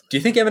Do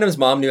you think Eminem's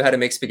mom knew how to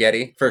make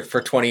spaghetti for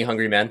 20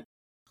 hungry men?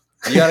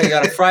 You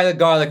gotta fry the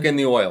garlic in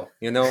the oil,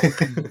 you know?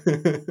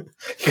 You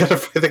gotta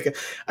fry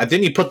and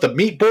then you put the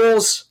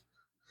meatballs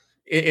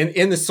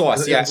in the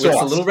sauce, yeah. With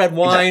a little red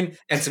wine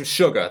and some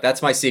sugar.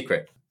 That's my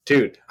secret.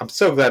 Dude, I'm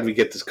so glad we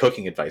get this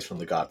cooking advice from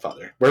The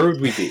Godfather. Where would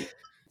we be?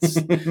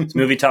 This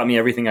movie taught me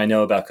everything I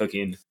know about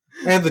cooking.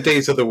 And the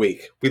days of the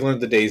week. We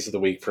learned the days of the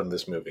week from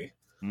this movie.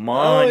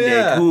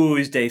 Monday,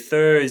 Tuesday,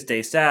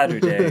 Thursday,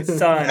 Saturday,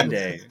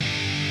 Sunday.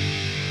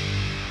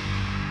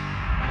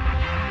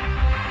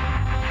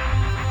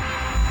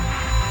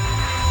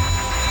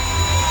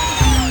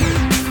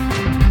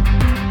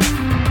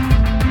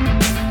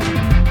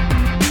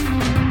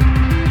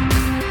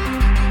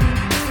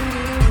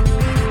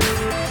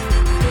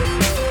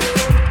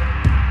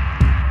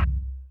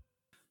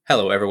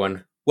 Hello,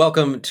 everyone.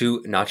 Welcome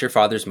to Not Your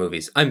Father's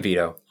Movies. I'm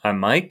Vito. I'm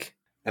Mike.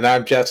 And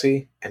I'm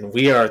Jesse. And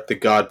we are the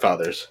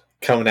Godfathers,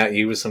 coming at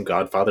you with some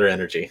Godfather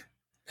energy.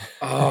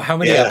 Oh, how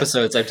many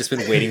episodes? I've just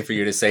been waiting for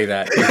you to say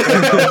that.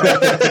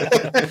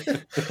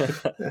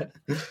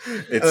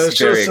 It's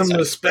show very some exciting.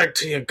 respect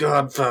to your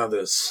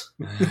Godfathers.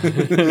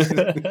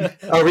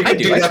 Are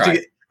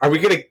we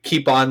going to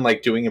keep on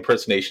doing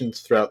impersonations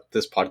throughout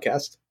this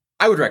podcast?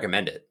 I would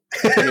recommend it.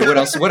 I mean, what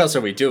else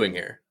are we doing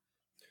here?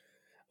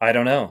 I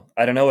don't know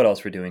what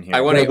else we're doing here. I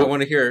want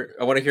to hear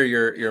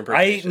your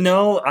impersonation. I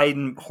know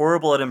I'm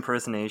horrible at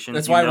impersonations.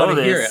 That's why I want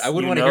to hear it. I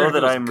wouldn't want to hear it.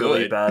 That I'm good.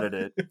 really bad at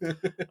it.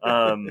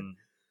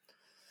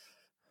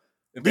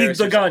 Leave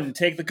the gun,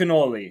 take the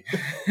cannoli.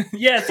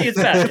 Yeah, see, it's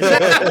bad.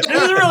 This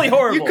is really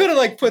horrible. You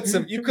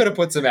could have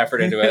put some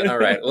effort into it. All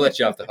right, we'll let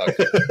you off the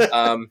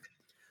hook.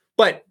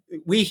 But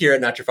we here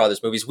at Not Your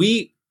Father's Movies,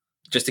 we,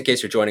 just in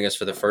case you're joining us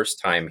for the first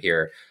time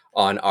here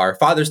on our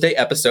Father's Day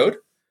episode,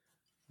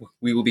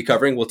 we will be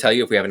covering, we'll tell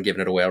you if we haven't given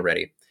it away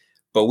already,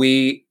 but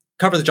we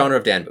cover the genre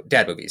of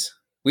dad movies.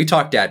 We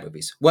talk dad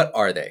movies. What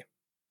are they?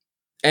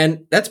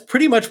 And that's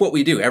pretty much what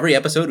we do. Every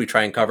episode, we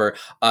try and cover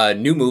a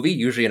new movie,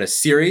 usually in a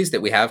series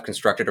that we have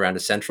constructed around a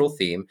central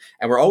theme.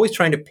 And we're always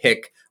trying to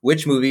pick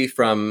which movie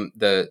from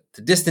the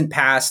distant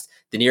past,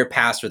 the near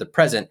past, or the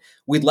present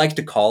we'd like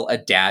to call a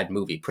dad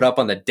movie, put up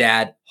on the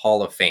Dad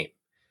Hall of Fame.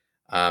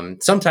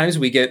 Sometimes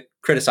we get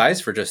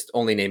criticized for just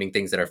only naming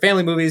things that are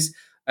family movies.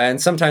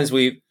 And sometimes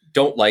we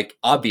don't like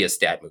obvious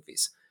dad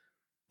movies.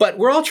 But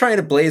we're all trying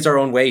to blaze our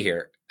own way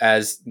here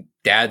as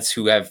dads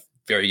who have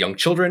very young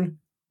children.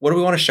 What do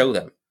we want to show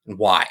them and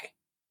why?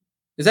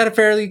 Is that a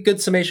fairly good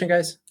summation,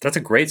 guys? That's a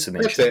great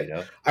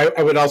summation.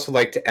 I would also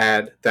like to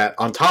add that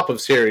on top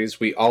of series,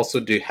 we also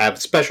do have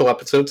special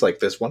episodes like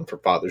this one for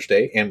Father's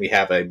Day, and we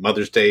have a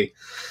Mother's Day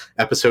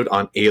episode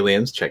on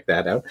Aliens. Check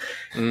that out.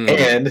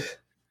 And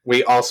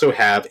we also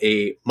have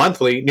a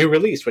monthly new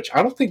release, which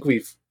I don't think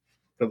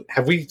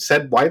have we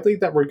said widely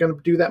that we're going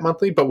to do that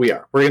monthly? But we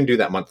are. We're going to do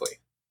that monthly.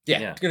 Yeah,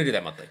 we're going to do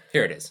that monthly.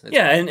 Here it is.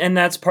 And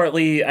that's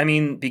partly,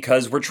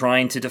 because we're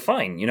trying to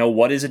define,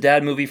 what is a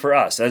dad movie for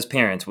us as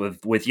parents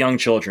with young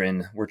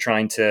children. We're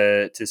trying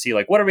to see,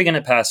 what are we going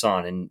to pass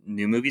on? And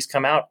new movies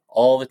come out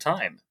all the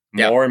time.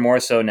 More and more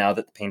so now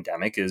that the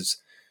pandemic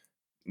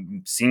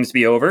seems to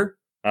be over.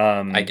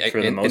 For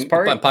the most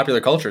part. Popular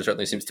culture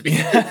certainly seems to be.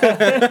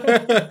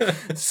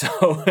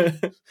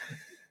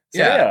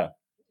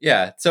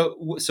 Yeah. So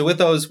with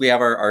those, we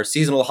have our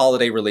seasonal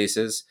holiday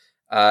releases.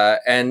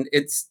 And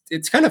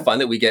it's kind of fun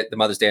that we get the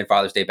Mother's Day and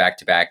Father's Day back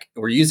to back.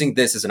 We're using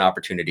this as an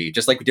opportunity,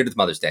 just like we did with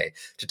Mother's Day,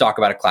 to talk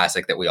about a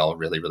classic that we all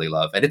really, really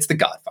love. And it's The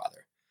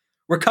Godfather.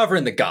 We're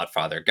covering The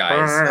Godfather,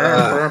 guys.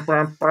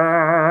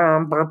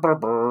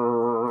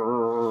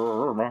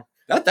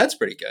 That's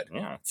pretty good.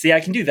 Yeah. See, I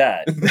can do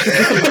that.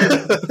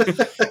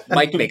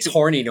 Mike makes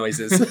horny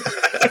noises.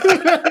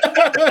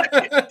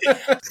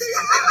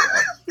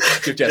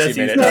 Jesse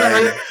made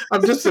it.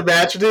 I'm just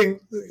imagining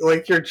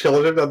your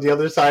children on the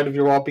other side of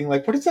your wall being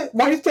like, "What is that?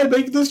 Why is that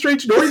making those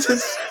strange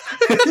noises?"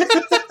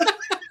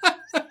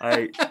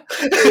 I'm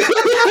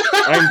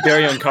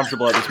very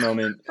uncomfortable at this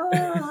moment.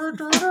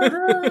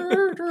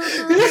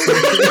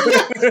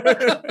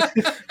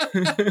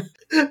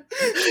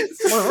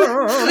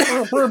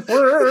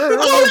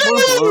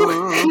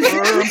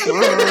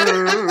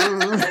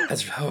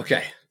 That's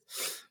okay.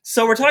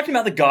 So we're talking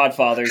about The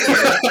Godfather here,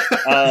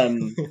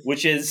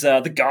 which is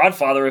the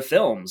Godfather of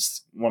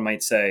films, one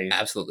might say.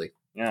 Absolutely.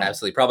 Yeah.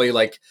 Absolutely. Probably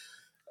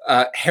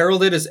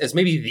heralded as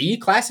maybe the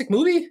classic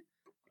movie.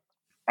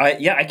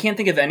 I can't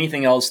think of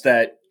anything else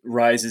that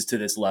rises to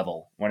this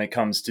level when it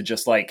comes to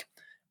just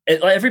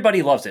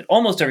everybody loves it.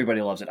 Almost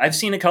everybody loves it. I've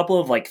seen a couple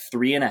of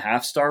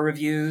 3.5 star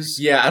reviews.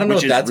 Yeah, I don't know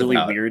if that's really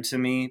weird to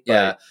me. But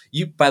yeah,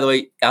 you. By the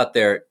way, out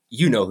there,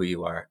 you know who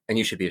you are, and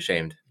you should be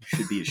ashamed. You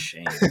should be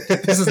ashamed.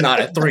 This is not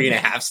a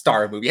 3.5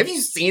 star movie. Have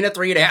you seen a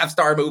 3.5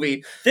 star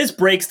movie? This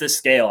breaks the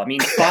scale.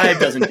 5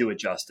 doesn't do it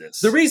justice.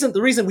 The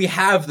reason we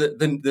have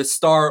the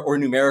star or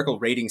numerical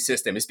rating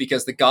system is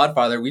because The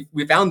Godfather,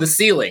 we found the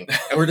ceiling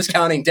and we're just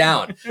counting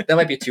down. That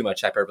might be too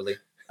much hyperbole,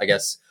 I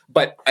guess,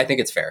 but I think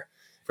it's fair.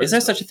 Is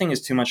there such a thing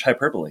as too much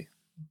hyperbole?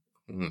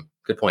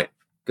 Good point.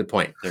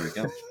 There we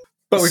go.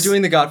 But we're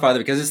doing The Godfather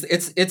because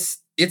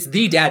it's It's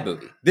the dad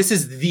movie. This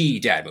is the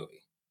dad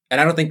movie.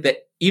 And I don't think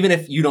that even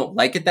if you don't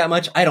like it that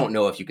much, I don't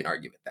know if you can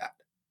argue with that.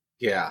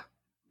 Yeah.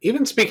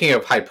 Even speaking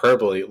of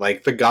hyperbole,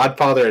 like The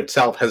Godfather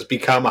itself has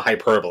become a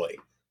hyperbole,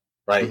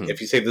 right? Mhm.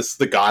 If you say this is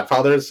The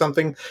Godfather or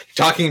something, you're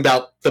talking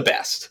about the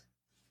best.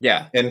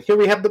 Yeah. And here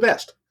we have the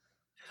best.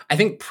 I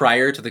think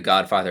prior to The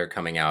Godfather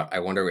coming out, I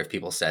wonder if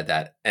people said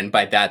that. And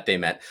by that, they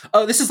meant,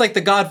 oh, this is like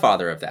the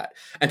Godfather of that.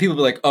 And people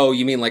be like, oh,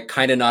 you mean like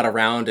kind of not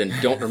around and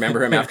don't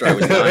remember him after I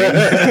was 9?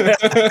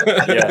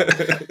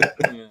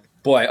 Yeah.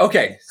 Boy,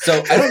 okay.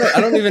 So I don't know.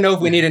 I don't even know if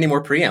we need any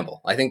more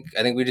preamble. I think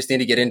we just need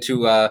to get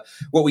into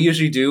what we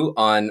usually do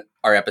on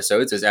our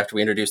episodes is after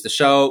we introduce the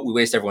show, we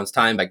waste everyone's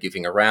time by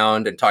goofing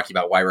around and talking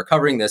about why we're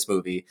covering this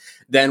movie.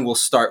 Then we'll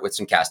start with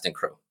some cast and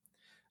crew.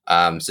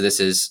 So this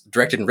is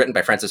directed and written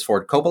by Francis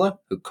Ford Coppola,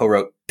 who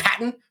co-wrote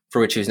Patton, for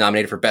which he was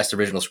nominated for Best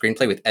Original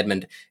Screenplay with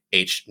Edmund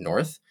H.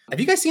 North. Have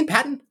you guys seen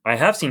Patton? I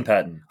have seen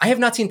Patton. I have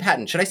not seen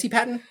Patton. Should I see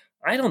Patton?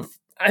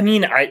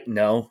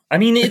 No. I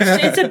mean,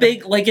 it's a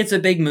big, like, it's a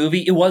big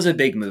movie. It was a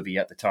big movie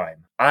at the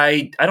time.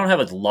 I don't have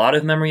a lot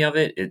of memory of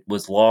it. It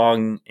was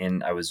long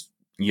and I was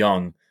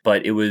young,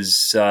 but it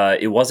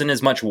wasn't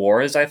as much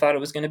war as I thought it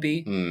was going to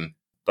be.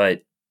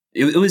 But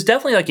it was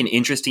definitely like an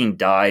interesting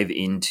dive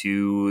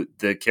into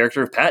the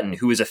character of Patton,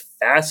 who is a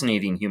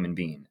fascinating human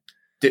being.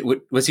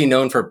 Was he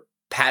known for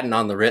Patton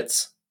on the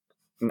Ritz?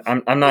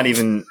 I'm not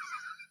even...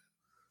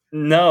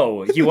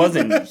 No, he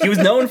wasn't. He was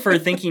known for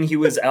thinking he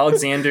was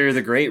Alexander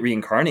the Great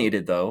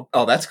reincarnated, though.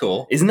 Oh, that's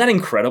cool. Isn't that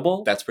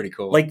incredible? That's pretty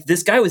cool. Like,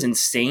 this guy was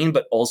insane,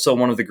 but also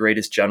one of the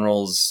greatest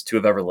generals to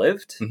have ever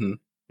lived. Mm-hmm.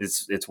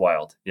 It's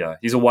wild. Yeah,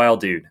 he's a wild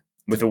dude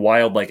with a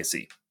wild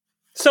legacy.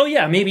 So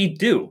yeah, maybe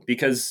do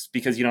because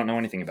you don't know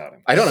anything about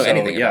him. I don't know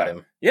anything about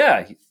him.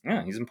 Yeah,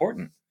 he's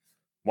important.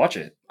 Watch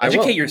it.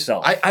 Educate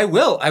yourself. I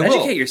will.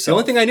 Educate yourself.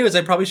 The only thing I knew is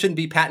I probably shouldn't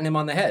be patting him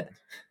on the head.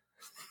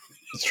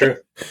 It's true.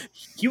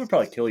 He would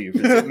probably kill you for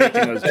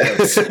making those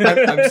jokes.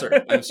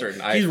 I'm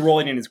certain. He's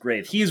rolling in his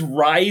grave. He's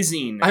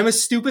rising. I'm a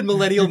stupid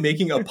millennial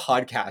making a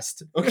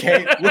podcast.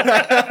 Okay,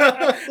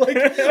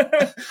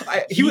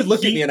 he would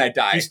look at me and I'd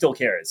die. He still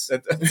cares.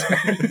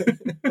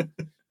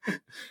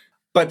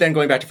 But then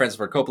going back to Francis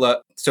Ford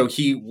Coppola, so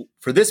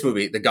for this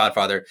movie, The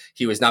Godfather,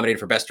 he was nominated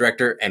for Best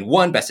Director and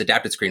won Best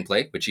Adapted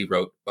Screenplay, which he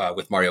wrote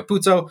with Mario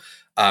Puzo.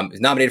 He was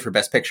nominated for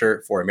Best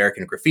Picture for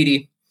American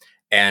Graffiti,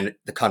 and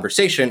The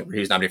Conversation, where he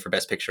was nominated for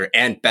Best Picture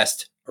and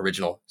Best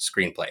Original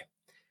Screenplay.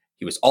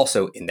 He was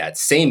also, in that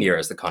same year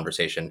as The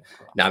Conversation,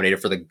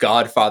 nominated for The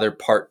Godfather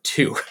Part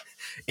 2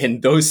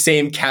 in those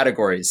same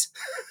categories.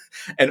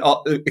 And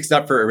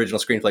except for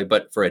Original Screenplay,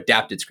 but for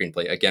Adapted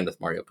Screenplay, again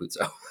with Mario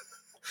Puzo.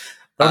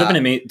 That would have been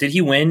amazing. Did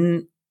he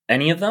win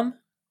any of them?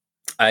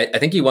 I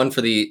think he won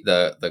for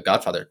the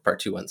Godfather Part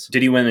 2 ones.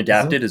 Did he win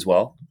Adapted as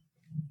well?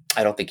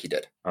 I don't think he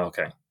did.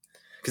 Okay.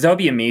 Because that would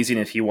be amazing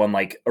if he won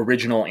like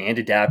original and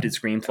adapted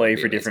screenplay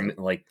for different,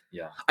 like,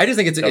 yeah. I just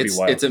think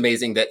it's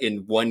amazing that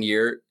in 1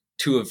 year,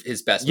 2 of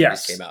his best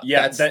movies came out.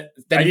 Yeah, that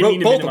I didn't mean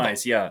to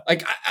minimize. Yeah,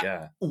 like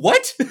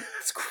what?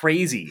 It's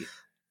crazy.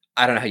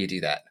 I don't know how you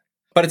do that,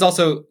 but it's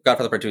also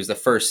Godfather Part 2 is the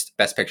first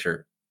Best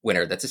Picture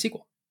winner that's a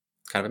sequel.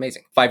 It's kind of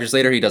amazing. 5 years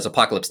later, he does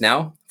Apocalypse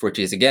Now, for which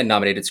he is again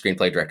nominated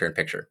Screenplay, Director, and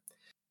Picture.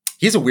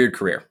 He has a weird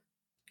career.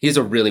 He has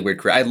a really weird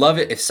career. I'd love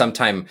it if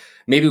sometime,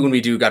 maybe when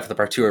we do Godfather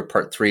Part 2 or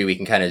Part 3, we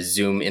can kind of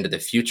zoom into the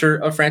future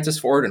of Francis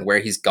Ford and where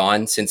he's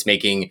gone since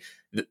making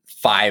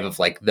 5 of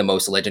like the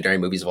most legendary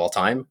movies of all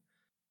time.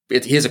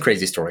 He has a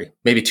crazy story.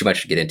 Maybe too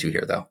much to get into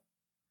here, though.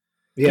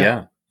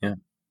 Yeah.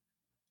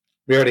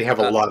 We already have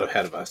a lot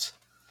ahead of us.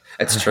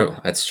 That's true.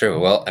 That's true.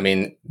 Well, I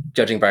mean,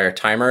 judging by our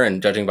timer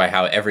and judging by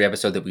how every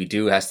episode that we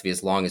do has to be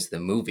as long as the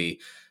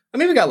movie, I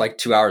mean, we got like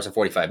 2 hours and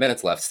 45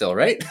 minutes left still,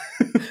 right?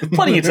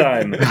 Plenty of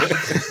time.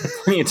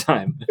 Plenty of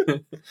time.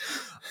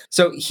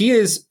 So he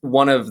is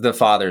one of the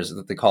fathers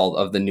that they call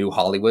of the new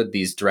Hollywood,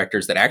 these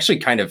directors that actually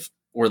kind of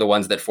were the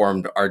ones that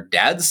formed our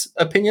dad's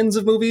opinions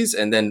of movies.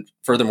 And then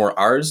furthermore,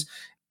 ours.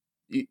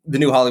 The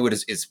new Hollywood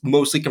is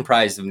mostly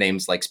comprised of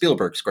names like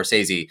Spielberg,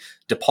 Scorsese,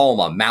 De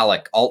Palma,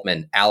 Malick,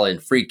 Altman, Alan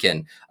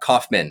Friedkin,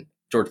 Kaufman,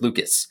 George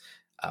Lucas.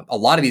 A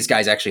lot of these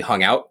guys actually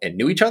hung out and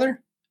knew each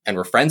other and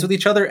were friends with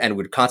each other and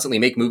would constantly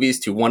make movies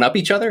to one-up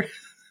each other.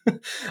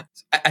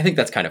 I think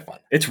that's kind of fun.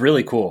 It's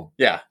really cool.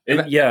 Yeah.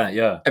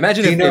 Yeah.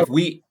 Imagine if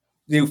we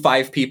knew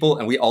 5 people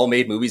and we all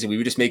made movies and we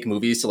would just make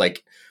movies to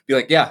like be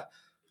like, yeah,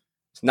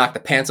 knock the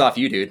pants off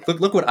you, dude.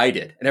 Look what I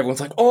did. And everyone's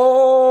like,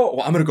 oh,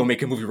 well, I'm going to go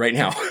make a movie right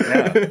now.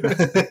 Yeah.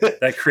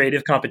 That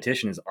creative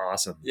competition is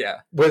awesome. Yeah.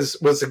 Was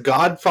The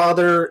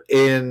Godfather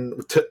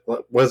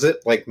was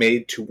it like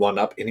made to one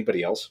up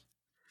anybody else?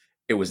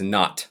 It was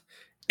not.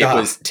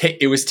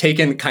 It was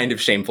taken kind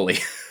of shamefully.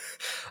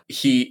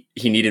 He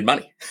needed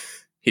money.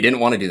 He didn't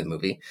want to do the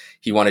movie.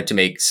 He wanted to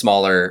make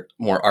smaller,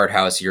 more art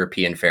house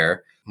European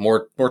fare,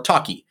 more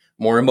talky,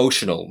 more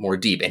emotional, more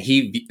deep. And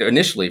he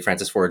initially,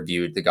 Francis Ford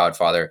viewed The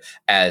Godfather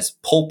as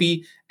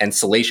pulpy and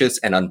salacious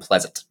and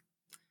unpleasant.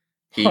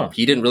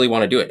 He didn't really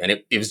want to do it. And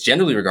it was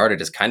generally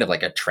regarded as kind of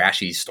like a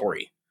trashy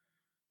story.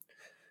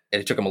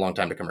 it took him a long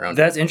time to come around.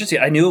 That's interesting.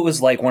 I knew it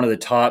was like one of the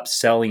top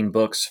selling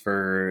books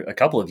for a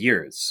couple of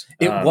years.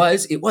 It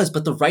was,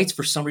 but the rights,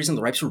 for some reason,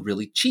 the rights were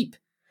really cheap.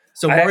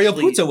 So Mario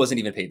Puzo wasn't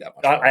even paid that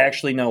much. I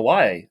actually know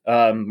why.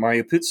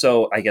 Mario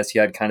Puzo, I guess he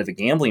had kind of a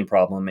gambling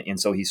problem, and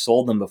so he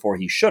sold them before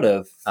he should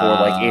have for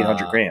like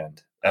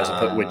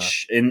 $800,000.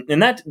 Which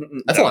that's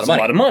a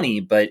lot of money,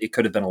 but it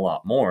could have been a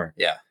lot more.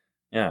 Yeah.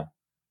 Yeah.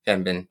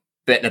 Hadn't been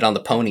betting it on the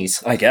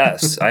ponies. I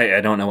guess.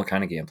 I don't know what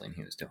kind of gambling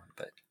he was doing,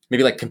 but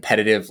maybe like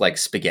competitive like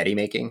spaghetti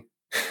making.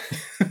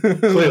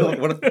 Clearly.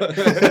 What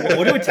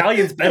do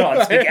Italians bet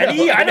on?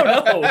 Spaghetti? I don't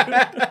know.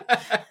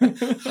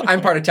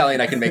 I'm part Italian.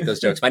 I can make those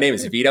jokes. My name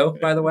is Vito,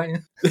 by the way.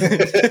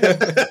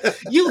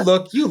 You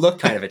look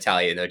kind of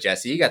Italian though,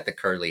 Jesse. You got the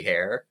curly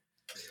hair.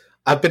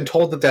 I've been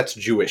told that that's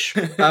Jewish.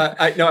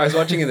 I was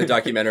watching in the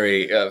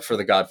documentary for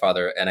The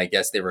Godfather, and I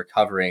guess they were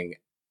covering.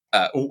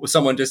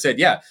 Someone just said,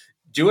 "Yeah,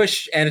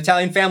 Jewish and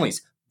Italian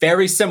families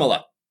very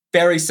similar,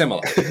 very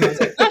similar." And I was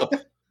like, oh,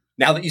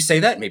 now that you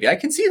say that, maybe I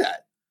can see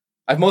that.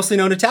 I've mostly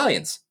known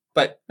Italians,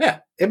 but yeah.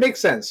 It makes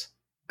sense.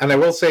 And I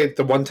will say,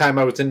 the one time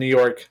I was in New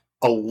York,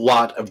 a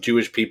lot of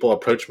Jewish people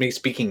approached me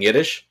speaking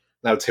Yiddish.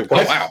 And I would say,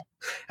 what? Oh, wow.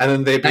 And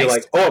then they'd be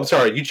like, oh, I'm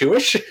sorry, are you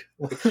Jewish?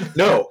 Like,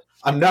 no,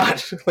 I'm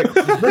not. Like,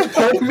 which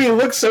part of me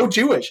looks so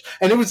Jewish?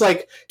 And it was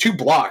like 2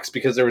 blocks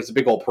because there was a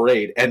big old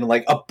parade, and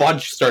like a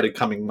bunch started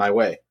coming my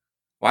way.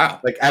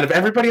 Wow. Like out of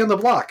everybody on the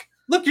block.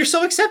 Look, you're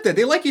so accepted.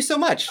 They like you so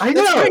much. I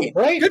know,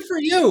 right? Good for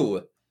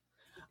you.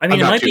 I mean,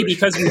 it might be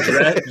because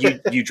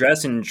you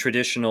dress in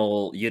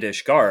traditional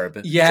Yiddish garb.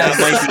 Yes.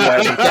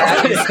 That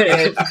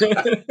might be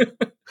why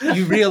we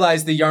You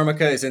realize the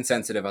yarmulke is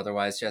insensitive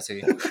otherwise,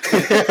 Jesse.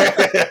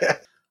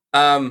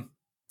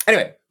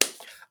 Anyway,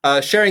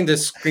 sharing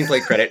this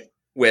screenplay credit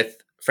with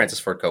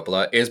Francis Ford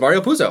Coppola is Mario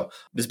Puzo.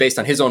 It is based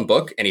on his own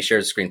book, and he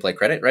shares screenplay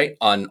credit, right,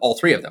 on all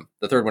 3 of them.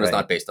 The third one is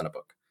not based on a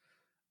book.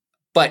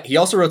 But he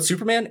also wrote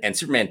Superman and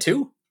Superman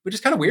 2, which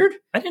is kind of weird.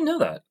 I didn't know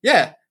that.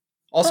 Yeah.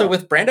 Also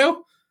with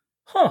Brando.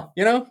 Huh.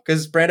 You know,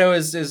 because Brando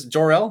is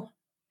Jor-El.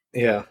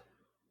 Yeah.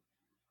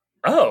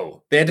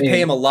 Oh. They had to pay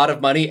him a lot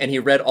of money, and he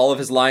read all of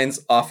his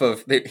lines off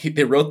of...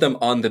 They wrote them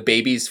on the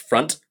baby's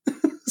front,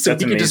 so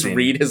he could just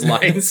read his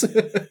lines.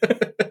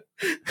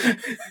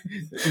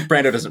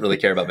 Brando doesn't really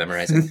care about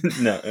memorizing.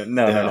 No.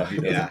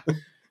 Yeah.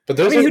 But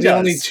those are the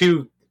only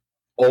 2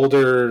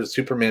 older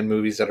Superman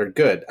movies that are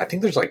good. I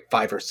think there's like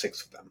 5 or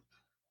 6 of them.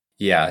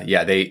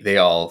 Yeah. They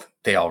all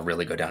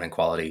really go down in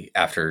quality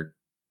after...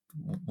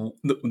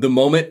 The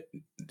moment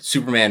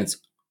Superman's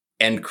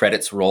end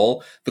credits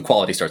roll, the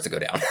quality starts to go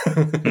down.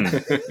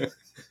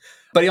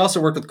 But he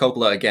also worked with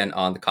Coppola again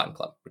on The Cotton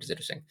Club, which is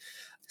interesting.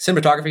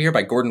 Cinematography here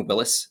by Gordon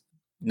Willis,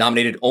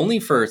 nominated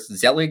only for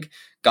Zelig,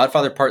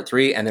 Godfather Part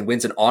 3, and then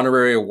wins an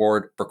honorary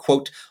award for,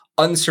 quote,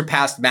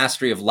 unsurpassed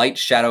mastery of light,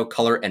 shadow,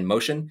 color, and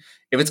motion.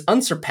 If it's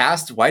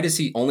unsurpassed, why does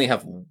he only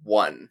have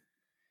 1?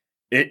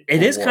 It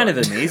is kind of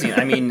amazing.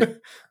 I mean,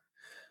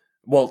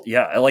 well,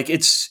 yeah, like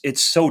it's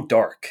so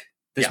dark.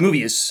 This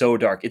movie is so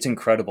dark. It's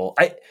incredible.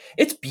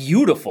 It's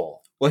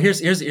beautiful. Well,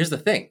 here's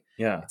the thing.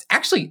 Yeah. It's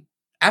actually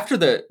after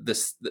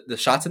the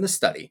shots in the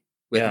study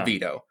with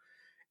Vito,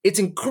 it's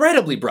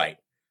incredibly bright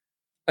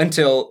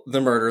until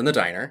the murder in the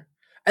diner.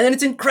 And then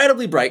it's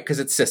incredibly bright because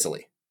it's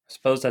Sicily. I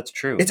suppose that's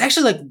true. It's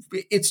actually like,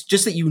 it's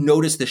just that you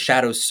notice the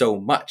shadows so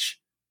much.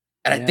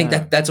 And I think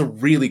that's a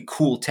really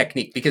cool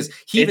technique because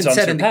he even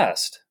said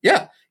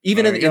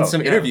even in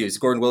some interviews,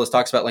 Gordon Willis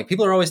talks about like,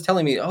 people are always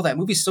telling me, oh, that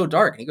movie's so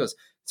dark. And he goes,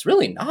 it's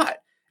really not.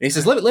 And he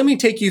says, let me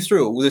take you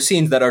through the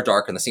scenes that are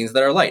dark and the scenes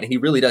that are light. And he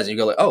really does. And you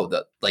go like, oh,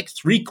 the like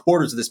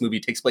 3/4 of this movie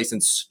takes place in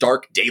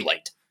stark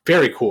daylight.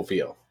 Very cool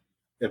feel.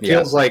 It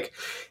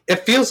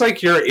feels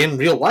like you're in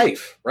real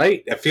life,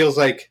 right? It feels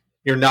like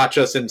you're not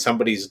just in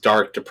somebody's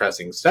dark,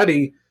 depressing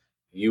study.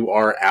 You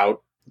are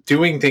out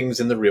doing things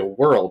in the real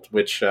world,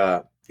 which,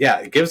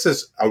 it gives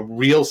us a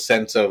real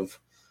sense of,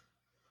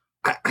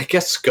 I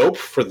guess, scope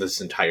for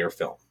this entire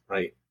film,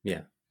 right?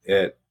 Yeah.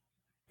 It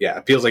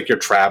feels like you're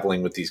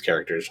traveling with these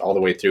characters all the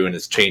way through, and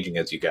it's changing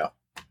as you go.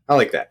 I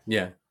like that.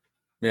 Yeah.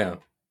 Yeah.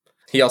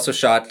 He also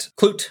shot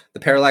Clute, The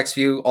Parallax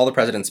View, All the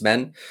President's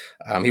Men.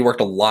 He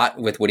worked a lot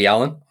with Woody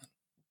Allen,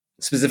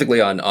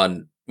 specifically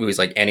on movies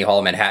like Annie Hall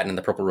of Manhattan and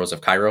The Purple Rose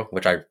of Cairo,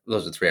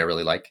 those are the 3 I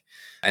really like.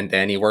 And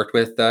then he worked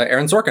with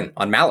Aaron Sorkin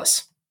on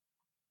Malice.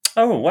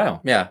 Oh,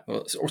 wow. Yeah.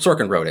 Well,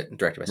 Sorkin wrote it and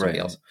directed by somebody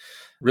else.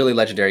 Really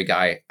legendary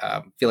guy.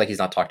 Feel like he's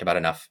not talked about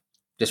enough.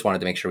 Just wanted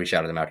to make sure we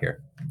shouted him out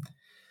here.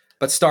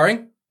 But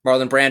starring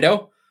Marlon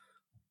Brando,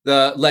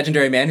 the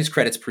legendary man whose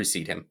credits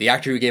precede him, the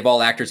actor who gave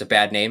all actors a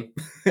bad name,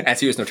 as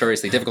he was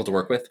notoriously difficult to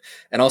work with,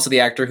 and also the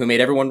actor who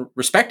made everyone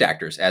respect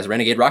actors as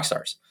renegade rock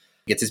stars.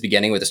 He gets his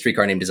beginning with A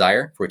Streetcar Named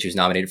Desire, for which he was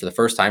nominated for the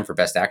first time for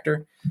Best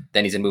Actor.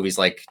 Then he's in movies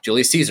like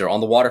Julius Caesar,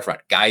 On the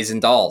Waterfront, Guys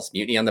and Dolls,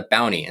 Mutiny on the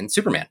Bounty, and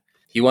Superman.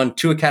 He won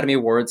 2 Academy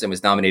Awards and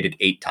was nominated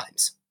 8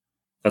 times.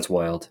 That's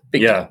wild.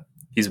 Big time.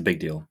 He's a big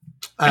deal.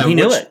 He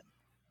knew it.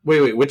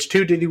 Wait, which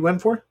 2 did he win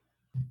for?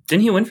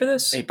 Didn't he win for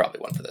this? He probably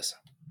won for this.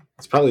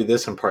 It's probably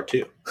this in part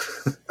 2.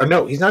 Or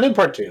no, he's not in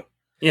part 2.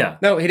 Yeah.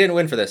 No, he didn't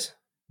win for this.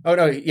 Oh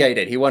no, yeah, he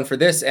did. He won for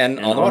this and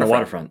And on the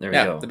waterfront. There we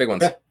Yeah, go. the big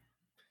ones.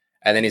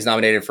 And then he's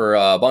nominated for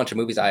a bunch of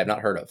movies I have not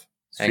heard of.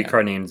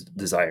 Streetcar Named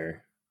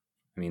Desire.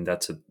 I mean,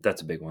 that's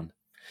a big one.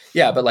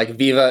 Yeah, but like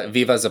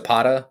Viva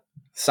Zapata,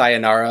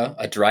 Sayonara,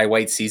 A Dry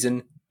White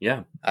Season.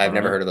 Yeah, I've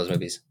never heard of those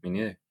movies. Me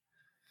neither.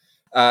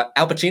 Al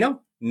Pacino,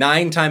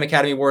 9-time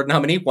Academy Award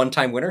nominee,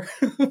 1-time winner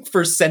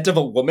for Scent of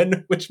a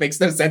Woman, which makes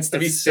no sense to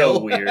me. That's so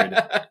still. weird.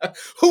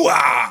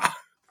 Hooah!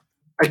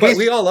 I But guess,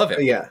 we all love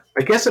him. yeah,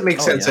 I guess it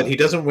makes Oh, sense yeah. that he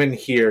doesn't win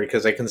here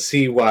because I can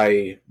see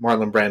why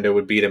Marlon Brando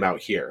would beat him out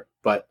here.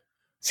 But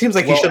it seems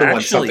like he Well, should have won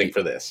actually- something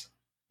for this.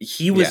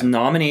 He was Yeah.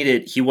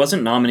 nominated. He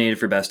wasn't nominated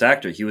for Best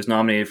Actor. He was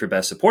nominated for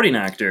Best Supporting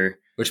Actor,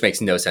 Which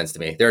makes no sense to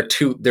me. There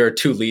are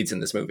two leads in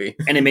this movie.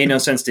 and it made no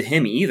sense to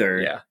him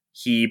either. Yeah.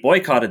 He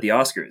boycotted the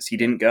Oscars. He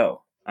didn't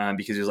go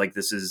because he was like,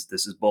 "This is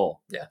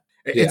bull."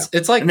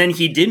 It's like And then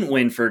he didn't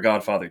win for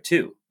Godfather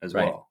 2 as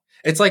Right. well.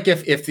 It's like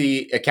if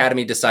the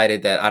Academy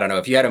decided that, I don't know,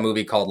 if you had a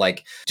movie called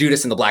like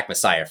Judas and the Black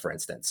Messiah, for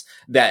instance,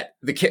 that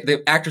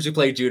the actors who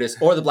played Judas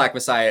or the Black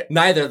Messiah,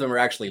 neither of them are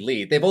actually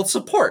lead. They both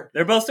support.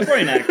 They're both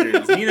supporting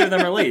actors. Neither of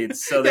them are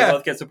leads, so they Yeah.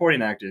 both get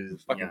supporting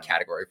actors. Fucking Yeah,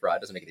 category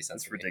fraud. Doesn't make any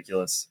sense it's for me.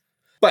 ridiculous.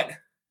 But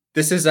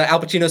this is Al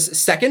Pacino's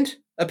second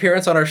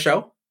appearance on our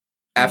show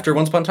after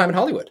Once Upon a Time in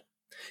Hollywood.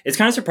 It's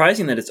kind of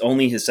surprising that it's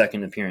only his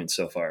second appearance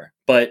so far.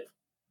 But,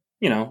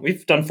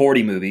 we've done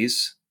 40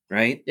 movies,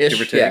 right? Ish,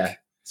 Give or take. yeah.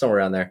 Somewhere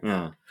around there.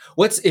 Yeah.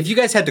 If you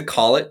guys had to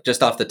call it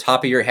just off the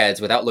top of your heads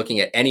without looking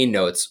at any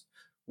notes,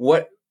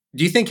 what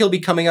do you think he'll be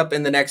coming up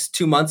in the next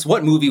 2 months?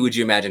 What movie would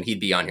you imagine he'd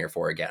be on here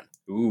for again?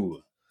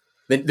 Ooh.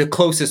 The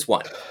closest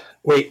one.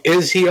 Wait,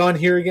 is he on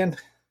here again?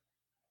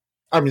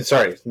 I mean,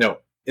 sorry, no.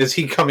 Is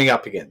he coming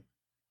up again?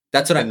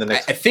 That's what In the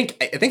next- I think.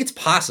 I think it's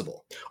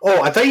possible.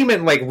 Oh, I thought you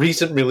meant like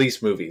recent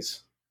release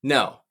movies.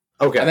 No.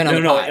 Okay. I meant on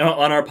the No, pod.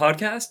 on our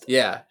podcast?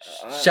 Yeah.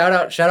 Uh,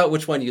 Shout out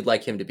which one you'd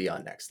like him to be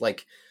on next.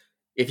 Like,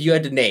 if you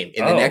had to name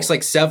in the Oh. next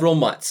like several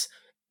months,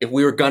 if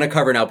we were gonna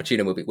cover an Al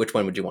Pacino movie, which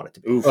one would you want it to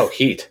be? Oof. Oh,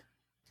 Heat.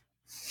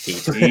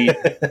 Heat.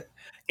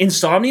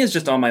 Insomnia is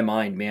just on my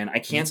mind, man. I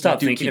can't stop You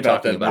do thinking keep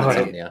about talking that. about movie.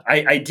 Insomnia.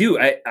 I do.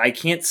 I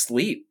can't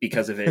sleep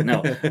because of it.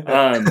 No.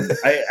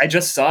 I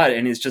just saw it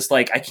and it's just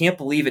like, I can't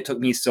believe it took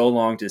me so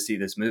long to see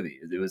this movie.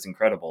 It was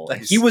incredible.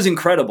 Nice. He was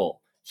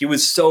incredible. He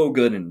was so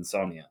good in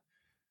Insomnia.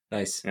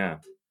 Nice. Yeah.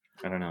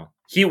 I don't know.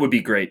 He would be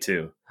great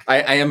too.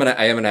 I am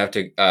gonna have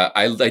to.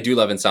 I do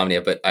love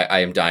Insomnia, but I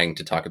am dying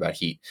to talk about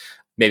Heat.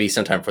 Maybe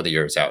sometime before the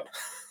year is out.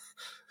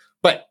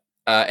 But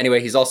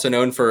anyway, he's also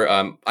known for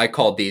I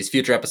called these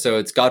future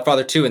episodes: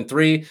 Godfather 2 and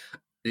 3,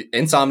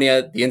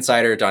 Insomnia, The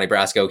Insider, Donnie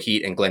Brasco,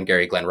 Heat, and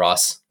Glengarry Glen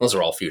Ross. Those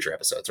are all future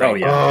episodes, right? Oh,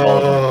 yeah. all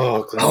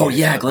of them. Oh, Oh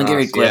yeah,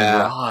 Glengarry Glen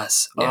Yeah.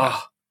 Ross. Yeah.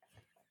 Oh.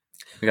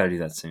 We got to do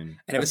that soon.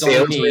 And if it's only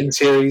me, Salesman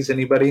series,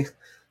 anybody?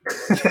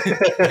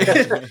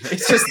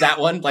 it's just that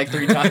one like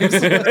 3 times.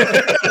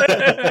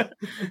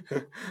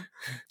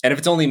 And if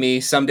it's only me,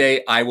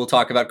 someday I will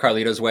talk about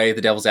Carlito's Way,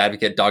 The Devil's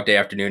Advocate, Dog Day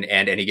Afternoon,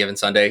 and Any Given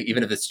Sunday.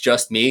 Even if it's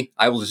just me,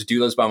 I will just do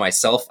those by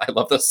myself. I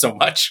love those so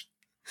much.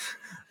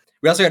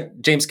 We also got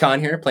James Caan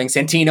here playing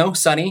Santino,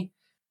 Sonny,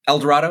 El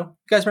Dorado. You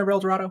guys remember El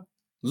Dorado?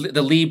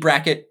 The Lee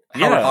Brackett,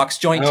 Howard Yeah. Hawks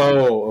joint.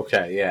 Oh,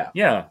 okay, yeah.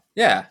 Yeah,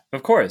 Yeah.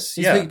 of course.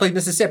 He Yeah. played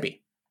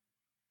Mississippi.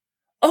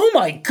 Oh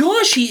my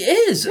gosh, he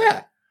is.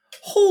 Yeah.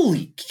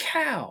 Holy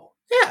cow.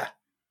 Yeah.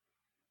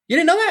 You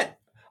didn't know that?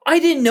 I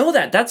didn't know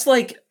that.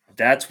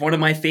 That's one of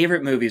my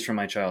favorite movies from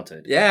my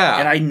childhood. Yeah.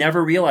 And I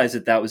never realized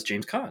that was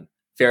James Caan.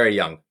 Very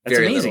young. That's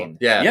very amazing. little.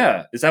 Yeah.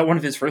 Yeah. Is that one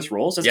of his first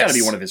roles? That's got to be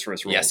Yes. one of his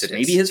first roles. Yes, it is.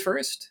 Maybe his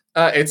first?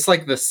 It's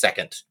like the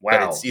second. But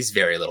Wow. he's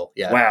very little.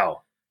 Yeah.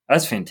 Wow.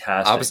 That's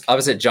fantastic.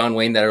 Opposite John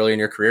Wayne that early in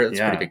your career. That's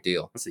a Yeah. pretty big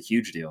deal. That's a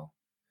huge deal.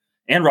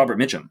 And Robert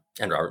Mitchum.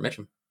 And Robert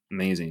Mitchum.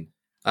 Amazing.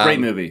 Great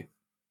movie.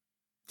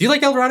 Do you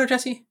like El Dorado,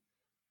 Jesse?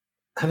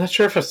 I'm not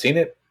sure if I've seen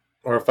it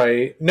or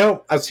if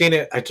No, I've seen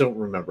it. I don't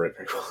remember it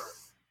very well.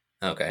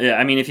 Okay. Yeah,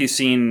 I mean, if you've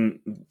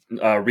seen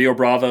Rio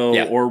Bravo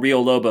Yeah. or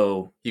Rio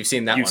Lobo, You've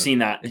seen that you've one. seen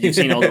that. You've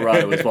seen El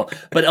Dorado as well.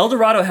 But El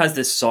Dorado has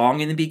this song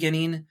in the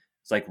beginning.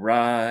 It's like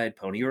ride,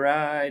 pony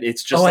ride.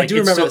 It's just I like do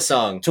it's remember so- the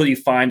song. Until you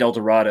find El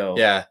Dorado.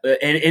 Yeah. And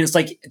it's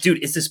like,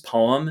 dude, it's this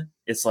poem.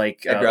 It's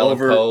like Edgar Allan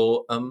over.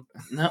 Poe.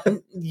 No,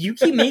 you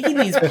keep making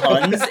these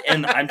puns,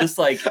 and I'm just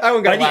like, I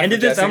won't by the end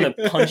of this, I'm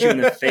gonna punch you in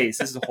the face.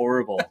 This is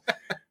horrible.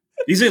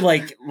 These are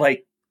like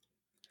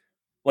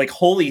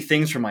holy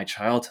things from my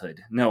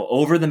childhood. No,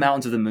 over the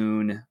mountains of the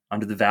moon,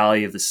 under the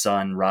valley of the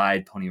sun,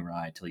 ride, pony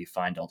ride, till you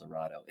find El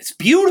Dorado. It's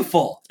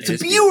beautiful. It's It a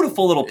is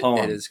beautiful little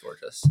poem. It is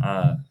gorgeous.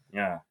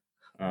 Yeah.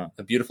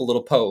 A beautiful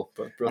little Poe.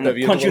 I'm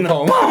gonna punch you in the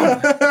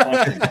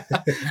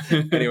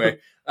Anyway,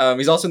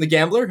 he's also in The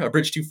Gambler, A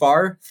Bridge Too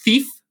Far,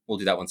 Thief. We'll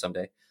do that one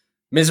someday.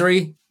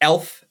 Misery,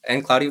 Elf,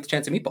 and Cloudy with a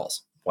Chance of Meatballs.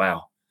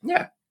 Wow.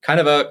 Yeah, kind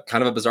of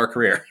a bizarre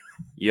career.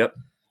 Yep.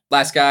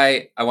 Last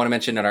guy I want to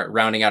mention in our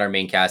rounding out our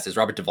main cast is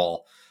Robert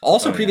Duvall.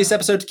 Also, Oh, previous yeah.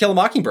 episode, To Kill a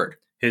Mockingbird.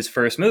 His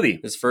first movie.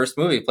 His first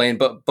movie, playing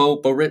Bo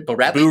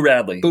Radley. Boo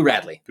Radley. Boo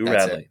Radley. Boo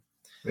That's Radley.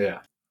 it. Yeah.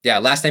 Yeah,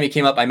 last time he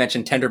came up, I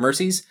mentioned Tender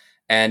Mercies,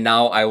 and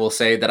now I will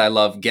say that I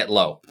love Get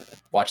Low.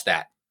 Watch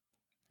that.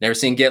 Never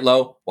seen Get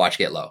Low? Watch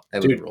Get Low.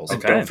 That movie Dude, rules.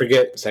 and don't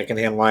forget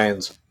Secondhand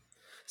Lions.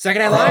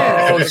 Secondhand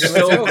Lions. Oh,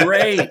 so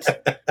great.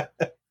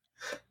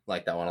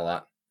 Like that one a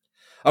lot.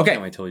 Okay,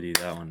 Okay, I totally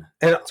do that one.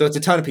 And so it's a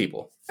ton of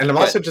people. And I'm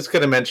But- also just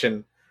going to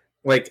mention,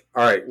 like,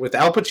 all right, with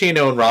Al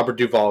Pacino and Robert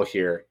Duvall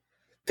here,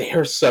 they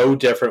are so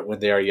different when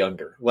they are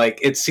younger. Like,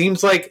 it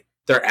seems like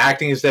their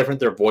acting is different,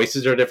 their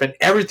voices are different.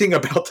 Everything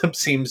about them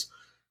seems,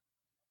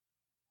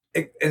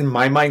 in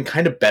my mind,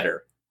 kind of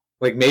better.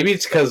 Like, maybe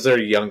it's because they're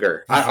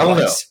younger. I don't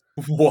know.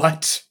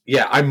 What?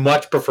 Yeah, I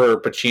much prefer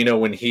Pacino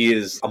when he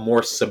is a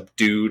more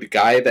subdued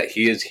guy that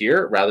he is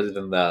here, rather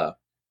than the...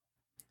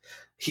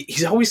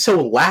 He's always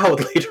so loud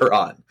later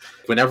on.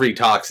 Whenever he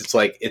talks, it's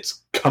like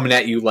it's coming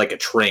at you like a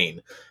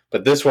train.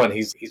 But this one,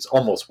 he's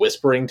almost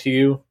whispering to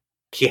you.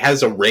 He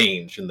has a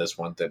range in this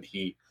one that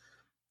he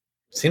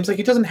seems like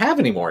he doesn't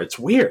have anymore. It's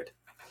weird.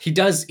 He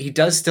does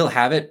still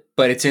have it,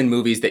 but it's in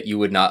movies that you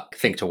would not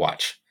think to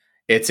watch.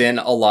 It's in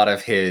a lot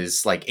of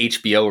his like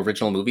HBO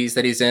original movies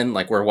that he's in,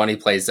 like where one he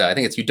plays, I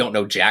think it's You Don't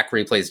Know Jack, where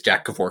he plays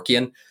Jack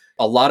Kevorkian.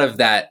 A lot of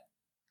that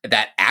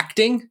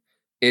acting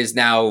is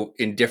now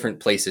in different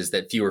places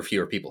that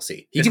fewer people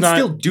see. He can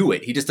still do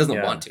it. He just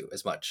doesn't want to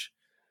as much.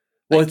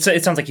 Well, it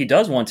sounds like he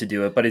does want to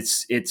do it, but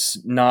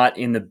it's not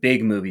in the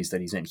big movies that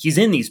he's in. He's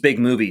in these big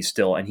movies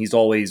still, and he's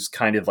always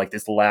kind of like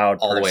this loud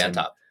All the way on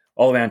person. top.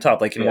 All the way on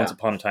top, like in Once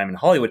Upon a Time in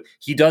Hollywood.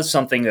 He does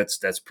something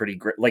that's pretty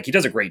great. Like, he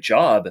does a great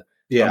job,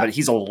 but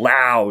he's a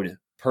loud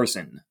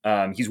person.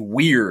 He's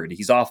weird.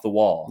 He's off the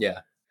wall.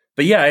 Yeah.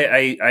 But yeah,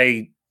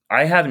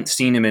 I haven't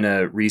seen him in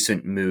a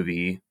recent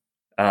movie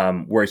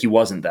where he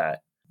wasn't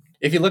that.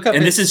 If you look up,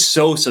 and this is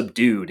so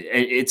subdued.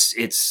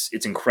 It's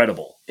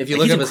incredible. If you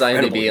look up his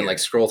IMDb and like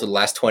scroll through the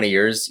last 20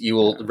 years, you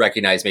will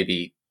recognize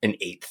maybe an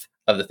eighth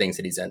of the things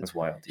that he's in. That's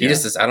wild. He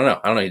just is, I don't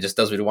know. He just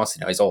does what he wants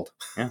to now. He's old.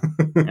 Yeah.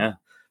 Yeah.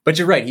 But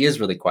you're right. He is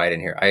really quiet in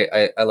here.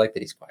 I like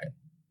that he's quiet.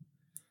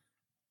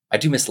 I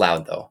do miss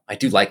loud though. I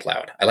do like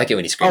loud. I like it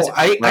when he screams. Oh,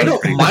 I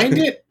don't mind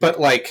it, but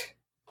like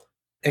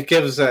it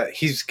gives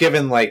he's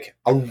given like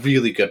a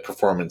really good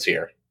performance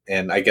here.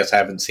 And I guess I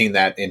haven't seen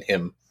that in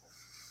him.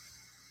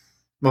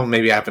 Well,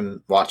 maybe I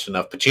haven't watched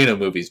enough Pacino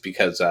movies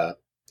because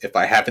if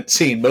I haven't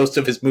seen most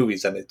of his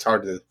movies, then it's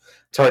hard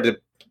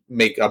to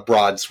make a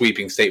broad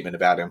sweeping statement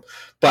about him.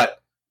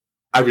 But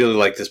I really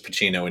like this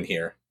Pacino in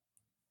here.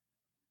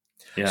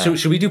 Yeah. So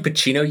should we do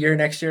Pacino year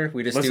next year?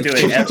 We just Let's do do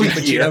it every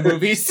Pacino year.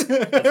 movies.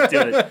 Let's do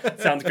it.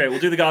 Sounds great.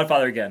 We'll do The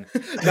Godfather again.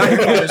 Not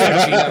your father's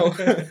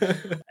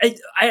Pacino.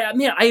 I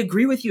mean, I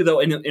agree with you though.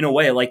 In a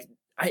way, like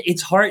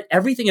it's hard.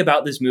 Everything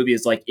about this movie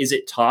is like, is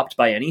it topped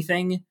by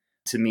anything?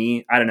 To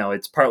me, I don't know.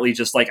 It's partly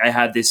just like I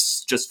have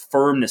this just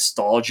firm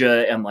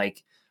nostalgia and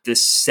like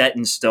this set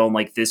in stone,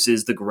 like this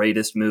is the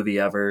greatest movie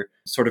ever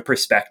sort of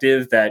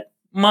perspective that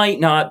might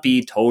not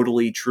be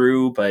totally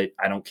true, but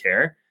I don't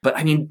care. But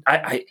I mean,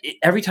 I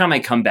every time I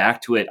come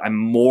back to it, I'm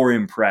more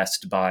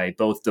impressed by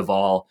both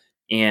Duvall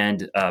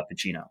and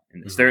Pacino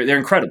in this. Mm-hmm. They're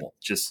incredible,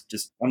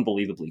 just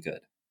unbelievably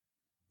good.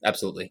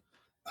 Absolutely.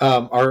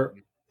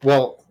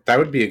 Well, that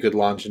would be a good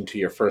launch into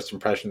your first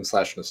impression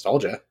 /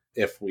 nostalgia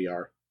if we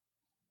are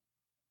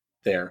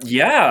there.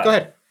 Yeah, Go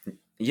ahead.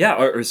 Yeah,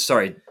 or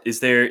sorry,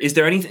 is there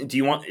anything?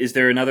 Is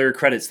there another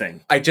credits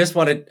thing? I just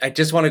wanted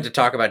to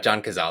talk about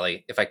John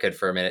Cazale if I could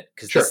for a minute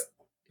because Sure.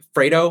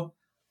 Fredo.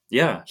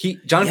 Yeah,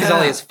 John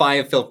Cazale has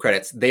 5 film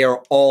credits. They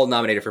are all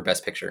nominated for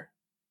Best Picture.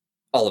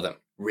 All of them.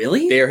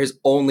 really? They are his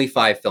only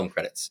 5 film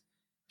credits.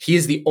 He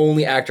is the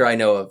only actor I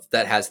know of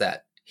that has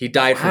that. He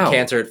died from Wow.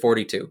 cancer at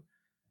 42,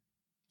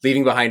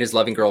 leaving behind his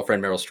loving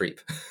girlfriend Meryl Streep.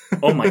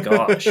 Oh my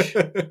gosh.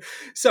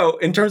 So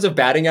in terms of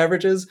batting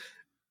averages,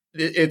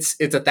 it's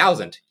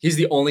 1,000. He's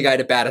the only guy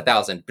to bat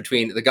 1,000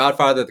 between The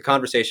Godfather, The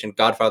Conversation,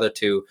 Godfather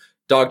 2,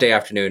 Dog Day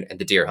Afternoon, and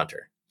The Deer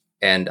Hunter.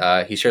 And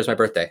he shares my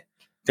birthday.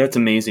 That's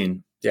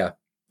amazing.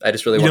 I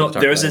just really wanted to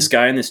talk there was about this him.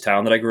 guy in this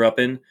town that I grew up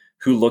in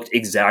who looked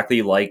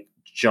exactly like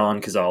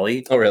John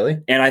Cazale. Oh, really?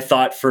 And I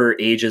thought for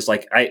ages,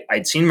 like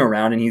I'd seen him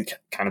around and he's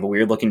kind of a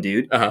weird looking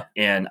dude. Uh-huh.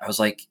 And I was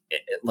like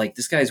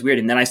this guy's weird.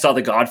 And then I saw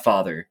The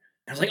Godfather.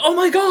 I was like, oh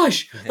my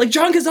gosh, like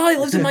John Cazale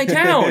lives in my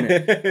town.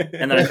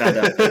 And then I found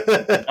out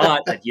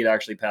that he had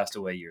actually passed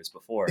away years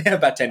before. Yeah,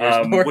 about 10 years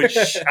before. Which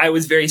I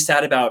was very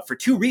sad about for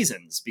 2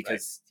 reasons,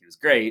 because he was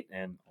great,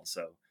 and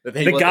also But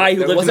the guy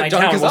who lived in my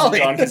town wasn't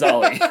John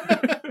Cazale.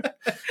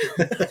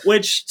 Cazale.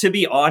 Which, to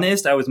be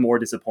honest, I was more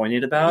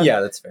disappointed about.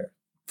 Yeah, that's fair.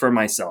 For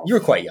myself. You were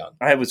quite young.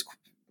 I was,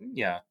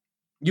 yeah.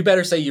 You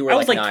better say you were I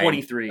was like 9.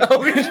 23.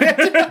 Oh, shit.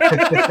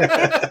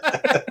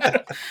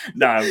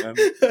 No, I'm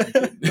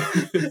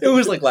It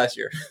was like last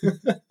year.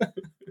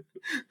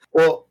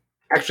 Well,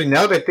 actually,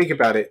 now that I think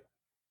about it,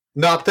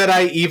 not that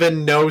I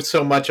even know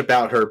so much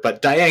about her,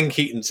 but Diane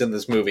Keaton's in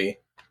this movie.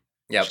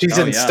 Yep. She's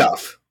Oh, in yeah.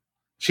 stuff.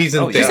 She's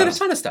in Oh, things. She's in yeah. a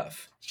ton of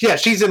stuff. Yeah,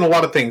 she's in a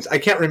lot of things. I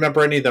can't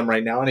remember any of them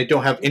right now, and I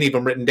don't have any of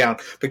them written down.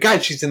 But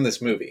guys, she's in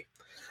this movie.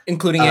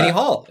 Including Annie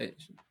Hall.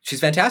 She's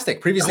fantastic.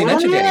 Previously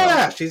mentioned Annie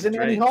Hall. She's in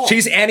Right. Annie Hall.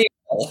 She's Annie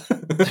tall.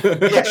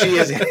 Yeah, she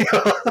is.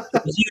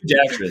 Huge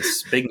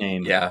actress, big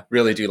name. Yeah,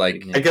 really do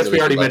like. I guess really we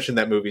already do love- mentioned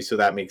that movie, so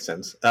that makes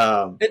sense.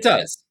 It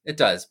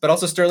does. But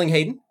also Sterling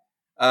Hayden,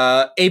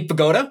 Abe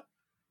Vigoda,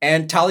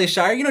 and Talia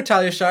Shire. You know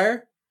Talia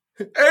Shire?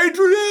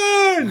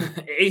 Adrian!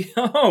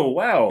 Oh,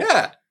 wow.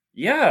 Yeah,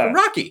 Yeah. from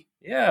Rocky.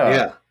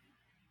 Yeah.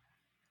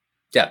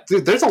 Yeah.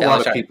 Dude, there's a Talia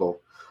lot Shire. of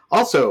people.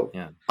 Also,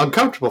 Yeah.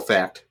 uncomfortable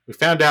fact: we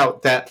found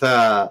out that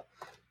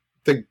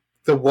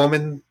the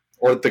woman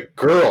or the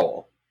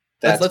girl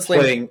that's Let's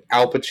label- playing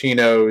Al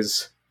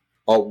Pacino's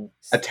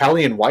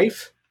Italian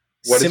wife.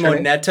 What is her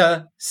name?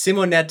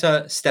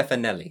 Simonetta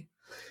Stefanelli.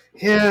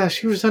 Yeah,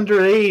 she was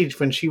underage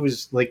when she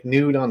was like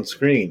nude on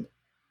screen,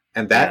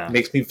 and that Yeah.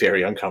 makes me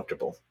very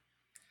uncomfortable.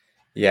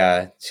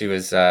 Yeah, she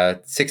was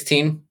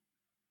 16.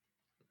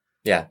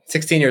 Yeah,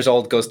 16 years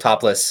old, goes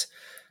topless,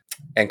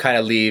 and kind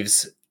of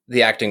leaves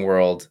the acting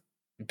world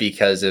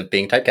because of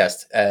being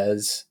typecast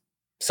as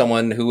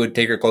someone who would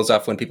take her clothes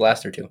off when people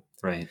asked her to.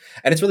 Right.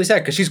 And it's really sad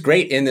because she's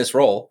great in this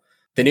role.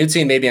 The nude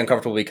scene made me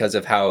uncomfortable because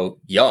of how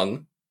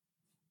young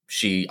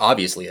she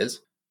obviously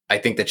is. I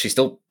think that she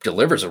still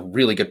delivers a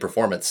really good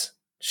performance.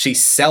 She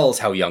sells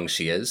how young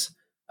she is,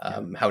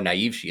 how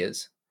naive she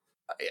is.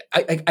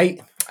 I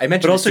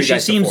mentioned, But also, this to you she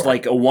guys seems before.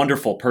 like a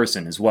wonderful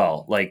person as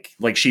well. Like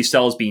she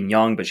sells being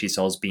young, but she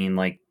sells being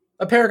like,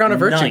 A paragon of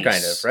virtue, Nice.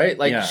 kind of, right?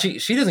 Like Yeah.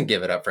 she doesn't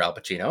give it up for Al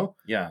Pacino.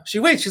 yeah, She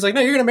waits. She's like, no,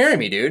 you're going to marry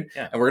me, dude.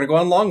 Yeah. And we're going to go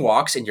on long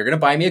walks, and you're going to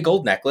buy me a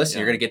gold necklace, and Yeah.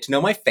 you're going to get to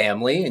know my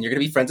family, and you're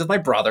going to be friends with my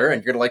brother,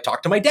 and you're going to like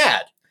talk to my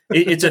dad.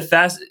 it's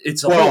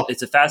a Well-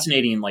 it's a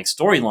fascinating like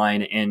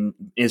storyline, and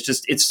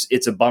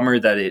it's a bummer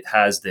that it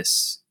has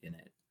this in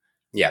it.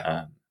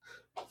 Yeah.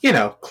 You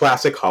know,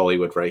 classic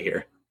Hollywood right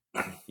here.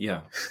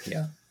 Yeah.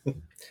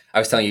 I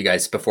was telling you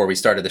guys before we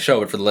started the show,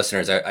 but for the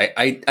listeners,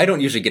 I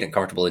don't usually get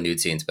uncomfortable in nude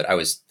scenes, but I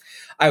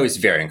was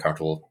very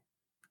uncomfortable,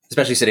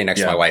 especially sitting next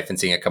to Yeah. my wife and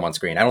seeing it come on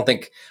screen. I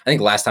think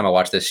last time I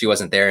watched this, she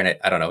wasn't there, and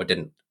I don't know, it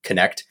didn't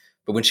connect.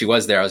 But when she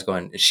was there, I was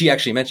going. She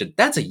actually mentioned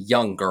that's a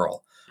young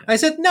girl. I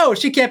said, no,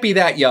 she can't be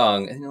that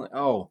young. And you're like,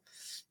 oh,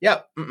 yeah,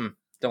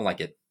 don't like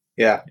it.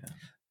 Yeah.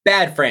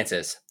 Bad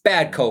Francis,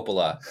 bad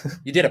Coppola.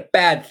 You did a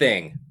bad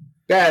thing.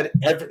 Bad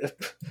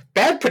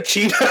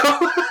Pacino.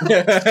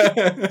 Yeah,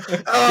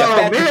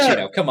 bad man.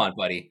 Pacino. Come on,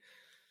 buddy.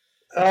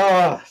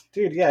 Oh,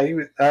 dude, yeah, he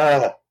was.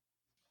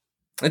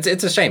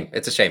 It's a shame.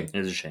 It's a shame. It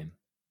is a shame.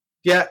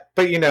 Yeah,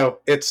 but you know,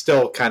 it's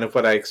still kind of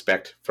what I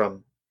expect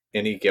from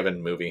any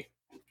given movie.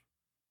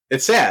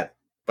 It's sad,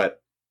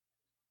 but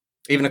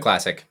Even a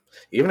classic.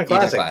 even a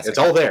classic, classic. it's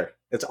all there.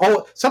 It's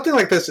all something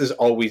like this is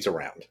always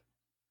around.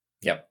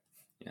 Yep.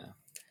 Yeah.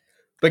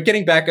 But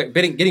getting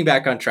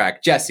back on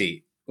track,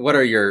 Jesse, what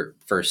are your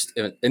first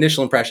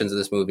initial impressions of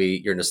this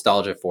movie? Your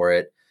nostalgia for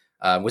it?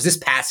 Was this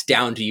passed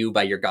down to you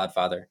by your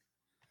godfather?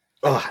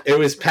 Oh, it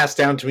was passed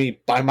down to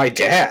me by my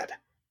dad.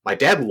 My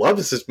dad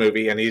loves this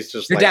movie, and he's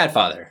just Your like dad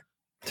father.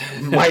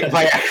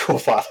 my actual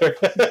father.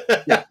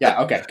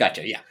 Yeah. Okay.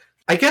 Gotcha. Yeah.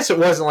 I guess it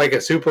wasn't like a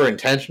super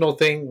intentional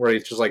thing where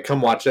he's just like, come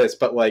watch this.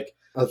 But like,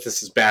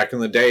 this is back in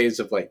the days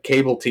of like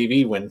cable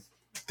TV when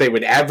they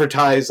would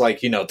advertise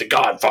like, you know, The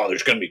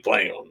Godfather's going to be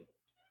playing on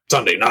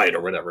Sunday night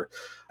or whatever.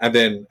 And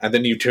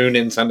then you tune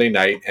in Sunday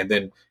night, and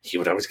then he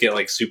would always get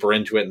like super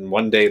into it. And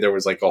one day there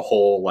was like a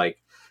whole like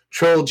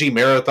trilogy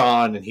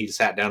marathon, and he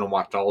sat down and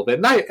watched all of it.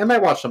 And I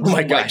watched them. Oh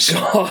my gosh.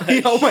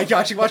 Oh my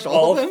gosh. You watched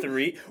all of them?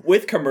 three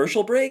with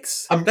commercial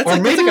breaks. That's like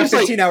a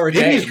 15-hour maybe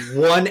day. it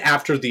was one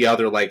after the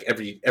other, like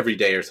every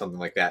day or something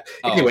like that.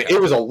 Oh, Anyway, okay.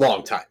 it was a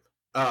long time.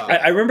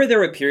 I remember there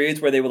were periods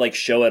where they would like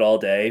show it all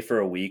day for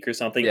a week or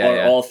something, Yeah, or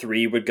yeah. all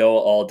three would go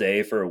all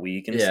day for a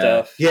week and Yeah.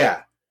 stuff.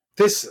 Yeah.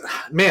 This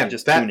man,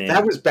 Just that tune in.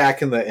 that was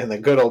back in the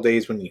good old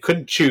days when you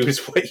couldn't choose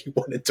what you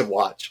wanted to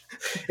watch.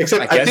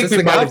 Except I I, guess think it's we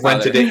The might have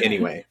Godfather. rented it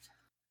anyway.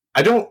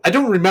 I don't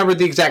remember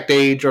the exact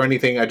age or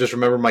anything. I just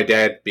remember my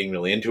dad being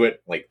really into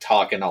it, like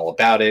talking all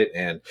about it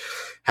and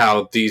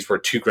how these were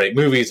two great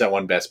movies that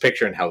won Best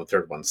Picture and how the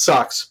third one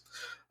sucks.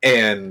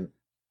 And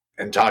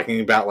talking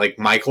about like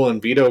Michael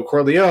and Vito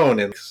Corleone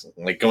and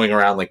like going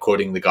around like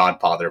quoting The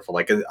Godfather for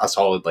like a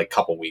solid like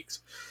couple weeks.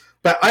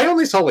 But I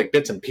only saw like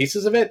bits and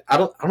pieces of it. I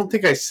don't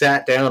think I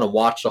sat down and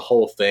watched the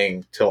whole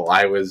thing till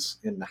I was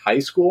in high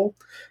school,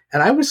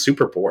 and I was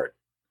super bored.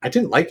 I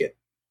didn't like it.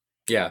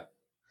 Yeah.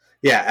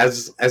 Yeah,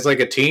 as like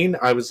a teen,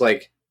 I was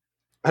like,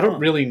 I don't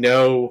really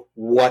know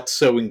what's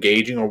so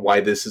engaging or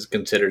why this is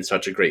considered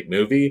such a great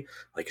movie.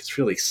 Like it's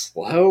really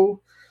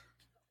slow.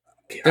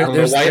 I don't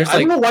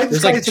know why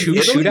this there's like guy's in two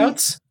Italy.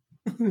 shootouts.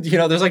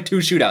 There's like two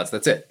shootouts.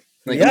 That's it.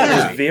 Like, Yeah, Yeah.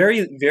 there's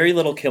very, very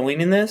little killing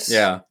in this.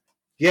 Yeah.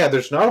 Yeah,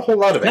 there's not a whole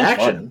lot of No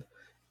action. fun.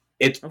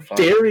 It's No fun.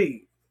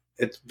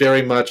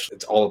 very much,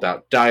 it's all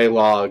about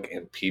dialogue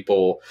and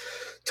people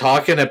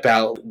talking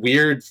about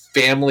weird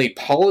family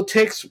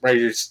politics where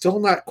you're still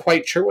not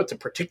quite sure what the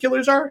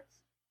particulars are.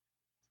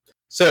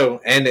 So,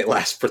 and it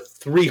lasts for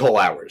 3 whole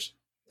hours.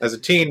 As a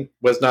teen,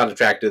 was not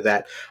attracted to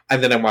that.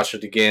 And then I watched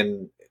it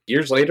again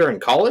years later in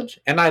college,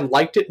 and I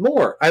liked it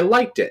more. I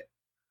liked it.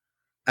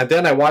 And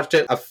then I watched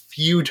it a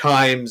few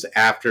times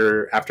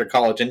after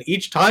college, and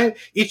each time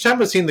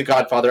I've seen The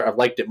Godfather, I've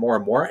liked it more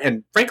and more,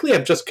 and frankly,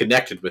 I've just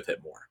connected with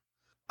it more.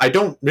 I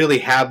don't really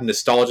have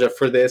nostalgia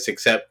for this,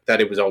 except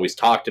that it was always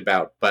talked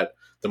about. But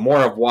the more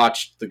I've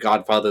watched The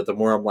Godfather, the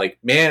more I'm like,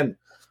 man,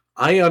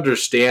 I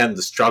understand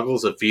the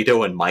struggles of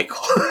Vito and Michael.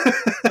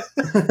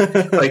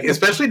 Like,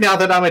 especially now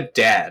that I'm a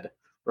dad,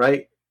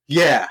 right?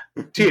 Yeah,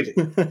 dude.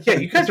 Yeah,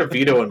 you guys are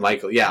Vito and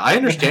Michael. Yeah, I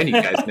understand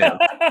you guys now.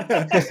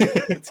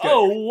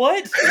 Oh,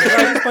 what?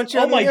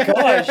 Oh my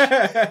gosh.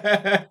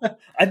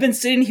 I've been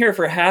sitting here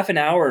for half an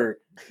hour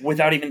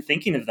without even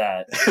thinking of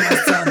that.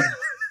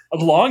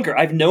 Longer.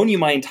 I've known you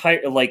my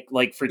entire like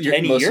for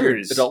 10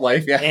 years. Adult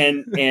life, yeah.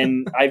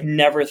 And I've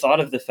never thought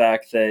of the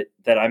fact that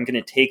I'm going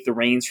to take the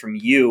reins from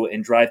you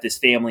and drive this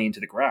family into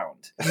the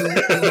ground.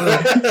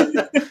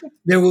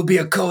 There will be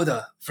a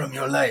coda from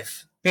your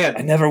life. Man,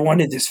 I never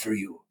wanted this for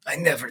you. I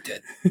never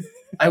did.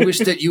 I wish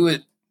that you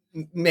would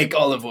make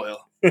olive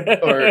oil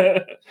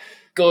or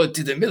go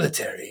to the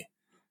military.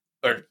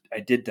 Or I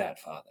did that,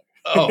 Father.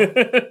 Oh,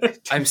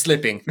 I'm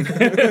slipping.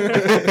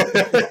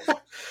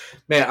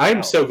 Man,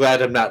 I'm so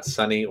glad I'm not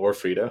Sonny or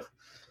Frida.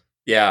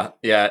 Yeah.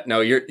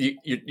 No, you're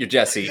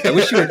Jesse. I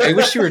wish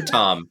you were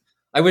Tom.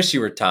 I wish you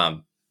were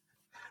Tom.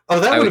 Oh,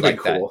 that would have been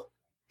like that. cool.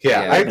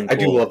 Yeah, I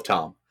do love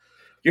Tom.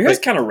 Your hair's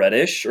kind of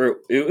reddish, or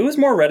it was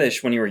more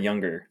reddish when you were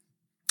younger.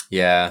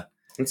 Yeah.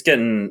 It's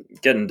getting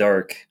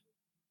dark.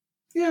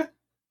 Yeah.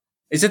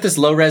 Is it this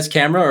low res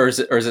camera, or is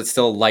it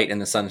still light in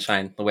the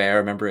sunshine the way I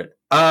remember it?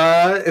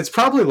 It's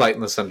probably light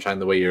in the sunshine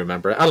the way you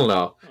remember it. I don't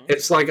know.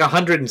 It's like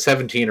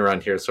 117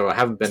 around here, so I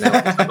haven't been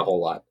out a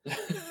whole lot.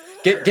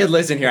 Get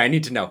Liz in here. I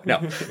need to know. No.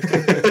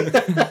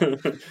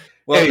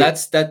 Well, Hey.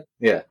 that's that.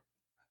 Yeah.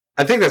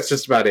 I think that's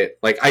just about it.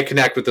 Like, I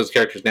connect with those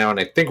characters now, and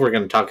I think we're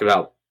going to talk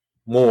about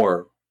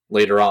more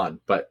later on.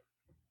 But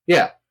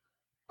yeah,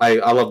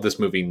 I love this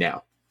movie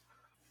now.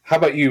 How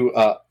about you,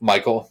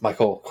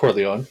 Michael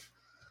Corleone?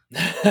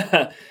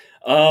 Yeah,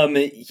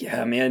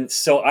 man.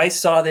 So I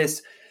saw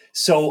this.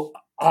 So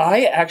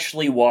I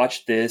actually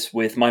watched this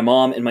with my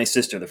mom and my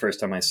sister the first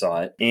time I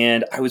saw it.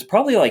 And I was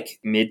probably like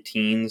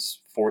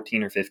mid-teens,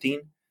 14 or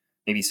 15,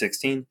 maybe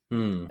 16.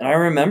 And I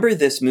remember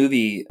this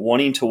movie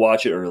wanting to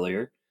watch it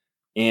earlier.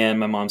 And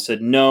my mom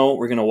said, no,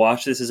 we're going to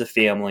watch this as a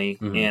family.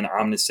 And I'm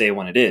going to say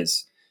when it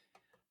is.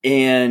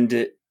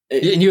 And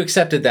you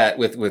accepted that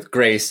with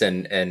grace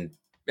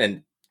and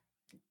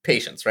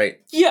patience, right?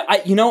 yeah,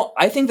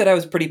 I think that I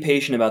was pretty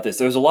patient about this.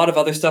 There was a lot of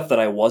other stuff that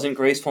I wasn't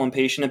graceful and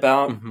patient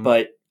about,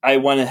 but I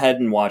went ahead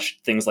and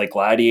watched things like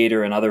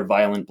Gladiator and other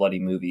violent, bloody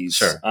movies.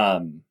 Sure.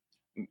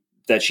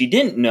 That she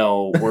didn't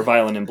know were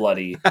violent and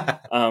bloody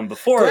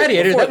before.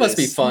 Gladiator, before that must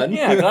be this. fun.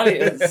 Yeah,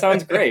 Gladiator, it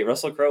sounds great.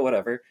 Russell Crowe,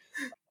 whatever.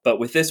 But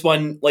with this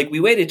one, like, we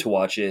waited to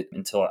watch it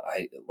until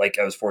I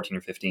was 14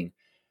 or 15.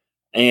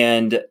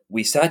 And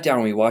we sat down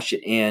and we watched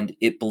it, and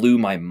it blew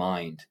my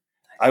mind.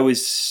 I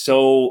was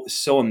so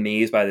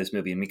amazed by this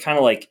movie, and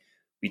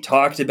we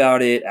talked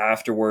about it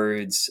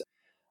afterwards.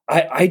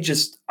 I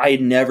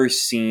had never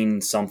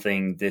seen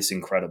something this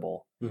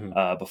incredible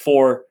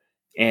before,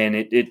 and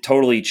it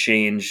totally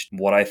changed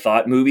what I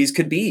thought movies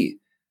could be.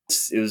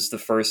 It was the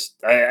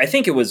first. I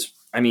think it was.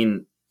 I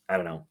mean, I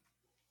don't know.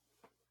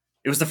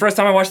 It was the first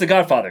time I watched The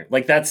Godfather.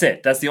 Like, that's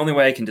it. That's the only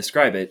way I can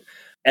describe it.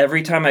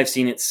 Every time I've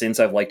seen it since,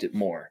 I've liked it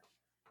more.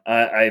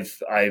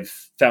 I've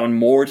found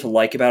more to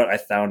like about it. I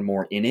found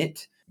more in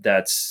it.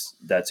 That's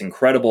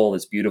incredible.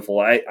 That's beautiful.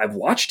 I've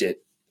watched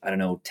it, I don't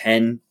know,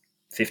 10,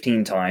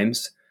 15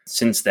 times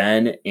since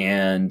then.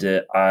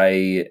 And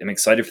I am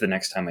excited for the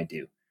next time I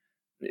do.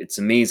 It's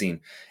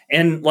amazing.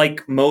 And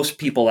like most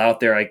people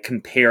out there, I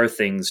compare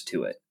things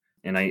to it.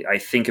 And I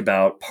think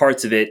about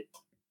parts of it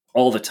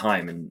all the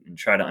time and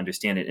try to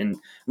understand it. And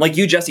like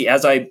you, Jesse,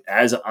 as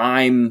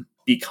I'm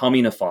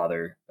becoming a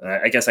father,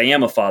 I guess I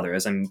am a father,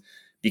 as I'm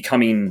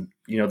becoming,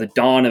 the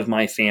dawn of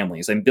my family,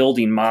 as I'm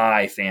building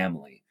my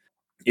family,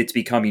 it's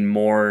becoming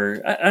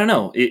more, I don't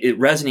know, it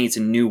resonates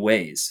in new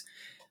ways.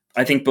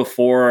 I think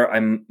before I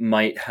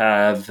might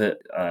have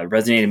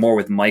resonated more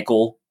with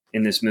Michael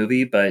in this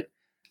movie, but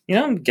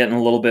I'm getting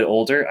a little bit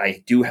older.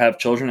 I do have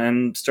children.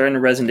 I'm starting to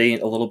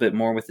resonate a little bit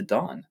more with the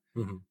Don,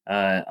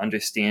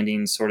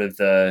 understanding sort of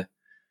the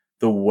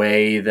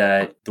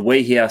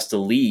way he has to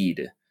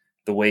lead,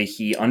 the way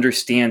he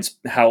understands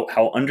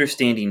how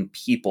understanding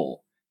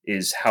people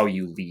is how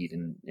you lead,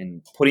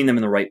 and putting them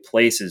in the right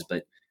places,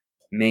 but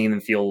making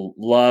them feel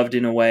loved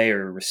in a way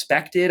or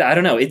respected. I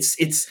don't know. It's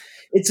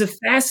a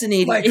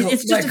fascinating. Michael,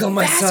 it's just Michael,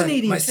 a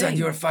fascinating my son, thing.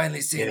 you are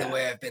finally seeing the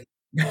way I've been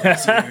all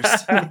these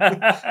years.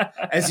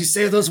 As you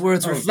say those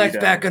words, reflect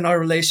Vito. back on our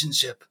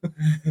relationship.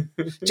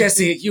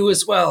 Jesse, you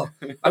as well.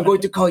 I'm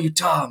going to call you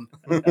Tom.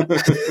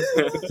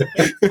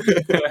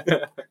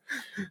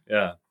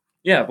 Yeah.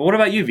 But what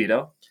about you,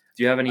 Vito?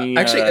 Do you have any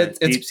Actually,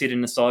 deep-seated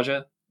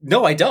nostalgia?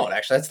 No, I don't.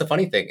 Actually, that's the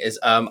funny thing is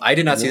I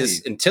did not see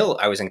this until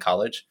I was in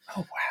college.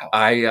 Oh wow!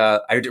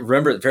 I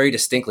remember it very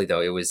distinctly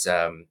though. It was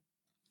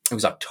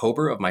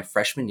October of my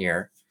freshman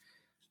year.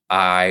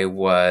 I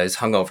was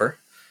hungover.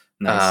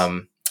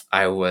 Nice.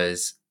 I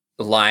was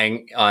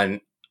lying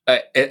on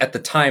at the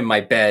time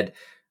my bed.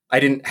 I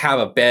didn't have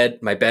a bed.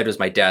 My bed was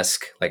my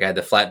desk. Like I had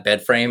the flat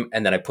bed frame,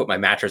 and then I put my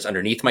mattress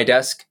underneath my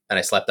desk, and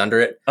I slept under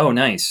it. Oh,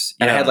 nice.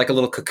 And I had like a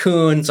little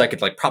cocoon, so I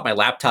could like prop my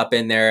laptop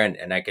in there,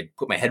 and I could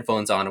put my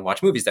headphones on and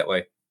watch movies that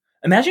way.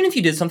 Imagine if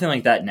you did something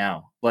like that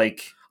now.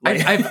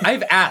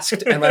 I've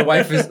asked, and my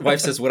wife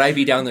says, "Would I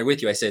be down there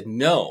with you?" I said,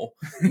 "No,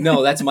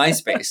 that's my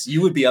space.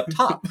 You would be up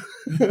top."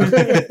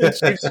 I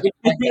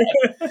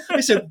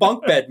said,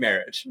 "Bunk bed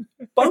marriage,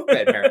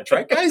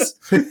 right, guys?"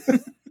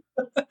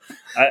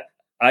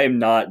 I am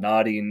not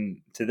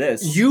nodding to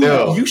this.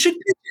 You should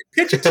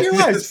pitch it to your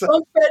wife.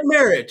 Bunk bed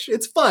marriage.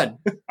 It's fun.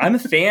 I'm a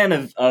fan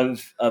of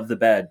the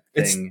bed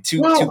thing. It's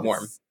too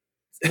warm.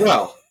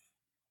 Well,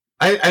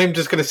 I'm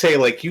just going to say,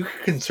 like, you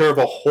can conserve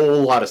a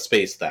whole lot of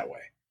space that way.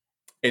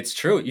 It's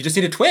true. You just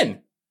need a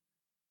twin.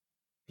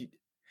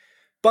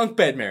 Bunk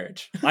bed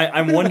marriage.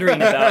 I'm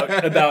wondering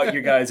about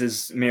your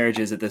guys'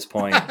 marriages at this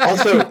point.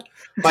 Also,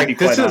 like,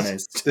 quite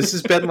honest. This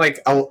has been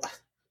like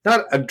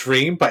not a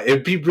dream, but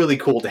it'd be really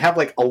cool to have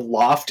like a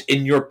loft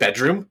in your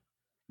bedroom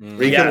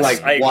where you can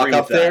like walk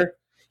up there.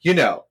 You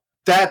know,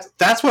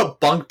 that's what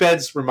bunk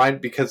beds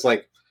remind, because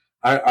like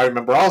I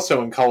remember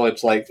also in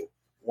college, like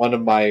one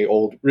of my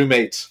old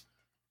roommates,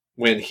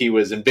 when he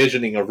was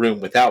envisioning a room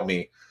without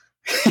me,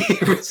 he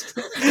was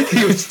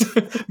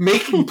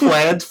making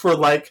plans for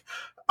like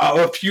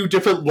a few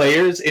different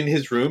layers in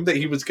his room that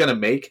he was going to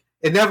make.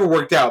 It never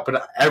worked out,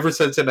 but ever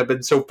since then I've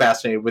been so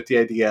fascinated with the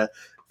idea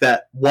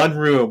that one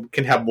room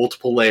can have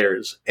multiple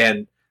layers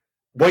and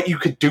what you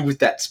could do with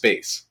that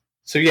space.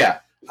 So yeah,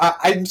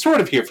 I'm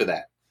sort of here for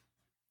that.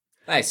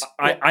 Nice.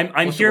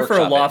 I'm here for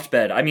a loft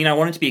bed. I mean, I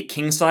want it to be a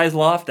king size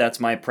loft. That's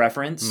my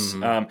preference.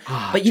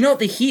 Mm-hmm. But you know,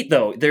 the heat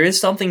though, there is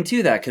something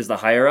to that, because the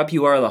higher up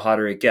you are, the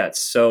hotter it gets.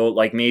 So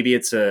like maybe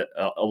it's a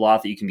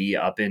loft that you can be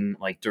up in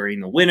like during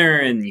the winter,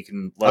 and you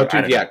can.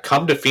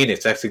 Come to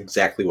Phoenix. That's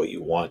exactly what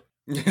you want.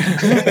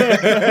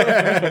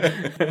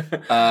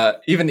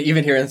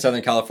 Even here in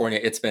Southern California,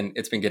 it's been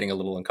getting a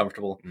little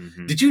uncomfortable.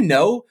 Mm-hmm. Did you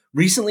know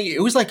recently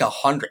it was like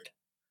 100?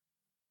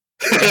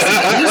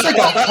 It was like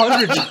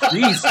 100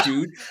 degrees,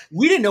 dude.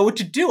 We didn't know what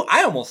to do.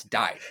 I almost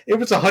died. It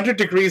was 100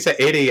 degrees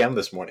at 8 a.m.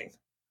 this morning.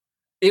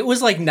 It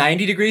was like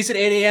 90 degrees at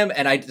 8 a.m.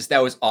 and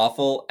that was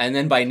awful. And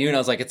then by noon, I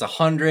was like, it's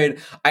 100.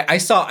 I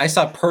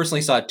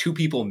personally saw 2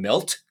 people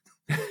melt.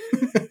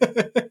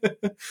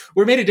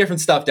 We're made of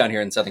different stuff down here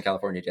in Southern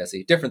California,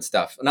 Jesse. Different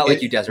stuff. Not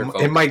like you desert folk.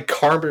 In my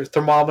car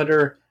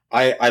thermometer,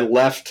 I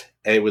left,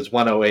 and it was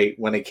 108.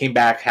 When I came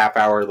back half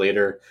hour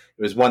later,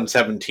 it was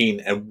 117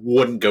 and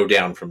wouldn't go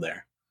down from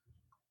there.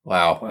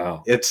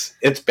 Wow. It's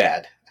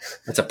bad.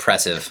 That's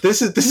oppressive.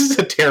 This is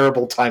a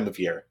terrible time of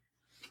year.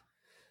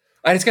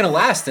 And it's going to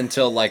last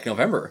until like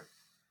November.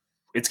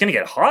 It's going to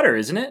get hotter,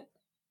 isn't it?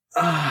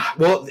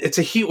 Well, it's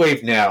a heat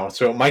wave now,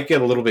 so it might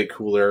get a little bit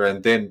cooler,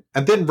 and then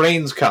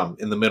rains come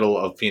in the middle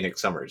of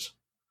Phoenix summers.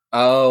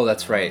 Oh,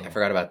 that's right. I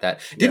forgot about that.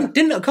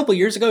 Didn't a couple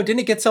years ago,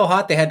 didn't it get so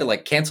hot they had to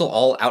like cancel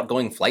all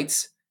outgoing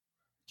flights?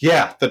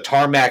 Yeah, the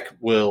tarmac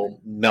will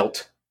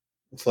melt.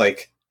 It's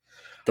like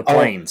the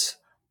planes.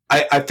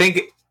 I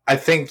think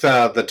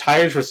the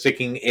tires were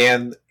sticking,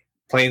 and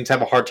planes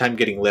have a hard time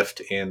getting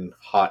lift in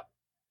hot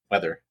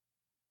weather.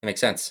 That makes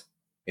sense.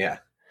 Yeah.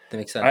 That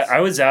makes sense.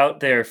 I was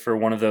out there for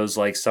one of those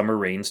like summer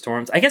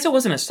rainstorms. I guess it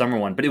wasn't a summer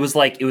one, but it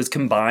was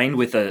combined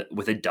with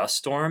a dust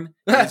storm.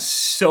 It was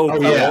so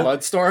cool. Yeah.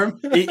 Mud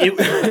storm.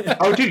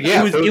 Oh, dude,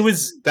 yeah. It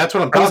was. That's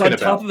what I'm talking about. I was on about.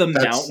 top of a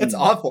mountain. It's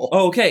awful.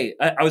 Oh, okay.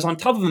 I was on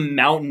top of a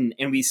mountain,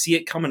 and we see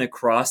it coming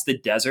across the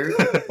desert,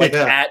 like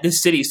at the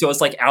city. So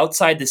it's like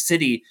outside the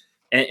city,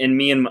 and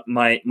me and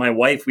my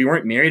wife, we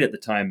weren't married at the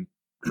time.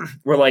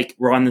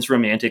 We're on this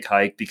romantic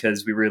hike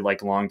because we were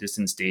like long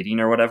distance dating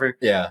or whatever.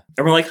 Yeah.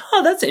 And we're like,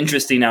 oh, that's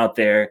interesting out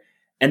there.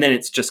 And then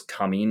it's just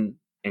coming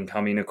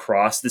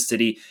across the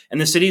city,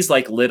 and the city's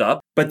like lit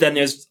up, but then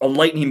there's a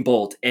lightning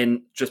bolt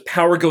and just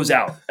power goes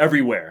out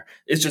everywhere.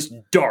 It's just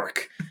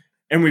dark.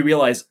 And we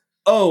realize,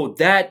 oh,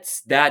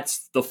 that's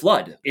the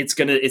flood. It's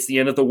the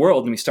end of the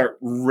world. And we start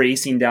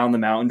racing down the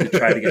mountain to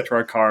try to get to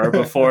our car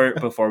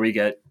before we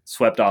get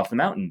swept off the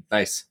mountain.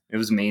 Nice. It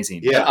was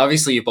amazing. Yeah.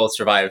 Obviously you both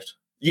survived.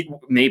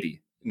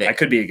 Maybe. I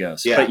could be a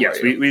ghost. Yeah, but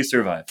yes, right. we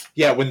survived.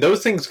 Yeah, when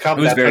those things come,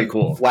 it was very when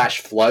cool. Flash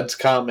floods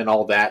come and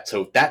all that,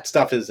 so that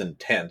stuff is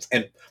intense.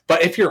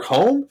 But if you're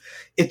home,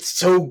 it's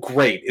so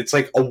great. It's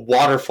like a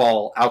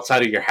waterfall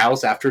outside of your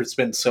house after it's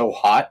been so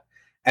hot.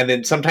 And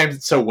then sometimes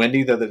it's so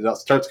windy that it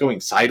starts going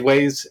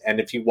sideways,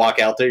 and if you walk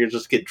out there, you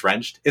just get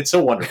drenched. It's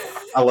so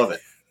wonderful. I love it.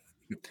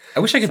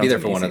 I wish I could be there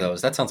for amazing. one of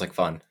those. That sounds like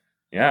fun.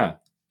 Yeah.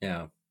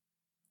 Yeah.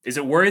 Is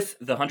it worth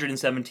the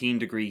 117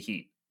 degree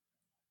heat?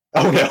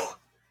 Oh, no.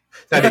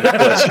 Not even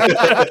close.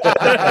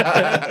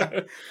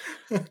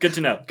 Good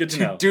to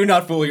know. Do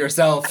not fool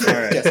yourself,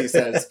 right. Jesse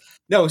says.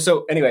 No,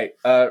 so anyway,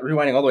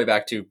 rewinding all the way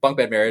back to bunk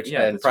bed marriage,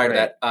 and prior to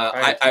that,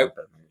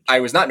 I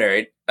was not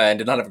married and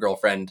did not have a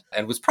girlfriend,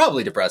 and was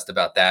probably depressed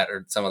about that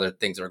or some other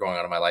things that were going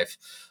on in my life.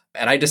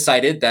 And I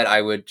decided that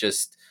I would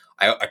just,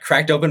 I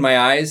cracked open my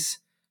eyes.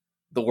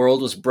 The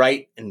world was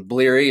bright and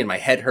bleary and my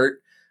head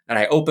hurt. and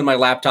I opened my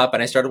laptop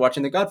and I started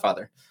watching The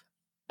Godfather.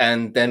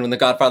 And then when The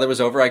Godfather was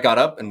over, I got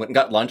up and went and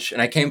got lunch,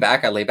 and I came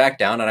back, I lay back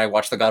down, and I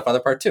watched The Godfather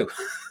Part 2.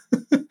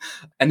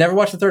 I never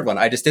watched the third one.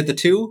 I just did the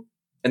 2,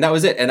 and that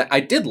was it. And I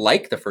did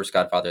like the first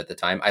Godfather at the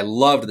time. I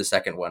loved the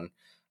second one.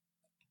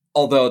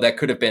 Although that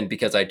could have been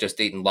because I just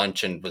eaten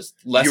lunch and was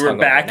less. You were hungover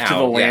back now. to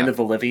the land Yeah, of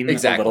the living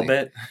exactly. a little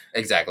bit.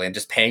 Exactly. And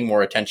just paying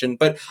more attention.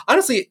 But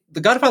honestly, The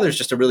Godfather is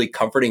just a really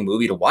comforting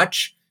movie to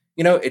watch.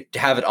 You know, to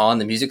have it on.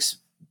 The music's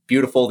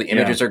beautiful. The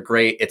images are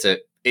great.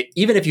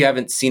 Even if you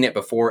haven't seen it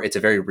before, it's a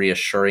very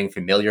reassuring,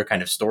 familiar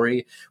kind of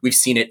story. We've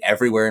seen it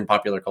everywhere in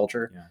popular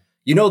culture. Yeah.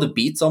 You know the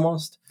beats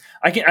almost.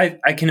 I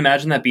can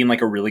imagine that being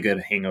like a really good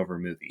hangover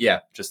movie. Yeah.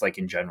 Just like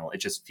in general. It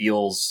just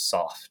feels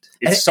soft.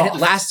 And It's soft. it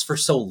lasts for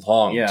so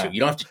long, Yeah. too.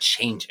 You don't have to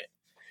change it.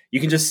 You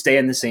can just stay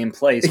in the same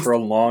place for a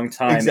long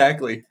time.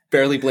 Exactly.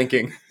 Barely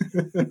blinking.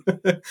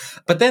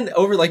 But then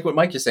over like what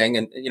Mike is saying,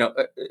 and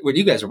what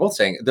you guys are both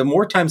saying, the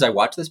more times I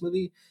watch this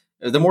movie,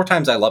 the more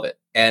times I love it.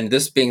 And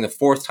this being the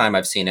 4th time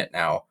I've seen it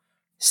now,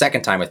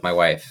 2nd time with my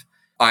wife,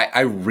 I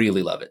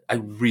really love it. I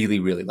really,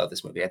 really love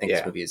this movie. I think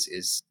this movie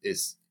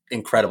is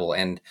incredible.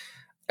 And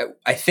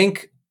I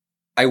think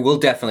I will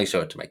definitely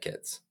show it to my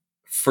kids.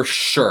 For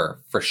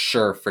sure.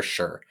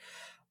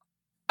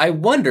 I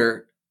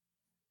wonder,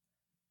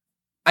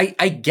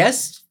 I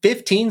guess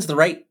 15's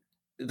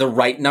the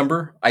right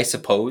number, I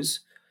suppose.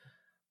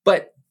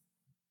 But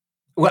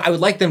I would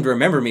like them to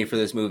remember me for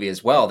this movie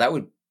as well. That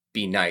would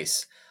be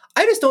nice.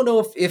 I just don't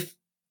know if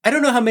I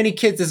don't know how many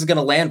kids this is going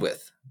to land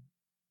with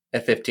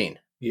at 15.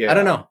 Yeah. I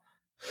don't know.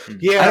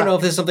 Yeah. I don't know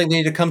if this is something they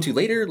need to come to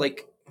later.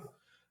 Like,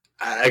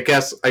 I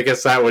guess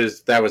that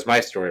was my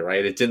story,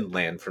 right? It didn't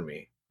land for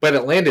me, but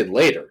it landed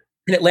later.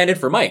 and it landed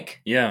for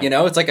Mike. Yeah.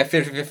 It's like a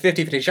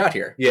 50-50 shot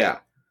here. Yeah.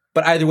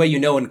 But either way,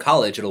 in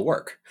college, it'll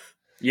work.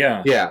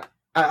 Yeah. Yeah.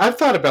 I've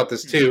thought about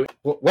this too.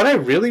 What I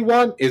really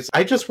want is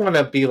I just want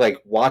to be like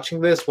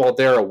watching this while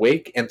they're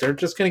awake and they're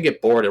just going to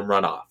get bored and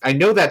run off. I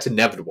know that's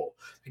inevitable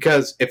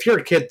because if you're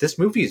a kid, this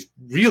movie is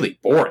really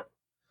boring.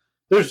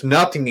 There's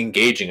nothing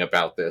engaging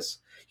about this.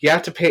 You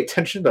have to pay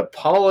attention to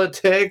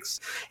politics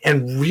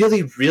and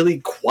really, really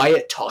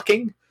quiet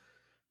talking.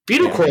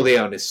 Vito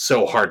Corleone is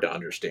so hard to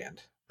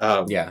understand.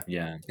 Yeah.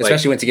 Yeah.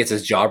 Especially once he gets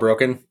his jaw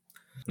broken.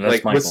 That's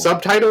like Michael. with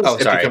subtitles, Oh,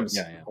 it sorry. becomes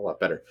Yeah, yeah. a lot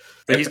better.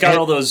 But he's got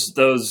all those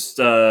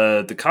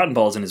the cotton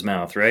balls in his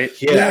mouth, right?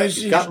 Yeah,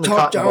 he's gotten the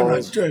top cotton down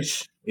balls. like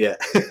this. Yeah.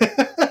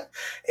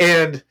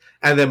 and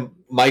then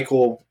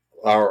Michael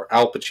or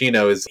Al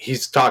Pacino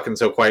he's talking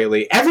so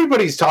quietly.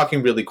 Everybody's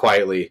talking really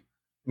quietly,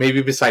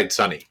 maybe besides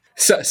Sonny.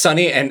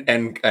 Sonny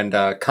and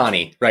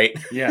Connie, right?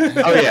 Yeah.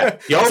 Oh yeah,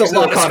 you There's always a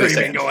lot know of Connie's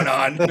screaming going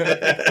on.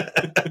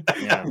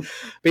 Yeah.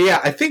 But yeah,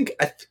 I think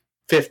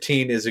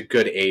 15 is a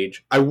good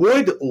age. I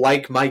would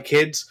like my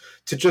kids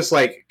to just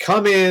like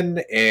come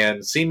in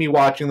and see me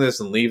watching this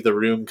and leave the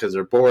room because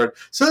they're bored,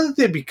 so that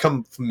they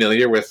become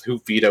familiar with who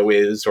Vito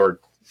is or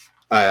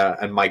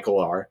and Michael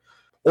are.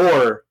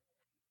 Or,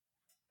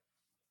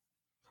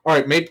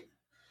 all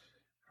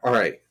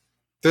right.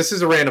 This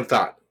is a random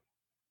thought.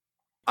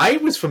 I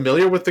was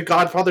familiar with The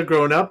Godfather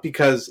growing up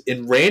because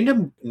in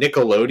random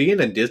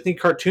Nickelodeon and Disney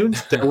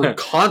cartoons, there were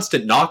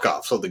constant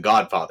knockoffs of The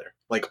Godfather,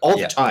 like all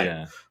the time.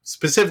 Yeah.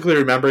 Specifically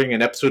remembering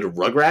an episode of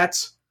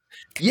Rugrats.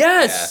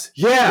 Yes.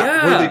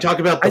 Yeah, where they talk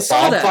about I the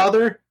saw that.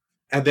 Bobfather,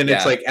 and then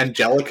it's Yeah. like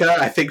Angelica.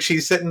 I think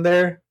she's sitting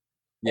there,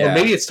 or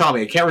maybe it's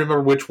Tommy. I can't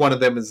remember which one of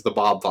them is the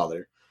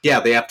Bobfather. Yeah,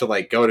 they have to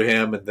like go to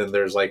him, and then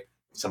there's like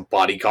some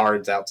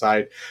bodyguards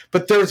outside.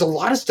 But there's a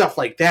lot of stuff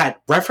like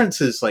that,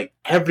 references like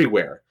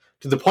everywhere,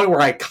 to the point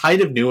where I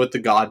kind of knew what The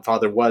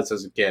Godfather was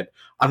as a kid.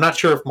 I'm not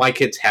sure if my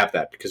kids have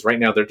that because right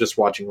now they're just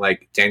watching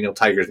like Daniel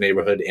Tiger's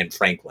Neighborhood and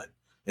Franklin.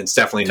 It's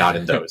definitely not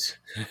in those.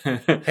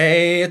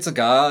 Hey, it's a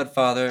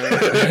Godfather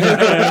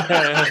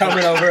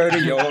coming over to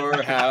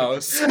your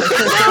house. He's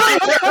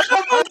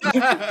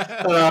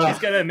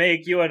gonna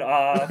make you an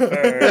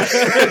offer.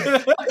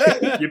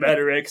 You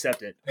better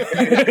accept it.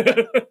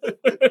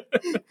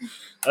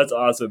 That's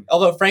awesome.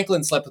 Although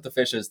Franklin slept with the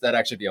fishes, that'd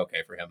actually be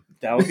okay for him.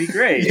 That would be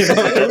great. You know,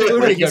 it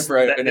would be good for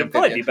an It'd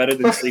probably be amphibian. better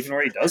than sleeping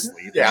where he does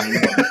sleep. Yeah. I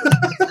mean,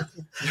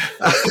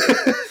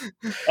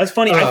 that's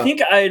funny.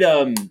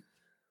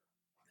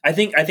 I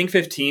think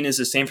 15 is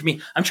the same for me.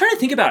 I'm trying to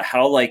think about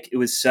how like it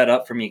was set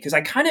up for me because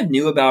I kind of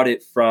knew about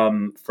it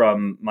from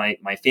my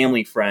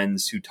family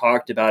friends who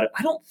talked about it.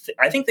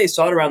 I think they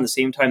saw it around the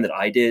same time that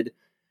I did.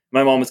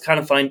 My mom was kind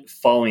of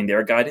following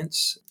their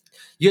guidance.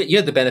 You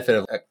had the benefit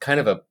of kind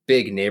of a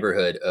big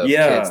neighborhood of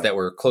kids that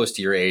were close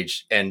to your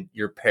age, and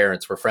your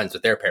parents were friends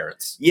with their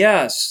parents.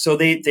 Yeah, so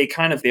they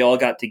all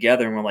got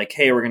together and were like,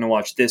 "Hey, we're going to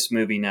watch this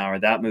movie now or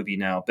that movie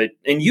now."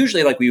 And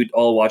usually like we would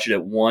all watch it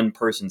at one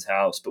person's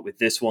house, but with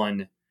this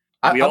one,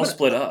 we all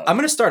split up. I'm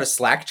going to start a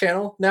Slack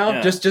channel now,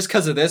 Yeah. just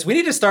because of this. We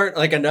need to start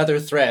like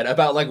another thread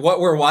about like what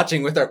we're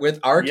watching with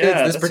our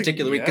kids this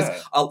particular week.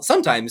 Because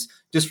sometimes,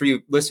 just for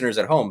you listeners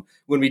at home,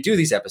 when we do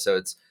these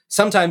episodes,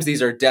 sometimes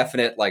these are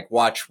definite like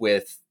watch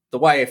with the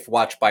wife,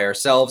 watch by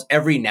ourselves.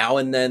 Every now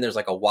and then, there's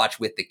like a watch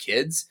with the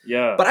kids.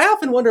 Yeah, But I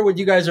often wonder what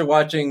you guys are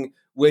watching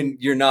when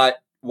you're not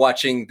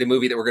watching the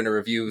movie that we're going to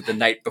review the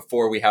night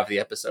before we have the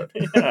episode.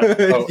 Yeah.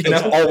 Oh, You it's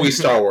know? always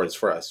Star Wars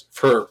for us.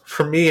 For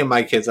me and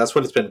my kids, that's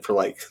what it's been for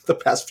like the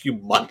past few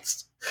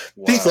months.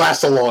 These Wow.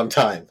 last a long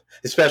time,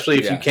 especially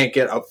if Yeah. you can't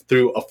get up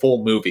through a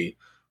full movie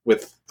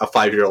with a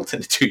 5-year-old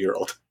and a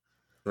 2-year-old.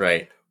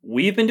 Right.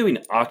 We've been doing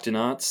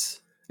Octonauts.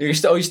 You're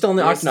still on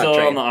the We're Octonaut still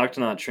train. on the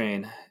Octonaut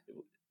train.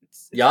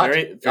 It's Yacht?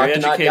 very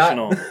Octonaut yacht?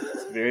 educational.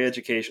 It's very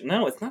educational.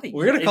 No, it's not a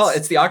We're going to call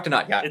it's the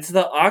Octonaut yacht. It's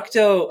the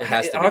It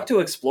has to be. Octo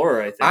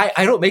Explorer, I think.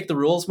 I don't make the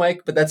rules,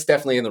 Mike, but that's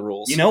definitely in the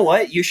rules. You know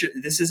what? You should.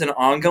 This is an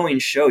ongoing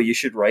show. You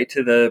should write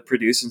to the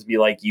producers and be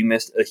like, "You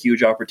missed a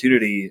huge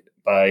opportunity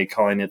by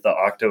calling it the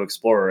Octo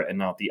Explorer and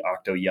not the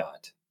Octo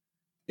Yacht."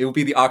 It would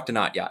be the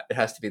Octonaut yacht. It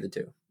has to be the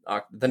two.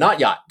 The not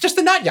yacht. Just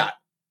the not yacht.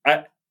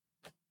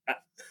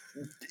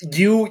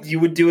 You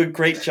would do a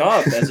great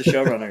job as a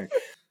showrunner.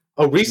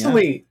 Oh,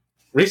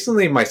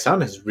 recently my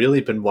son has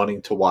really been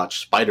wanting to watch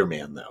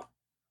Spider-Man though.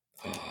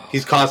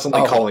 He's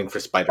constantly Oh. calling for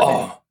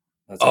Spider-Man.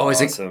 That's Is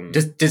awesome.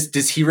 it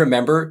does he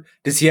remember?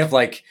 Does he have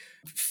like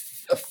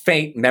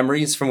faint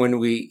memories from when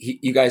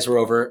you guys were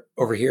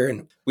over here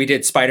and we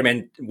did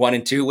Spider-Man 1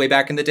 and 2 way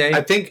back in the day?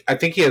 I think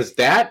he has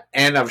that,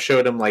 and I've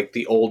showed him like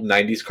the old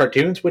 '90s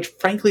cartoons, which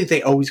frankly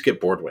they always get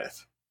bored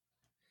with.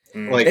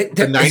 Mm. Like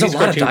There's a lot of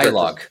cartoons are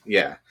dialogue.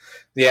 just-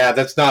 yeah,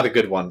 that's not a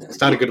good one. It's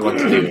not a good one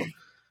to do.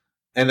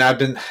 And I've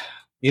been,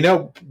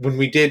 when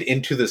we did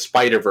Into the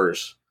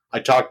Spider-Verse, I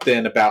talked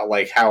then about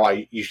like how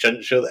you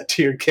shouldn't show that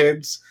to your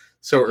kids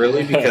so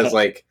early because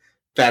like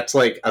that's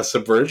like a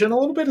subversion a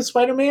little bit of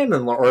Spider-Man,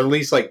 or at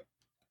least like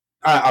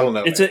I don't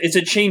know. It's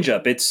a change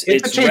up. It's a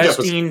change up.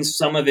 resting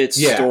some of its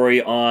Yeah.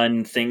 story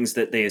on things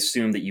that they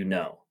assume that you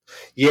know.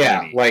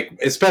 Yeah, maybe. like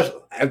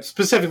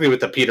specifically with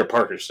the Peter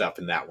Parker stuff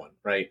in that one,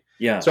 right?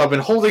 Yeah. So I've been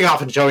holding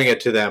off and showing it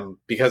to them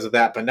because of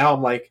that, but now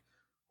I'm like,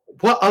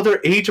 what other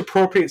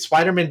age-appropriate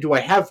Spider-Man do I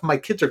have? My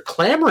kids are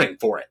clamoring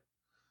for it.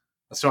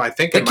 So I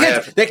think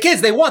the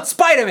kids, they want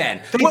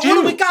Spider-Man. They What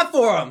do. do we got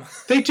for them?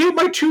 they do.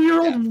 My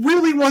 2-year-old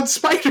really wants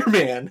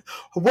Spider-Man.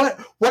 What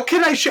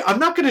can I show? I'm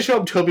not going to show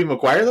him Tobey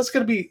Maguire. That's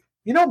going to be,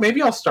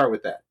 maybe I'll start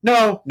with that.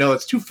 No,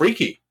 it's too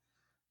freaky.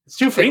 It's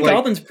too freaky. Green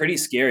Goblin's pretty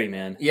scary,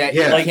 man. Yeah,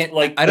 Yeah. I don't The think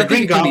it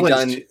Green can be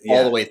Goblin's done yeah.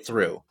 all the way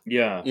through.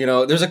 Yeah.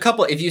 There's a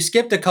couple. If you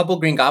skipped a couple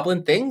Green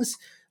Goblin things,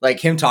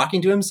 like him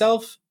talking to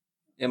himself,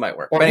 it might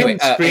work. Or But anyway, him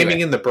screaming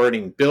anyway, in the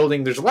burning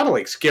building. There's a lot of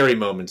like scary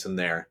moments in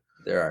there.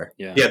 there are.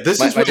 Yeah. Yeah, this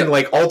My- is my when da-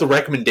 like all the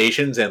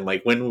recommendations and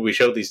like when we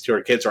show these to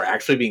our kids are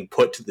actually being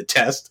put to the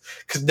test.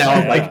 Because now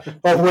I'm like,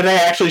 oh, would I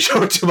actually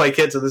show it to my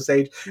kids at this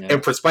age? Yeah.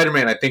 And for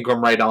Spider-Man, I think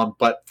I'm right on.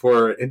 But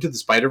for Into the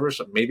Spider-Verse,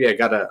 maybe I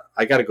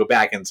gotta go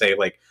back and say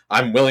like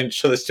I'm willing to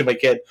show this to my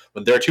kid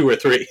when they're 2 or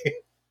 3.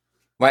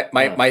 My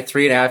Yeah.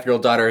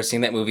 3.5-year-old daughter has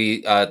seen that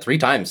movie 3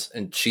 times,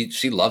 and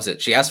she loves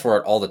it. She asks for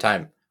it all the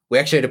time. We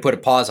actually had to put a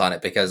pause on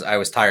it because I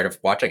was tired of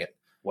watching it.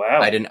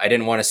 Wow. I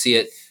didn't want to see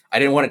it. I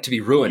didn't want it to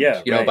be ruined,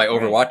 Yeah, by right.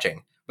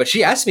 overwatching. But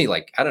she asked me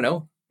like, I don't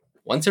know,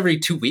 once every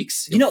 2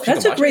 weeks. You know, if she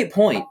that's can a watch great it.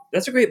 point.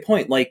 That's a great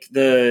point. Like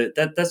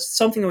that's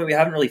something that we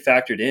haven't really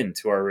factored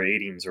into our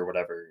ratings or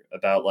whatever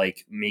about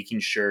like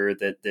making sure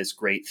that this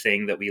great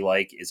thing that we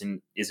like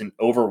isn't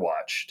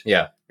overwatched.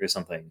 Yeah. Or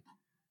something.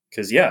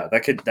 Because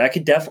that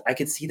could definitely I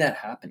could see that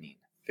happening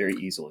very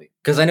easily.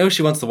 Because I know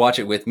she wants to watch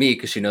it with me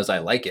because she knows I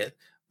like it.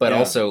 But Yeah.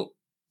 also,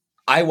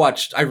 I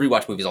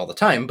rewatch movies all the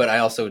time, but I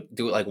also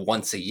do it like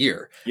once a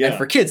year. Yeah. And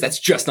for kids, that's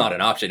just not an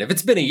option. If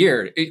it's been a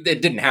year, it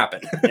didn't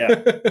happen.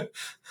 Yeah.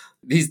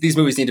 These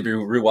movies need to be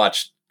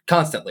rewatched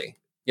constantly.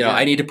 Yeah.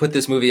 I need to put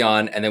this movie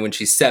on, and then when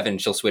she's 7,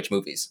 she'll switch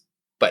movies.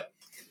 But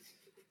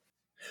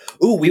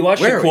Ooh, we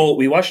watched Where are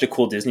a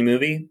cool Disney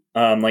movie.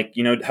 Like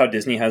how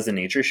Disney has the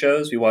nature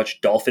shows. We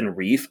watched Dolphin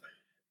Reef.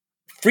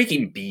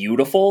 Freaking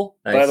beautiful,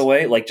 by Nice. the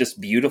way. Like just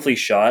beautifully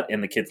shot,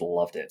 and the kids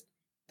loved it.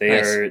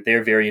 Nice.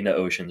 They're very into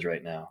oceans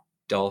right now.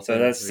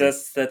 dolphins. So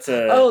that's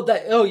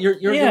a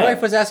Your Yeah.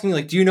 wife was asking me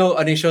like, do you know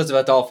any shows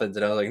about dolphins?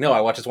 And I was like, no,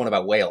 I watched this one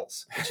about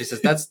whales. And she says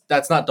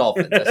that's not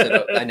dolphins. I said,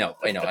 oh, I know,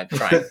 I'm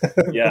trying.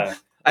 yeah.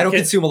 I don't Okay.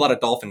 consume a lot of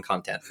dolphin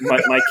content.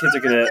 My kids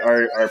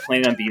are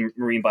planning on being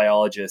marine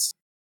biologists.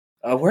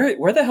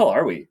 Where the hell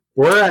are we?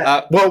 We're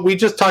at, well, we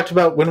just talked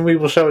about when we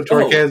will show it to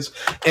our Oh. kids,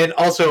 and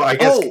also I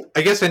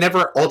guess I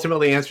never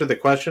ultimately answered the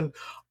question.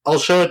 I'll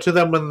show it to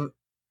them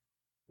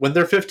when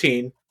they're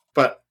 15,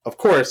 but of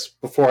course,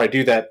 before I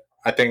do that,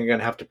 I think I'm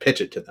gonna have to pitch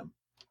it to them.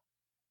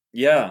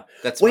 Yeah.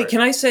 That's Wait,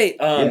 can I say?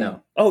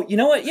 know. Oh, you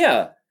know what?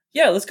 Yeah.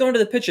 Let's go into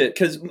the pitch it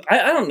because I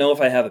don't know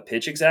if I have a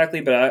pitch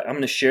exactly, but I'm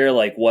going to share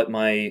like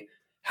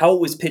how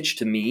it was pitched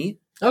to me,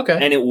 Okay.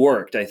 and it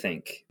worked. I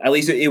think at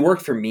least it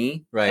worked for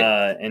me, Right.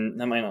 And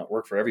that might not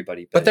work for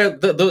everybody, But they're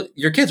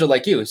your kids are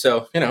like you,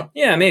 so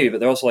yeah, maybe, but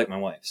they're also like my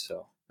wife,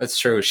 so that's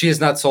true. She is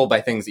not sold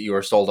by things that you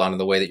are sold on in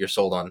the way that you're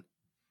sold on.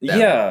 Them.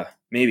 yeah,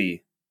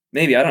 maybe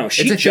I don't know. It's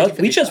a 50-50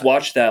 We just shot.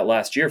 watched that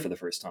last year for the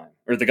first time,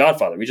 or The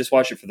Godfather. We just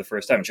watched it for the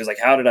first time, and she was like,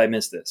 "How did I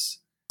miss this?"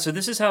 So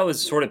this is how it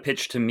was sort of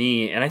pitched to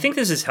me, and I think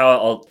this is how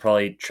I'll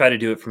probably try to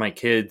do it for my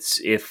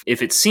kids if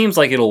it seems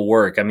like it'll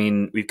work. I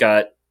mean, we've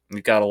got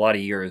We've got a lot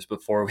of years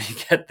before we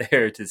get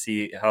there to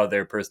see how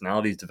their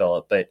personalities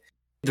develop. But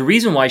the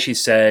reason why she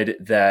said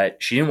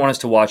that she didn't want us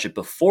to watch it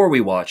before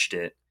we watched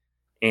it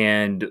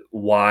and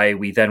why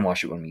we then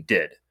watched it when we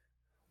did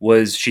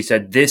was she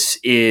said this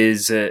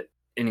is an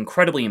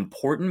incredibly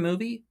important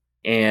movie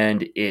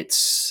and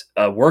it's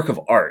a work of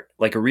art,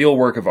 like a real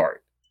work of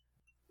art.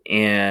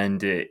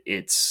 And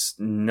it's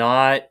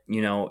not,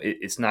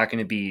 it's not going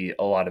to be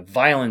a lot of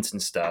violence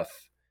and stuff.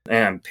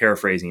 And I'm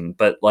paraphrasing,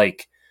 but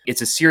like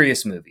it's a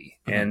serious movie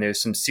and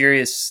there's some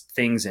serious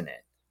things in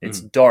it. It's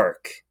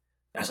dark.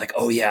 I was like,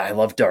 oh yeah, I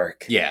love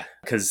dark. Yeah.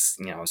 Because,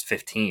 I was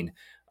 15.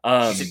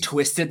 She's a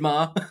twisted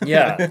ma.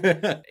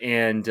 Yeah.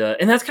 And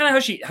that's kind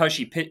of how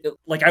she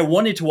like, I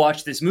wanted to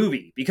watch this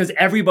movie because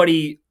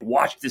everybody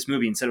watched this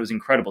movie and said it was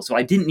incredible. So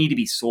I didn't need to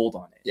be sold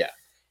on it. Yeah.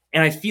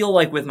 And I feel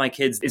like with my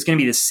kids, it's going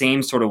to be the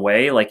same sort of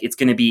way. Like it's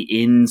going to be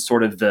in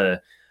sort of the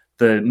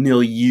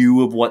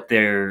milieu of what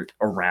they're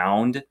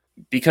around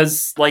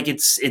because like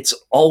it's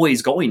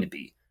always going to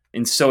be.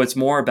 And so it's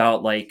more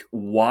about like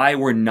why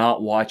we're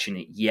not watching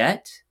it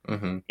yet.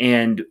 Mm-hmm.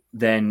 And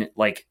then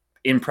like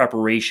in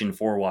preparation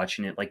for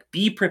watching it, like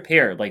be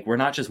prepared. Like we're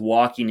not just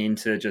walking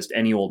into just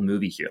any old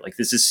movie here. Like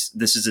this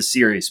is a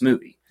serious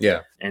movie.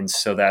 Yeah. And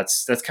so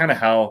that's kind of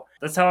how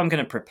I'm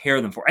going to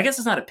prepare them for. I guess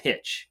it's not a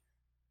pitch.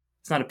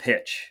 It's not a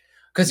pitch.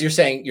 Because you're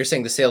saying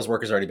the sales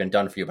work has already been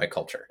done for you by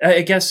culture.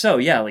 I guess so.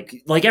 Yeah.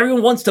 Like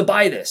everyone wants to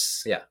buy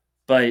this. Yeah.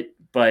 But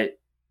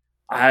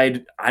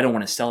I don't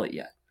want to sell it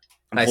yet.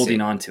 I'm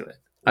holding on to it.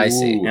 I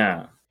see.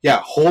 Yeah.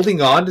 Yeah.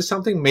 Holding on to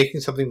something,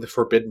 making something the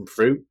forbidden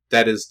fruit.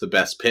 That is the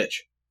best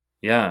pitch.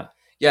 Yeah.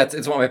 Yeah.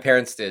 It's what my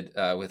parents did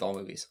with all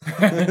movies.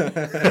 And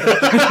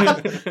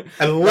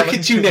look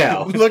at you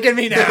now. Look at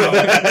me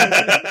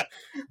now.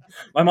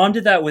 My mom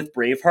did that with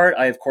Braveheart.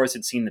 I, of course,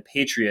 had seen The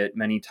Patriot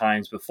many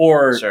times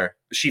before. Sure.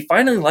 She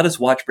finally let us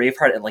watch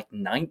Braveheart at like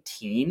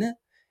 19.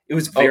 It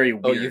was very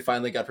weird. Oh, you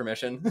finally got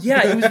permission?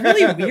 Yeah, it was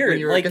really weird. When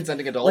you were a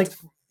consenting adult?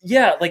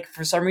 Like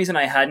for some reason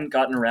I hadn't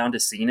gotten around to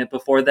seeing it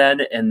before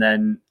then. And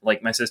then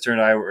like my sister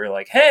and I were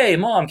like, hey,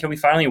 Mom, can we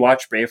finally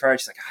watch Braveheart?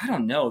 She's like, I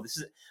don't know.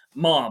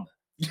 Mom.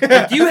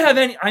 Like, do you have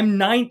any? I'm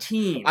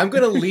 19. I'm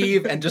going to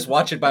leave and just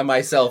watch it by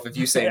myself if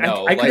you say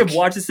no. I could have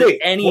watched this at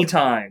any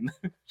time.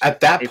 At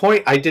that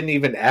point, I didn't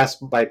even ask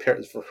my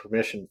parents for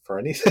permission for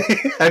anything.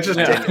 I just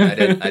didn't. I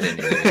didn't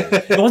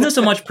either. It wasn't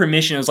so much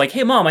permission. It was like,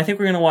 hey, Mom, I think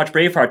we're going to watch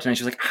Braveheart tonight.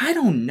 She was like, I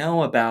don't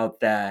know about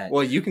that.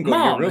 Well, you can go to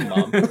your room,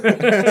 Mom.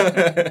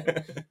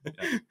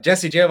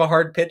 Jesse, do you have a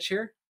hard pitch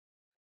here?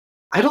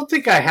 I don't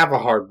think I have a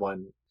hard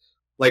one.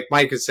 Like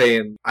Mike is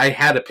saying, I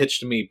had a pitch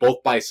to me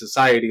both by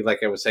society, like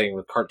I was saying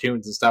with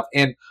cartoons and stuff,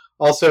 and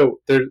also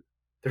there's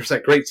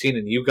that great scene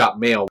in You Got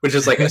Mail, which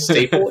is like a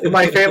staple in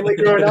my family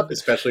growing up,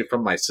 especially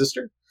from my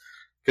sister,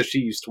 because she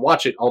used to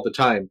watch it all the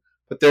time.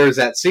 But there's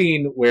that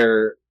scene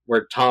where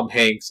Tom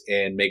Hanks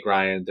and Meg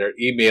Ryan, they're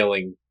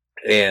emailing,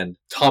 and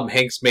Tom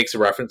Hanks makes a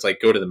reference like,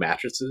 go to the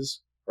mattresses,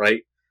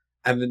 right?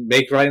 And then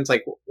Meg Ryan's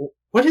like,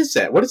 what is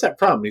that? What is that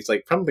from? And he's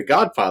like, from The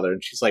Godfather.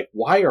 And she's like,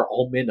 why are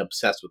all men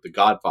obsessed with The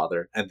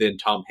Godfather? And then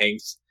Tom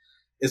Hanks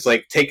is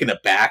like taken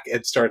aback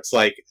and starts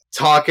like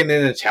talking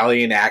in an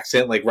Italian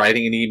accent, like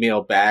writing an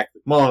email back,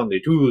 Monday,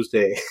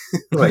 Tuesday.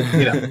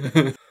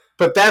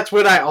 But that's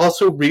when I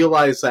also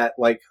realized that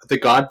like The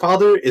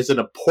Godfather is an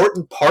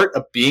important part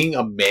of being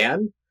a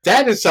man.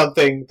 That is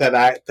something that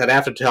I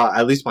have to tell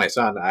at least my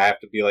son. I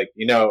have to be like,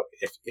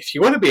 if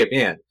you want to be a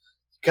man,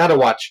 you got to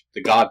watch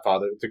The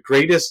Godfather, the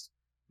greatest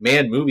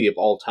man movie of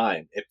all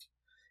time.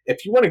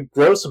 If you want to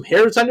grow some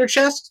hairs on your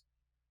chest,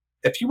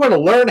 if you want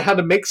to learn how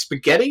to make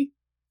spaghetti,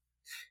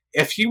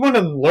 if you want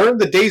to learn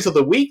the days of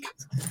the week,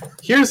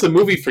 here's the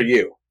movie for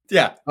you.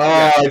 Yeah.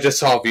 Oh, I just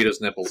saw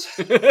Vito's nipples.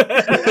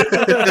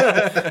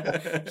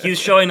 He's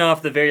showing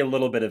off the very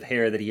little bit of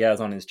hair that he has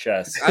on his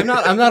chest. I'm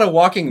not a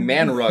walking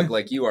man rug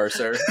like you are,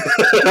 sir.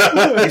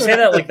 You say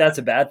that like that's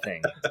a bad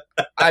thing.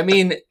 I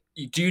mean,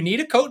 do you need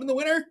a coat in the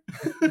winter?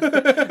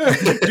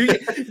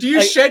 do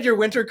you shed your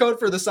winter coat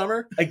for the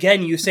summer?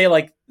 Again, you say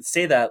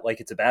that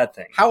like it's a bad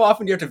thing. How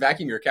often do you have to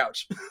vacuum your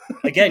couch?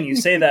 Again, you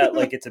say that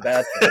like it's a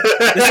bad thing.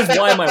 This is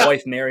why my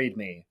wife married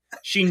me.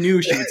 She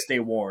knew she would stay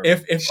warm.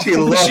 If she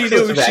knew, she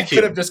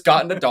could have just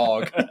gotten a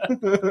dog.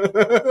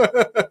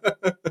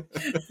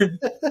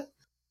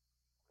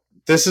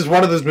 This is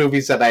one of those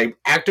movies that I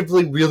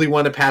actively really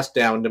want to pass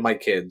down to my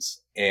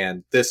kids.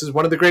 And this is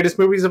one of the greatest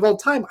movies of all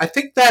time. I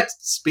think that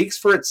speaks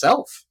for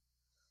itself.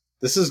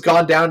 This has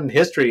gone down in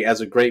history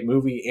as a great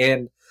movie.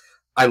 And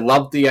I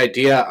love the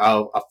idea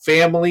of a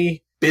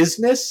family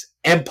business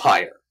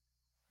empire.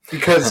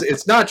 Because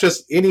it's not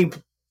just any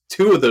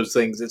two of those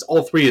things. It's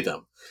all three of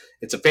them.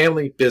 It's a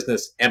family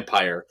business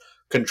empire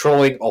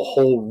controlling a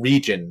whole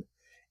region.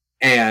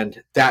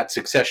 And that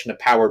succession of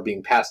power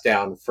being passed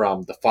down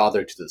from the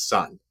father to the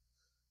son.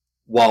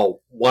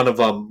 While one of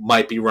them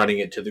might be running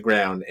it to the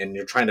ground, and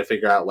you're trying to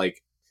figure out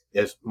like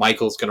if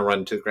Michael's going to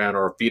run to the ground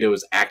or if Vito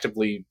is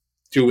actively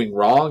doing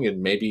wrong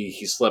and maybe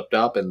he slipped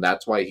up and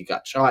that's why he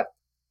got shot.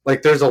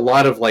 Like there's a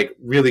lot of like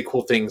really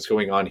cool things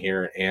going on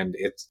here, and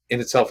it's in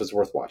itself is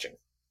worth watching.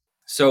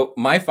 So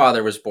my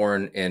father was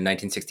born in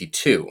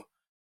 1962.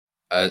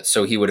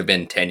 So he would have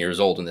been 10 years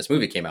old when this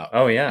movie came out.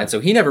 Oh yeah. And so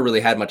he never really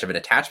had much of an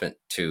attachment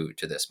to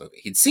this movie.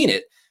 He'd seen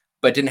it,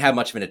 but didn't have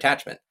much of an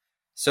attachment.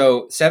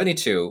 So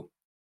 72,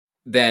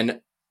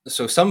 then,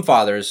 so some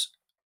fathers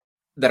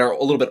that are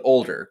a little bit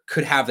older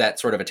could have that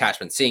sort of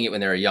attachment, seeing it when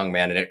they're a young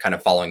man and it kind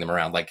of following them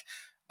around. Like,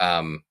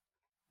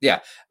 yeah.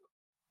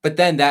 But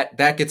then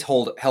that gets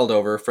held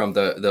over from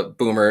the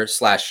boomer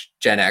 /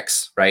 Gen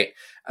X, right?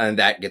 And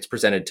that gets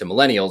presented to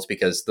millennials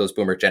because those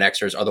boomer Gen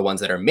Xers are the ones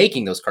that are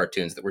making those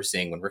cartoons that we're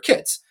seeing when we're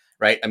kids,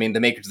 right? I mean,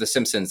 the makers of The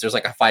Simpsons, there's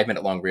like a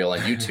 5-minute long reel on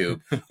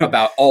YouTube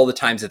about all the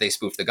times that they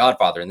spoofed The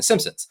Godfather in The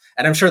Simpsons.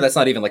 And I'm sure that's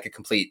not even like a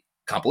complete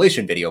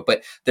compilation video,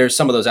 but there's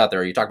some of those out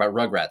there. You talk about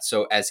Rugrats.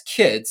 So as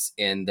kids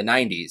in the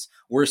 90s,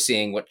 we're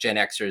seeing what Gen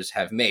Xers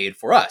have made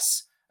for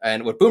us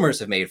and what boomers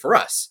have made for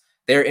us.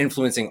 They're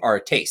influencing our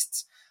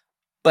tastes.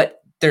 But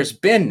there's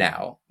been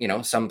now,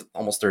 some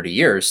almost 30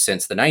 years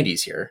since the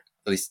 90s here,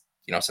 at least,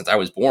 since I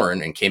was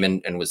born and came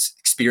in and was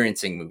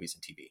experiencing movies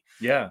and TV.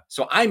 Yeah.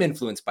 So I'm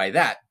influenced by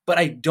that, but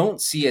I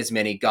don't see as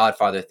many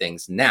Godfather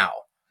things now,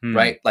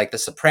 right? Like The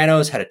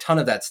Sopranos had a ton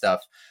of that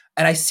stuff.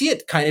 And I see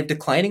it kind of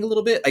declining a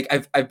little bit. Like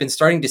I've been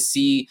starting to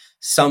see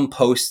some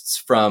posts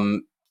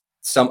from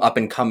some up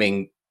and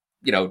coming,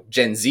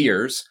 Gen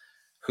Zers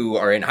who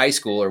are in high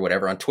school or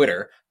whatever on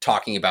Twitter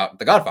talking about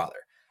The Godfather.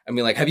 I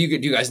mean, like, do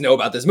you guys know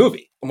about this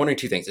movie? I'm wondering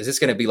two things. Is this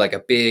going to be like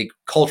a big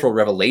cultural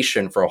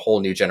revelation for a whole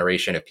new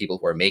generation of people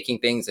who are making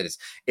things?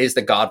 Is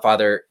The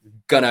Godfather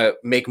going to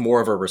make more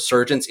of a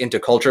resurgence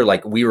into culture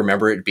like we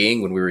remember it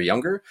being when we were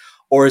younger?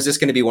 Or is this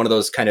going to be one of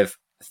those kind of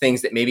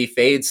things that maybe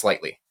fade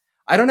slightly?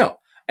 I don't know.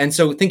 And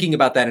so thinking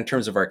about that in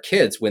terms of our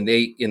kids, when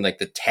they, in like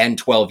the 10,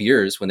 12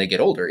 years, when they get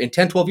older, in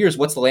 10, 12 years,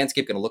 what's the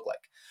landscape going to look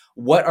like?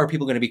 What are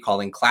people going to be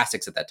calling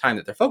classics at that time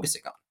that they're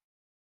focusing on?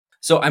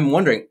 So I'm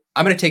wondering,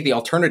 I'm going to take the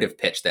alternative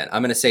pitch then.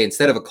 I'm going to say,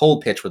 instead of a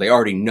cold pitch where they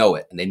already know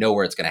it and they know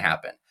where it's going to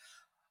happen,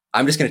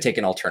 I'm just going to take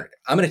an alternative.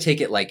 I'm going to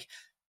take it like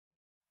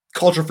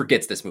culture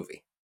forgets this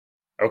movie.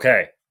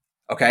 Okay.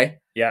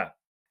 Yeah.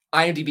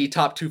 IMDb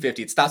top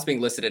 250. It stops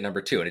being listed at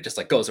number 2 and it just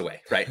like goes away,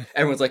 right?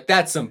 Everyone's like,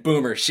 that's some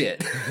boomer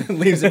shit.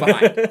 Leaves it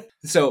behind.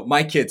 So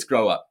my kids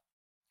grow up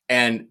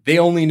and they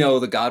only know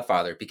The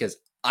Godfather because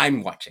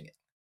I'm watching it.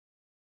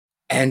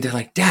 And they're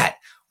like, Dad,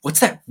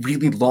 what's that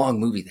really long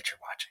movie that you're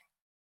watching?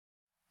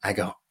 I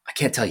go, I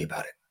can't tell you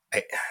about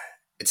it.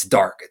 It's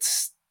dark.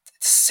 It's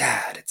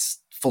sad.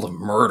 It's full of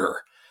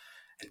murder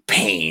and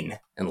pain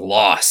and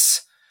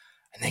loss.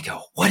 And they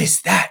go, what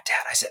is that,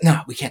 Dad? I said,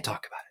 no, we can't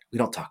talk about it. We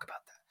don't talk about that.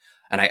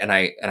 And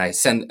I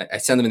send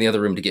them in the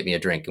other room to get me a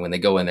drink. And when they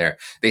go in there,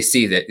 they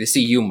see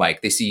you,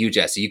 Mike. They see you,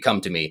 Jesse. You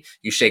come to me.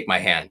 You shake my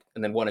hand,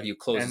 and then one of you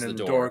closes the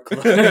door.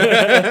 It's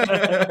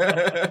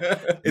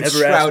Never ask me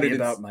shrouded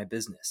about my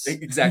business.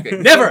 Exactly.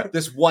 Never.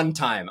 This one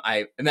time,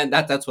 and then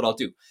that's what I'll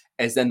do.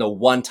 As then the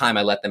one time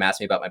I let them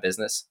ask me about my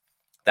business,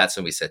 that's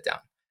when we sit down.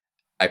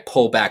 I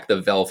pull back the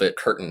velvet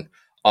curtain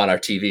on our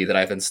TV that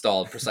I've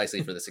installed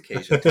precisely for this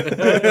occasion.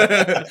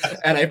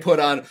 And I put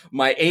on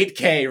my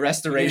 8K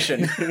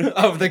restoration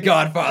of The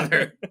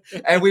Godfather.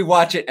 And we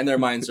watch it and their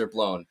minds are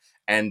blown.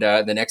 And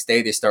the next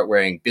day they start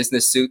wearing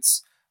business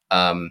suits.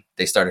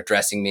 They start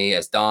addressing me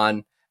as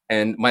Don.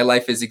 And my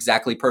life is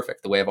exactly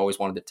perfect, the way I've always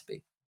wanted it to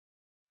be.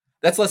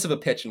 That's less of a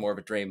pitch and more of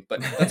a dream,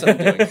 but that's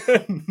what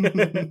I'm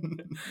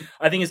doing.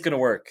 I think it's going to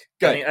work.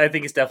 Good. I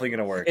think it's definitely going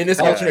to work. In this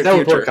alternate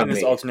alternate future. future. In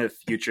this alternate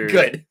future.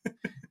 Good.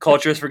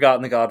 Culture has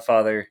forgotten The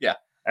Godfather. Yeah.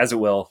 As it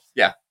will.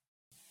 Yeah.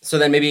 So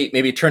then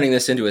maybe turning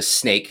this into a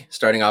snake,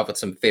 starting off with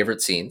some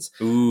favorite scenes.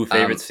 Ooh,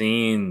 favorite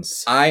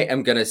scenes. I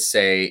am going to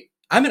say,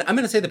 I'm going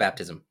to say the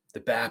baptism. The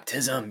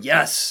baptism.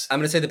 Yes. I'm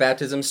going to say the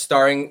baptism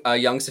starring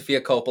young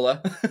Sofia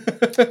Coppola.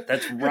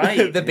 That's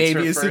right. The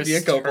baby is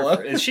Sofia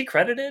Coppola. Is she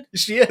credited?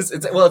 She is.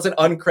 It's an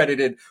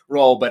uncredited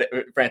role, but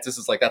Francis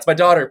is like, that's my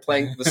daughter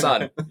playing the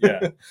son.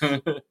 Yeah.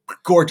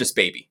 Gorgeous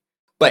baby.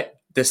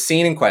 But the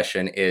scene in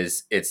question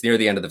it's near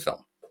the end of the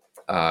film.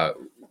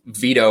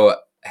 Vito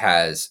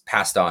has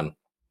passed on.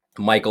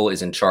 Michael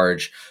is in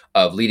charge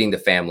of leading the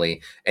family,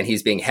 and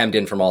he's being hemmed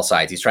in from all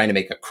sides. He's trying to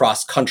make a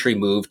cross-country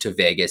move to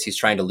Vegas. He's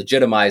trying to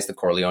legitimize the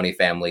Corleone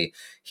family.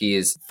 He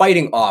is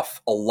fighting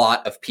off a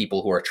lot of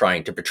people who are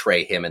trying to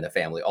betray him and the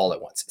family all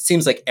at once. It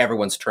seems like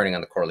everyone's turning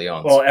on the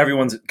Corleones. Well,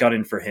 everyone's got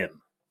in for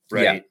him,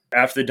 right? Yeah.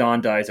 After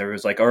Don dies,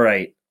 everyone's like, all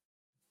right,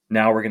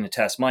 now we're going to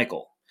test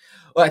Michael.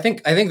 Well, I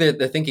think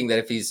they're thinking that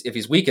if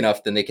he's weak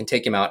enough, then they can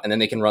take him out, and then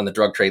they can run the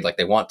drug trade like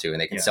they want to, and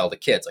they can sell the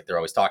kids like they're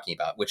always talking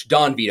about, which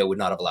Don Vito would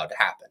not have allowed to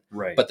happen.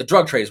 Right. But the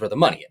drug trade is where the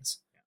money is,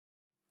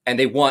 and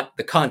they want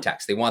the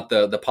contacts, they want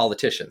the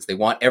politicians, they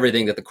want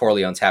everything that the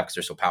Corleones have because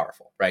they're so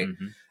powerful, right?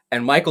 Mm-hmm.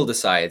 And Michael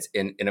decides,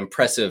 in an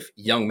impressive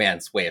young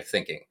man's way of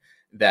thinking,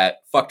 that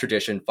fuck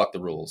tradition, fuck the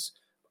rules.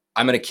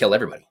 I'm going to kill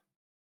everybody.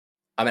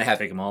 I'm going to have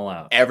take them all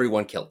out.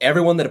 Everyone killed.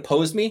 Everyone that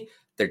opposed me,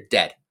 they're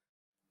dead.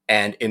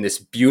 And in this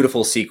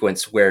beautiful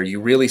sequence where you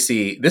really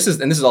see, this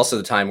is also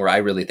the time where I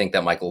really think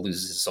that Michael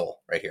loses his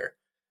soul right here.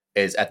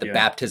 is at the Yeah.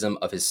 baptism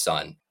of his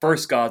son.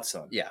 First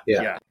godson. Yeah.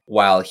 Yeah.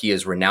 While he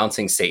is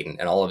renouncing Satan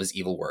and all of his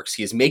evil works,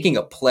 he is making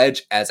a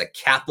pledge as a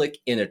Catholic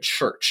in a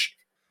church,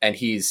 and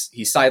he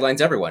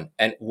sidelines everyone.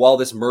 And while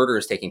this murder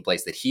is taking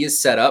place that he has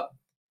set up,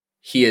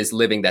 he is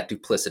living that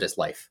duplicitous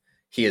life.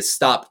 He has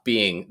stopped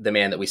being the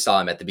man that we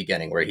saw him at the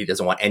beginning, where he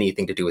doesn't want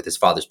anything to do with his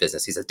father's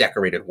business. He's a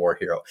decorated war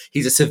hero.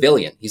 He's a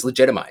civilian. He's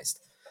legitimized.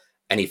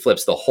 And he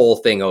flips the whole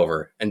thing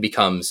over and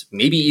becomes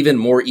maybe even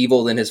more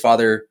evil than his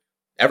father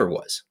ever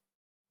was.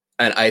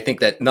 And I think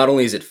that not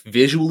only is it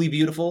visually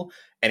beautiful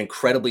and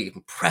incredibly,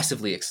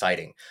 impressively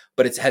exciting,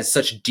 but it has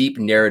such deep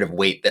narrative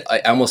weight that I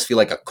almost feel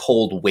like a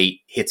cold weight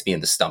hits me in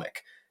the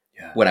stomach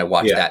when I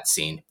watch that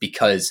scene,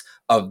 because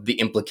of the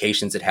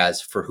implications it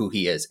has for who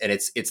he is. And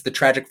it's the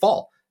tragic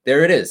fall.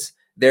 There it is.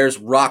 There's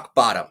rock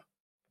bottom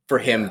for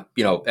him,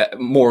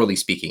 morally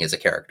speaking, as a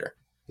character.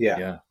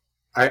 Yeah.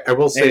 I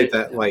will say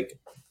that, like,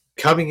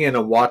 coming in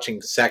and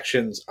watching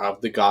sections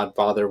of The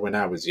Godfather when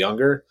I was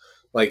younger,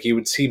 like, you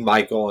would see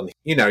Michael and,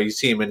 you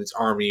see him in his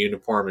army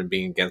uniform and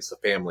being against the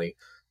family.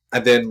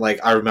 And then, like,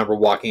 I remember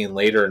walking in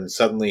later and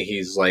suddenly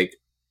he's like,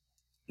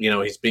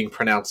 he's being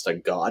pronounced a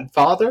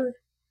godfather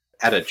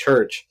at a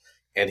church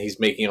and he's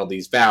making all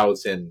these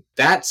vows. And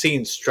that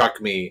scene struck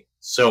me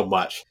so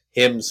much.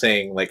 Him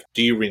saying, like,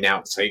 do you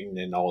renounce Satan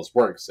and all his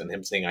works? And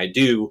him saying, I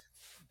do.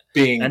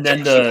 Being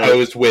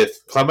juxtaposed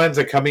with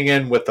Clemenza coming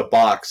in with the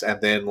box and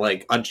then,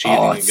 like,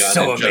 unsheathing a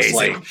gun and just,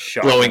 like,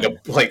 blowing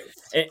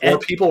four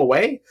people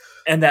away.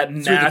 And that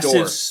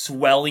massive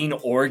swelling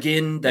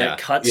organ that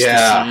cuts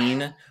the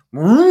scene.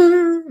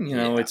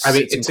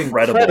 It's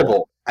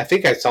incredible. I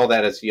think I saw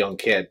that as a young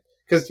kid.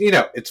 Because,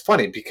 it's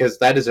funny because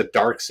that is a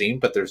dark scene,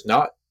 but there's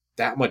not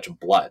that much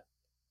blood.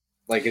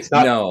 Like, it's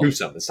not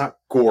gruesome. It's not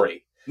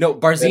gory. No,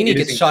 Barzini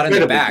gets shot in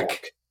the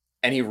back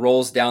and he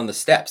rolls down the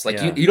steps.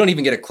 Like, you don't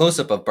even get a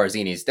close-up of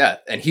Barzini's death.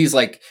 And he's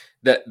like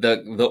the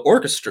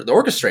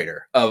orchestrator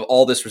of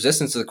all this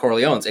resistance to the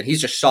Corleones, and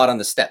he's just shot on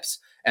the steps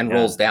and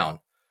rolls down.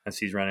 As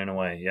he's running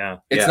away,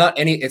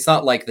 It's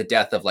not like the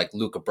death of, like,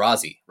 Luca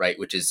Brasi, right?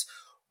 Which is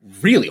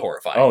really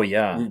horrifying. Oh,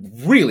 yeah.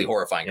 Really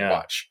horrifying to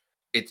watch.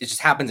 It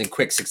just happens in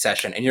quick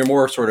succession, and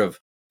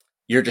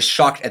you're just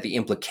shocked at the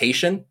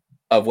implication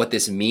of what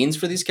this means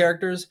for these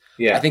characters.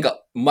 Yeah. I think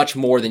much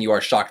more than you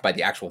are shocked by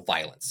the actual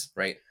violence,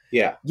 right?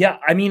 Yeah. Yeah.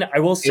 I mean, I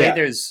will say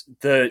there's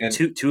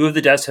two of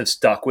the deaths have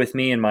stuck with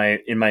me in my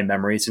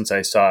memory since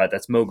I saw it.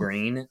 That's Mo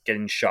Green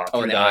getting shot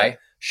through the eye,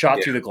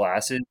 through the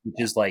glasses,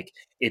 which is like,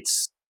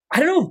 I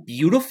don't know if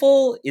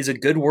beautiful is a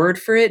good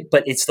word for it,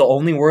 but it's the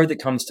only word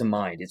that comes to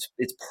mind.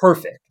 It's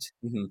perfect.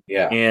 Mm-hmm.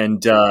 Yeah.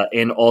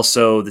 And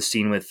also the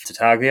scene with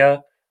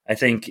Tattaglia, I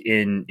think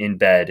in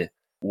bed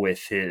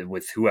with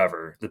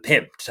whoever, the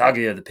pimp,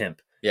 Tattaglia the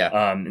pimp.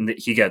 Yeah. And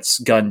he gets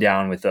gunned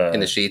down with in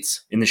the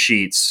sheets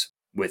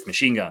with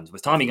machine guns,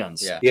 with Tommy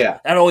guns. Yeah. Yeah.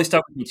 That always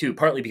stuck with me too,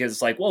 partly because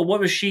it's like, well,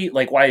 what was she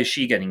like? Why is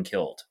she getting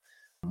killed?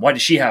 Why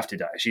does she have to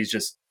die? She's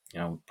just,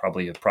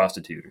 probably a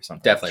prostitute or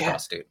something. Definitely a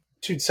prostitute.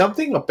 Dude,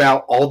 something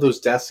about all those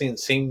death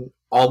scenes seem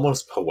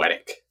almost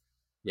poetic.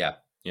 Yeah.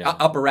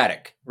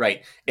 Operatic,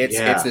 right?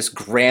 It's this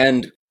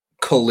grand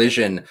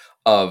collision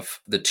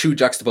of the two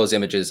juxtaposed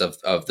images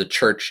of the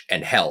church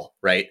and hell,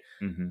 right?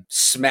 Mm-hmm.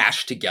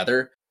 Smashed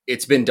together.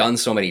 It's been done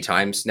so many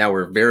times. Now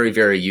we're very,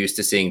 very used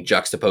to seeing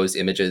juxtaposed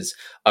images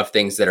of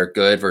things that are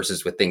good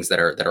versus with things that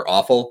are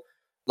awful.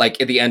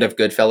 Like at the end of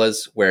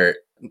Goodfellas, where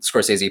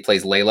Scorsese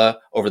plays Layla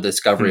over the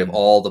discovery of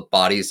all the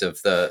bodies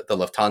of the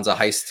Lufthansa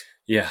heist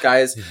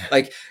guys. Yeah.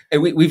 Like,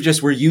 and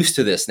we're used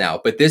to this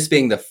now. But this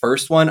being the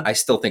first one, I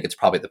still think it's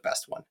probably the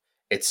best one.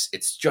 It's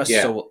just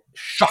so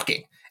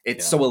shocking.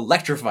 It's so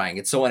electrifying.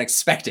 It's so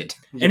unexpected.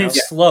 And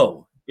it's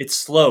slow. It's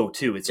slow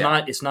too. It's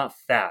not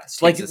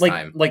fast.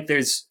 Like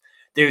there's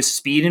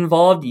speed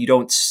involved. You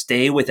don't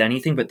stay with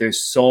anything, but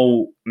there's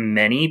so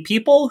many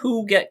people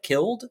who get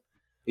killed.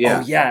 Yeah.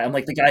 Oh yeah, and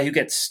like the guy who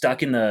gets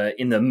stuck in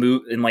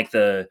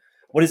the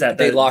what is that?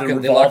 They lock him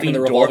in the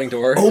revolving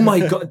door. Oh my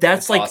god,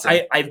 that's like awesome.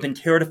 I've been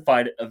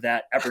terrified of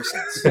that ever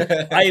since.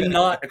 I am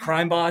not a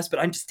crime boss, but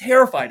I'm just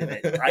terrified of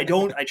it.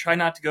 I try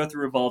not to go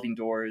through revolving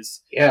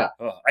doors. Yeah.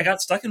 I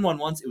got stuck in one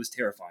once. It was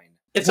terrifying.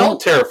 It's all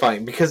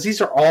terrifying because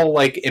these are all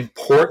like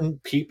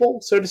important people,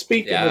 so to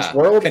speak, in this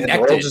world, and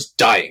they're all just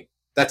dying.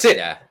 That's it.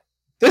 Yeah.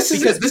 This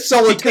is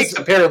all it takes,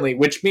 apparently,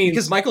 which means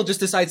because Michael just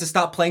decides to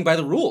stop playing by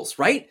the rules,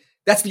 right?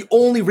 That's the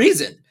only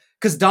reason.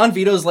 Because Don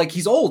Vito's like,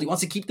 he's old. He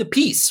wants to keep the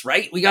peace,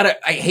 right?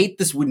 I hate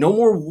this. No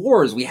more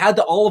wars. We had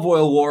the olive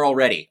oil war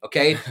already,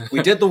 okay?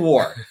 We did the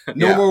war.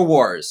 No more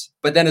wars.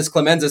 But then as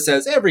Clemenza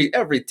says, every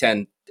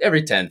 10,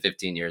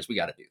 15 years, we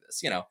got to do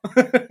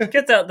this,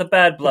 Gets out the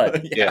bad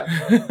blood. Yeah.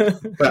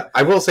 But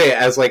I will say,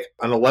 as like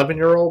an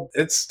 11-year-old,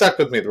 it's stuck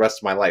with me the rest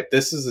of my life.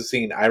 This is the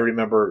scene I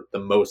remember the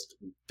most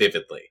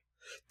vividly.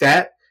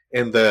 That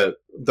and the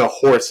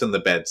horse in the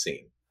bed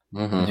scene.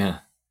 Mm-hmm. Yeah.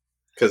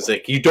 Because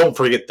like you don't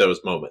forget those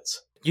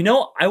moments.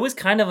 I was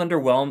kind of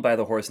underwhelmed by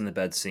the horse in the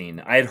bed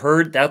scene. I'd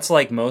heard that's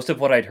like most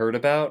of what I'd heard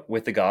about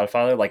with The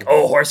Godfather. Like,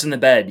 oh, horse in the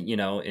bed,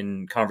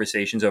 in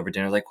conversations over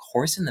dinner. Like,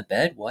 horse in the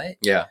bed? What?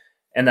 Yeah.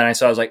 And then I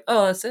was like,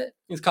 oh, that's it.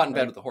 He's caught in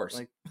bed with the horse.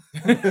 Like-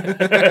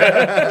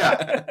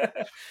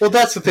 Well,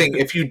 that's the thing.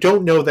 If you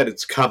don't know that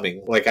it's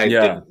coming, like I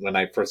didn't when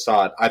I first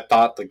saw it, I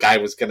thought the guy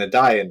was going to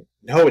die, and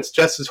no, it's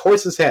just his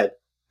horse's head.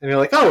 And you're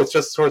like, oh, it's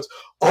just his horse.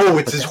 Oh,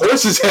 it's his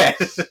horse's head.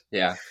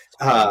 Yeah.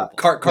 Like-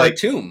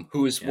 Khartoum,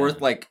 who is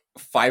worth like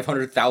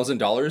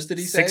 $500,000, did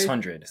he say?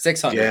 600.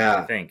 600. Yeah.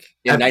 I think.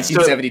 In And so-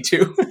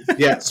 1972.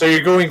 Yeah, so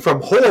you're going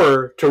from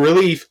horror to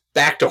relief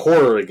back to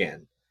horror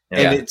again. Yeah.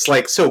 And it's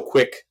like so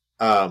quick.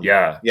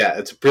 Yeah. Yeah,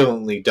 it's a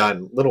brilliantly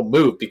done little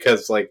move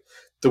because like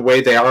the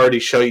way they already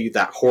show you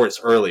that horse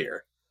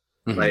earlier,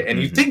 right? And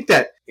you think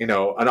that, you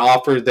know, an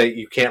offer that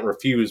you can't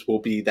refuse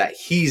will be that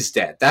he's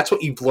dead. That's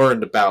what you've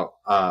learned about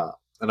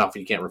an offer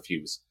you can't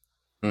refuse.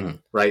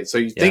 Right? So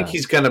you think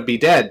he's going to be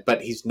dead,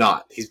 but he's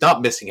not. He's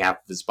not missing half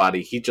of his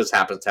body. He just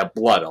happens to have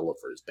blood all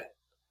over his bed.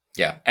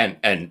 Yeah,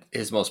 and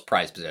his most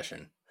prized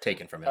possession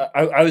taken from him.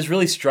 I was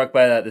really struck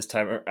by that this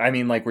time. I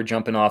mean, like we're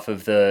jumping off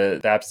of the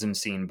baptism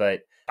scene,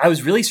 but I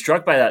was really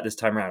struck by that this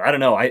time around. I don't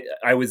know.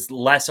 I was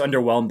less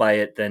underwhelmed by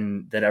it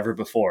than ever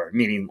before.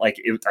 Meaning, like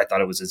I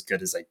thought it was as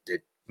good as I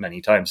did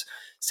many times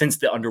since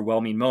the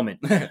underwhelming moment.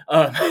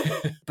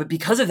 But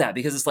because of that,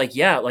 because it's like,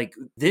 yeah, like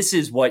this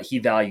is what he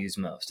values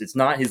most. It's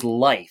not his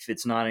life.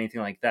 It's not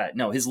anything like that.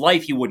 No, his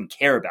life he wouldn't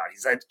care about.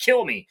 He's like,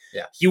 kill me.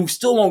 Yeah. You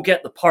still won't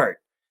get the part.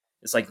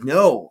 It's like,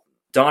 no,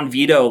 Don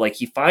Vito, like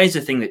he finds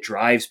the thing that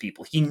drives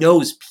people. He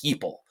knows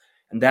people.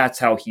 And that's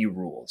how he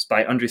rules,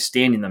 by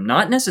understanding them,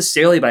 not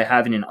necessarily by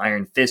having an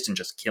iron fist and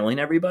just killing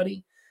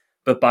everybody,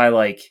 but by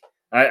like,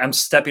 I'm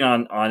stepping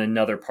on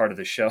another part of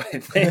the show, I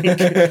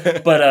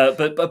think,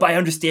 but by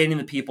understanding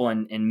the people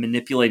and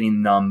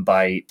manipulating them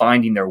by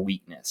finding their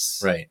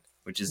weakness, Right.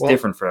 which is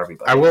different for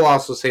everybody. I will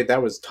also say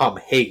that was Tom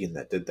Hagen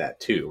that did that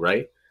too,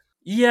 right?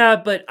 Yeah,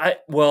 but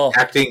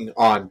Acting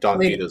on Don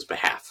Vito's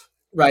behalf.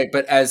 Right,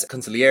 but as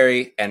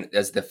consigliere and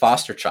as the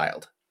foster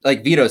child,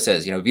 like Vito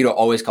says, you know, Vito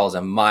always calls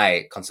him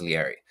my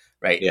consigliere,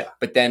 right? Yeah.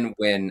 But then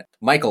when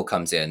Michael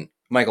comes in,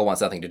 Michael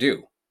wants nothing to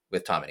do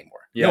with Tom anymore.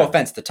 Yeah. No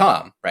offense to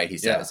Tom, right? He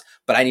says,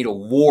 but I need a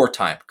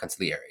wartime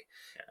consigliere.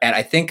 Yeah. And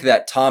I think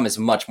that Tom is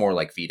much more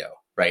like Vito,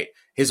 right?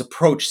 His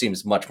approach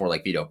seems much more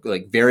like Vito,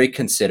 like very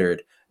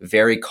considered,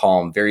 very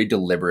calm, very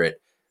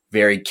deliberate,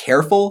 very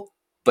careful,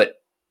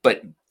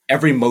 but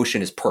every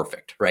motion is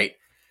perfect, right?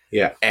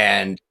 Yeah.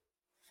 And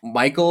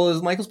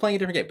Michael's playing a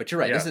different game, but you're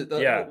right. Yeah. This is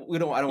Yeah. we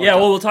don't. I don't. yeah,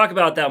 well, we'll talk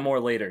about that more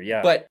later.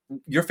 Yeah, But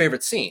your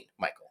favorite scene,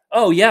 Michael?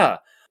 oh yeah,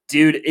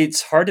 dude,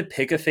 it's hard to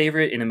pick a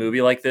favorite in a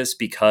movie like this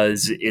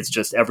because it's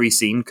just every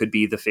scene could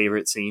be the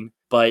favorite scene.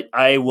 But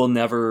I will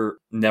never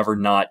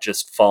not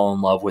just fall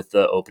in love with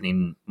the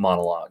opening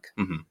monologue.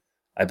 Mhm.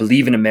 I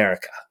believe in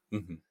America.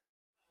 Mm-hmm.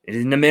 It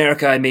is in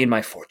America I made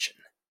my fortune.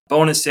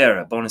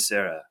 Buonasera,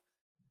 buonasera.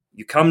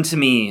 You come to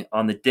me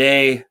on the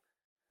day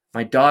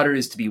my daughter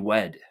is to be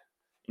wed,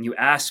 and you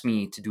ask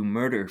me to do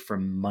murder for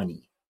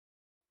money.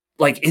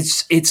 Like,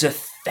 it's a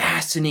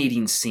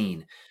fascinating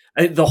scene.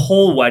 The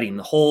whole wedding,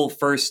 the whole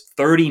first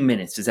 30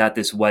 minutes is at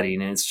this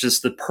wedding, and it's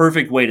just the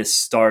perfect way to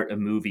start a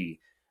movie.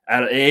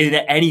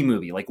 Any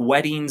movie, like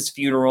weddings,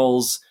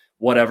 funerals,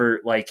 whatever,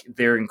 like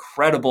they're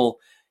incredible.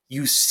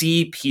 You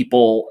see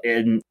people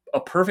in a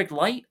perfect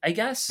light, I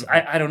guess.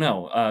 I don't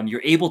know.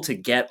 You're able to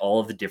get all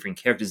of the different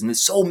characters, and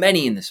there's so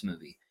many in this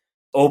movie.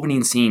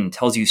 Opening scene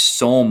tells you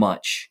so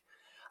much.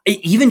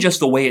 Even just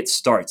the way it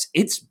starts,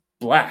 it's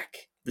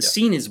black. The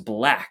scene is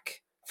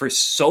black for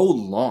so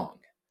long.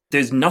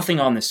 There's nothing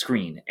on the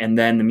screen, and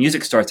then the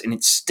music starts, and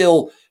it's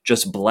still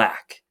just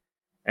black.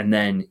 And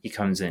then he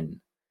comes in,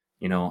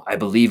 you know, I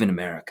believe in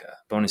America.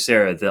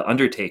 Buonasera, the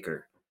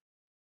Undertaker.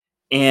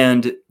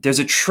 And there's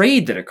a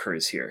trade that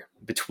occurs here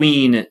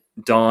between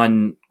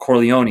Don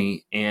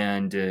Corleone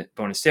and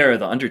Buonasera,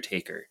 the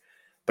Undertaker.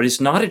 But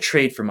it's not a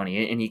trade for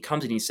money. And he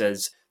comes and he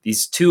says,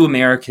 these two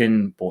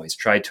American boys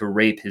tried to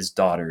rape his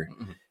daughter.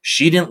 Mm-hmm.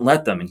 She didn't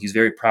let them, and he's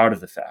very proud of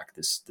the fact,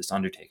 this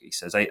Undertaker. He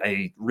says,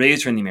 I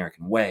raised her in the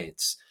American way.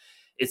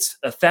 It's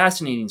a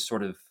fascinating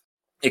sort of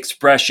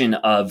expression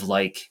of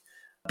like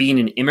being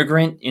an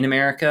immigrant in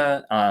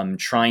America,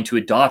 trying to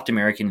adopt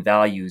American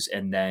values,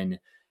 and then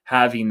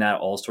having that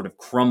all sort of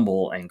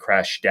crumble and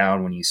crash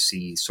down when you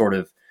see sort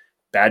of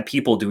bad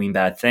people doing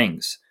bad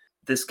things.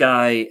 This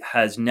guy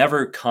has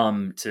never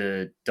come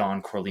to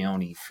Don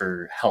Corleone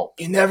for help.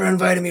 You never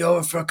invited me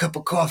over for a cup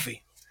of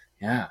coffee.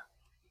 Yeah.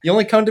 You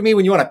only come to me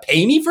when you want to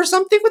pay me for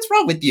something? What's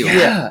wrong with you?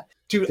 Yeah.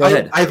 Dude, Go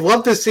ahead. I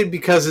love this scene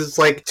because it's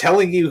like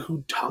telling you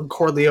who Don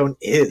Corleone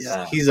is.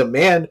 Yeah. He's a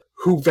man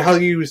who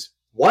values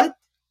what?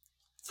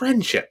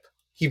 Friendship.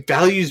 He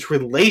values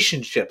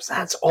relationships.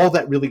 That's all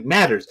that really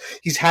matters.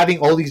 He's having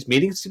all these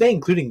meetings today,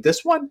 including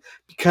this one,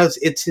 because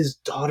it's his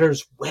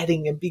daughter's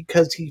wedding, and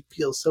because he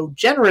feels so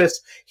generous,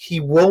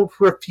 he won't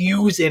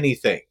refuse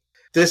anything.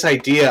 This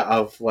idea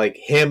of like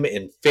him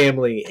and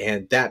family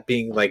and that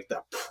being like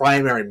the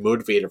primary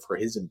motivator for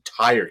his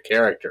entire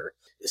character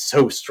is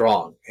so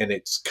strong, and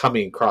it's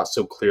coming across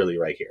so clearly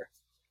right here.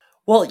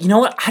 Well, you know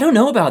what? I don't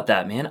know about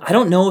that, man. I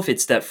don't know if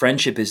it's that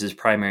friendship is his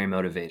primary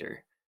motivator.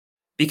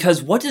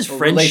 Because what does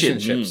friendship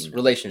mean?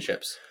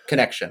 Relationships,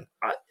 connection.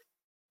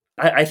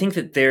 I think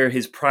that they're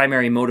his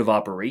primary mode of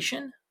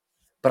operation,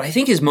 but I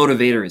think his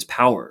motivator is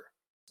power.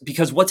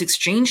 Because what's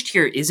exchanged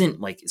here isn't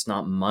like, it's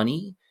not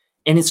money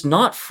and it's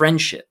not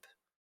friendship.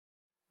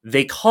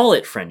 They call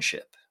it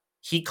friendship.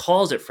 He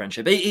calls it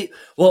friendship.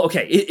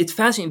 It's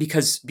fascinating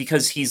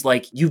because he's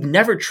like, you've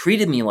never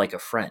treated me like a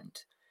friend.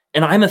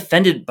 And I'm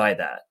offended by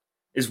that,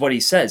 is what he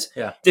says.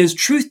 Yeah. There's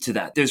truth to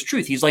that. There's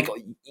truth. He's like,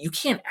 you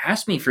can't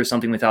ask me for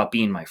something without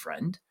being my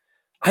friend.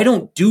 I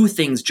don't do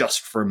things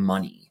just for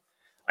money.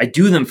 I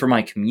do them for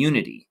my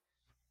community.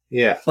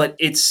 Yeah. But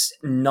it's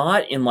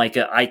not in like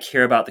I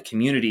care about the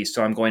community,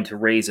 so I'm going to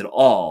raise it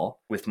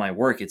all with my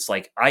work. It's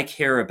like, I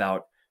care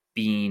about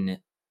being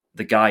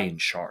the guy in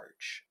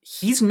charge.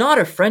 He's not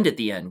a friend at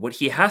the end. What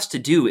he has to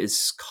do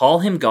is call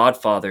him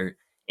Godfather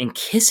and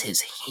kiss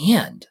his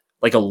hand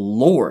like a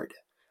lord,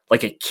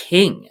 like a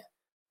king,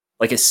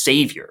 like a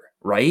savior,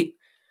 right?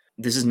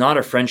 This is not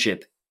a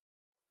friendship.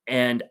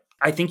 And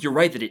I think you're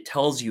right that it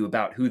tells you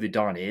about who the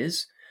Don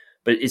is,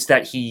 but it's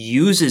that he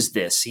uses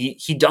this.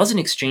 He doesn't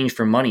exchange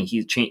for money.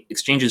 He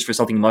exchanges for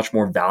something much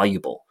more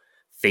valuable,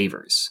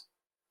 favors,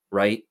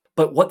 right?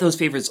 But what those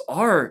favors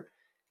are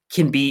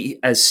can be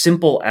as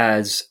simple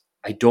as,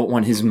 I don't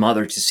want his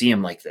mother to see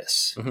him like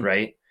this,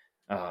 right?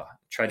 I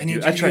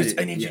need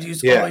you to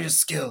use all your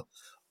skill,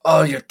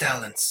 all your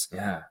talents.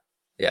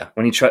 Yeah.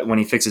 When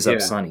he fixes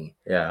up Sonny.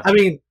 Yeah. I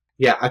mean,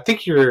 yeah, I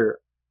think you're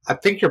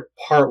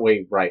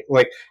partway right.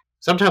 Like,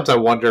 sometimes I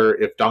wonder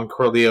if Don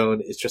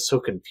Corleone is just so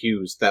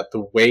confused that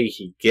the way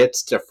he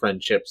gets to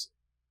friendships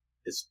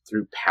is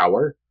through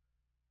power.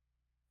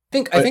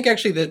 I think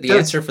actually the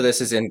answer for this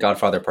is in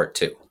Godfather Part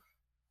 2.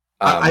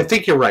 I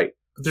think you're right.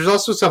 There's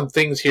also some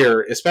things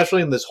here,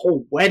 especially in this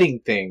whole wedding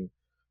thing,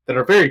 that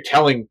are very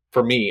telling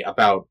for me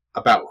about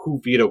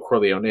who Vito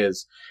Corleone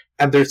is.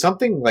 And there's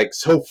something like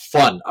so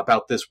fun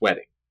about this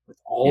wedding with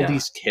all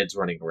these kids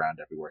running around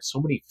everywhere, so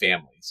many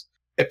families.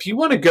 If you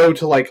want to go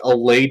to like a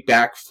laid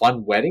back,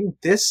 fun wedding,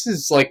 this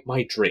is like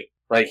my dream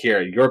right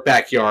here. Your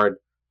backyard,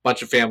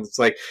 bunch of families.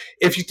 Like,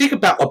 if you think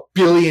about a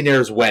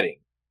billionaire's wedding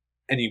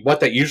and what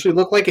that usually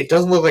look like, it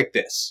doesn't look like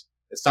this.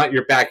 It's not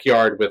your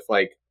backyard with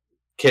like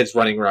kids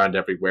running around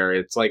everywhere.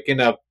 It's like in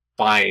a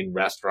fine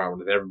restaurant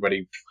with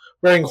everybody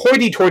wearing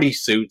hoity-toity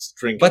suits,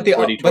 drinking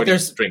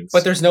hoity-toity drinks.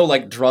 But there's no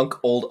like drunk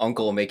old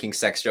uncle making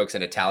sex jokes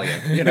in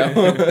Italian, you know?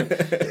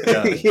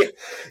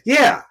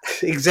 Yeah,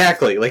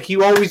 exactly. Like,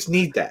 you always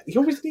need that.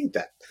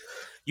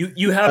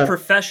 You have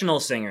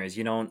professional singers.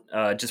 You don't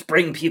just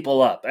bring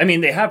people up. I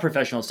mean, they have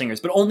professional singers,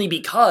 but only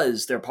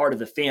because they're part of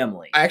the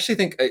family. I actually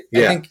think, I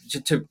think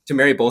to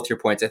marry both your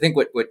points, I think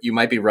what you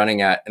might be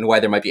running at and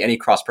why there might be any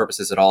cross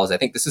purposes at all is I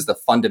think this is the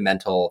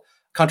fundamental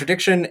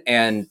contradiction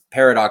and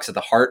paradox at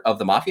the heart of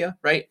the mafia,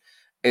 right?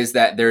 Is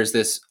that there's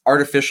this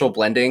artificial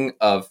blending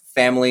of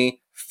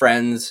family,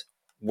 friends,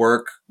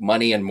 work,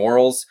 money, and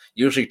morals,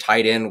 usually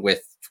tied in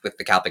with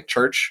the Catholic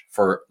Church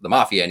for the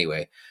mafia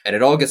anyway. And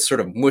it all gets sort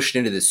of mushed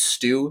into this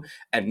stew,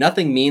 and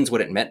nothing means what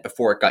it meant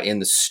before it got in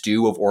the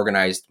stew of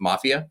organized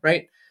mafia,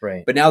 right?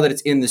 Right. But now that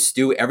it's in the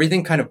stew,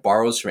 everything kind of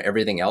borrows from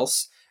everything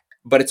else,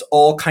 but it's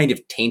all kind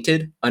of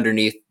tainted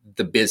underneath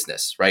the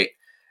business, right?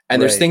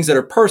 And there's things that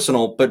are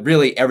personal, but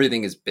really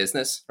everything is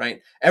business,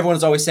 right?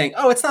 Everyone's always saying,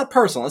 oh, it's not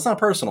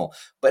personal.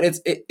 But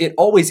it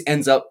always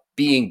ends up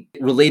being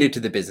related to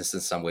the business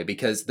in some way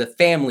because the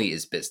family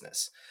is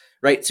business,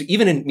 right? So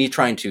even in me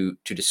trying to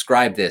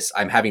describe this,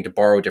 I'm having to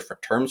borrow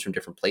different terms from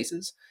different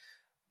places.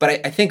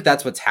 But I think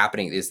that's what's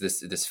happening is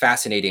this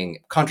fascinating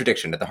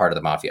contradiction at the heart of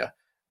the mafia.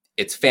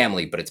 It's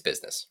family, but it's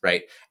business,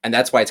 right? And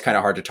that's why it's kind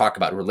of hard to talk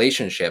about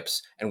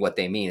relationships and what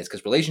they mean is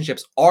because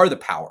relationships are the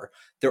power.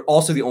 They're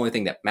also the only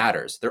thing that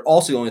matters. They're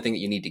also the only thing that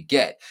you need to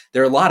get.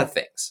 There are a lot of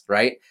things,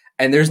 right?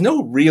 And there's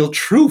no real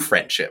true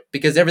friendship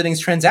because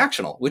everything's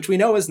transactional, which we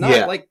know is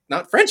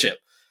not friendship.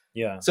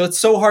 Yeah. So it's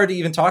so hard to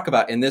even talk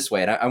about in this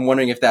way. And I'm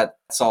wondering if that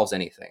solves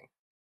anything.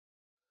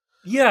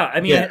 Yeah. I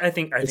mean, I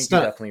think you're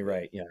definitely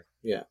right. Yeah.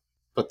 Yeah.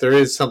 But there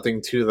is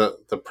something to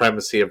the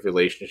primacy of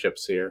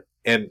relationships here.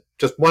 And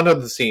just one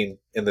other scene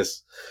in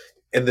this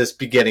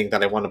beginning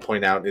that I want to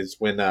point out is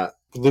when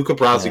Luca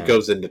Brasi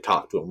goes in to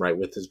talk to him, right,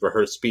 with his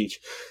rehearsed speech.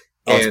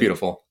 Oh, it's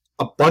beautiful.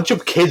 A bunch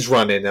of kids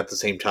run in at the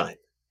same time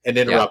and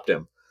interrupt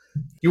him.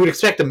 You would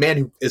expect a man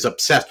who is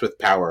obsessed with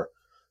power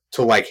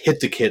to like hit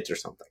the kids or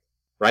something,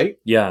 right?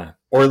 Yeah.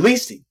 Or at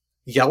least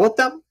yell at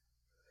them.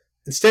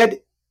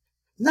 Instead,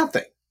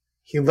 nothing.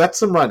 He lets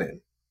them run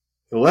in.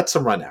 He lets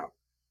them run out.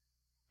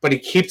 But he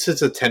keeps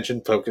his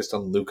attention focused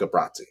on Luca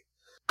Brasi.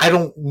 I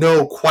don't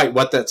know quite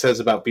what that says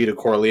about Vito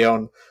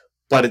Corleone,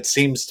 but it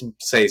seems to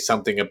say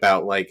something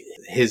about like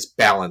his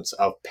balance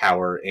of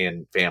power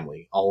and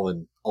family all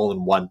in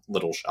one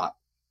little shot.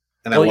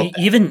 And I love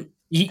that.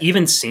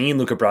 Even seeing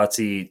Luca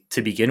Brasi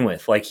to begin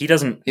with, like he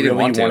didn't really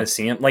want to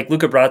see him. Like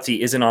Luca Brasi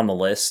isn't on the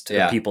list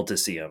of people to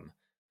see him,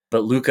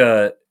 but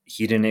Luca,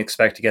 he didn't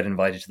expect to get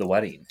invited to the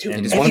wedding. Dude,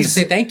 he just wanted to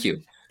say thank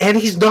you. And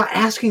he's not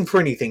asking for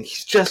anything.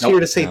 He's just here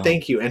to say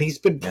thank you. And he's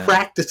been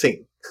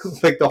practicing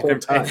like the whole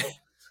time.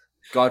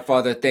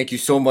 Godfather, thank you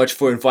so much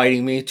for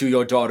inviting me to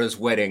your daughter's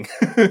wedding.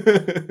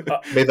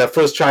 May that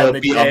first child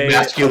be a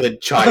masculine A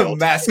child.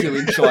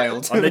 masculine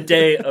child. On the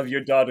day of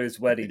your daughter's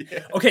wedding.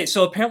 Okay,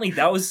 so apparently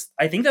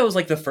I think that was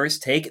like the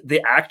first take.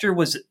 The actor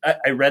was,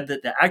 I read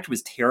that the actor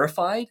was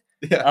terrified.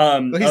 Yeah.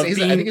 Well, I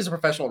think he's a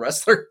professional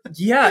wrestler.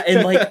 Yeah,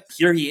 and like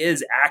here he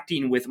is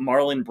acting with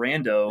Marlon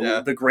Brando,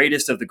 Yeah. the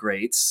greatest of the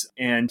greats,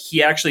 and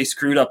he actually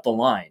screwed up the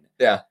line.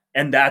 Yeah.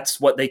 And that's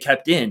what they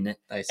kept in.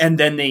 Nice. And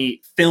then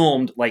they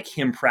filmed like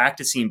him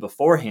practicing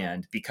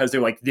beforehand because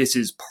they're like, this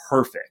is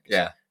perfect.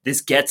 Yeah.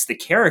 This gets the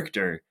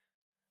character,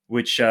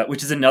 which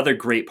is another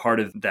great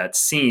part of that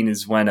scene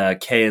is when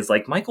Kay is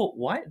like, Michael,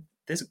 why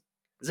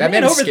That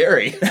man is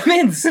scary.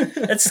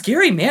 That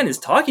scary man is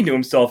talking to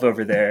himself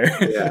over there.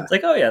 Yeah. It's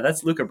like, oh yeah,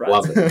 that's Luca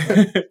Love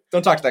Brasi.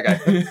 Don't talk to that guy.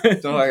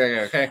 Don't talk to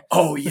that guy, okay?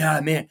 Oh yeah,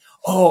 man.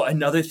 Oh,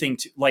 another thing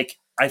too. Like,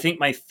 I think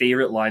my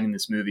favorite line in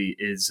this movie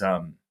is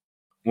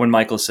when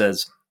Michael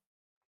says,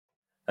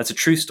 "That's a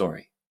true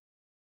story."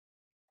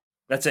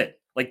 That's it.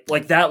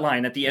 Like that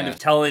line at the end of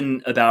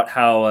telling about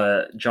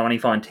how Johnny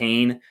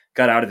Fontaine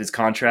got out of his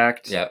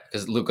contract. Yeah,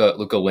 because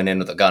Luca went in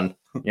with a gun.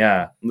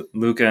 Yeah,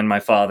 Luca and my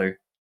father.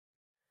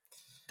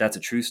 That's a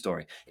true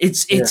story.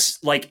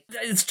 It's like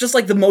it's just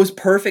like the most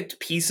perfect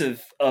piece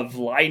of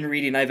line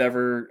reading I've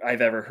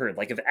ever heard,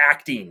 like of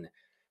acting,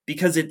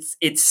 because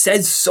it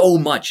says so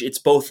much. It's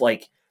both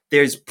like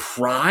there's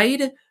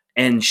pride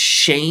and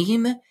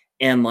shame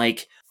and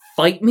like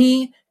fight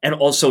me and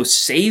also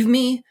save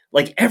me.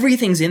 Like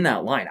everything's in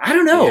that line. I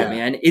don't know,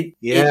 man.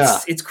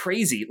 It's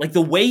crazy. Like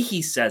the way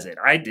he says it.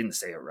 I didn't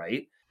say it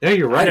right. No,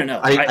 you're right. I don't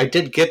know. I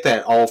did get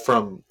that all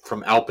from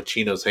Al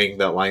Pacino saying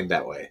that line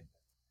that way.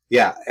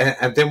 Yeah,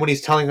 and then when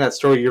he's telling that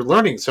story, you're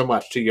learning so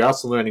much too. You're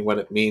also learning what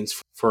it means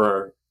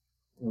for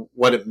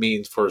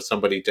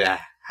somebody to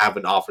have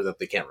an offer that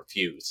they can't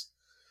refuse.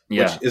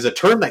 Yeah, which is a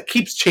term that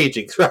keeps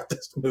changing throughout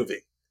this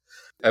movie.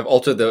 I've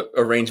altered the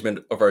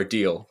arrangement of our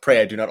deal.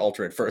 Pray I do not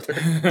alter it further.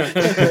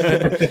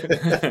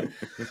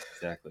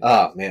 Exactly.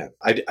 Oh man,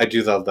 I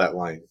do love that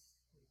line.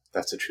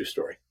 That's a true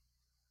story.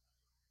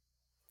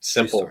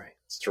 Simple, True story.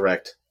 It's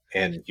direct,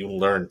 and you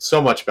learn so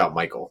much about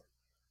Michael.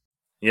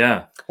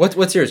 Yeah.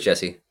 What's yours,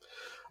 Jesse?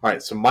 All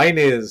right, so mine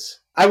is,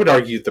 I would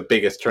argue, the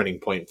biggest turning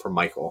point for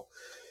Michael.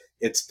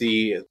 It's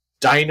the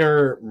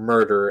diner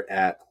murder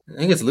at... I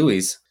think it's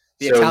Louis.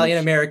 The So-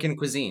 Italian-American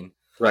cuisine.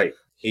 Right.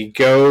 He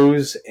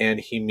goes and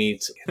he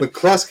meets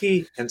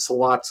McCluskey and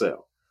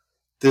Sollozzo.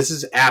 This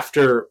is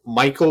after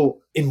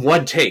Michael, in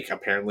one take,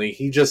 apparently,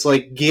 he just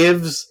like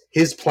gives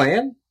his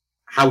plan,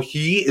 how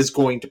he is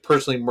going to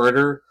personally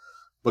murder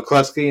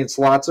McCluskey and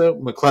Sollozzo.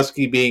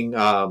 McCluskey being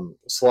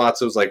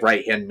Sollozzo's like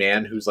right-hand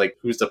man who's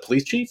the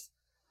police chief.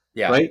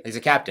 Yeah, Right? He's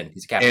a captain.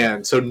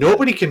 And so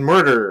nobody can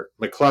murder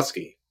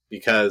McCluskey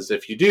because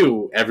if you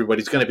do,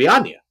 everybody's going to be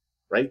on you,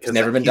 right? Because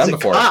never been done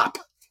before. Cop.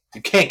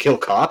 You can't kill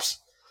cops.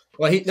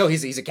 Well,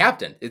 he's a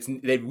captain.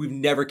 We've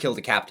never killed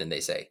a captain.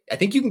 They say. I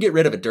think you can get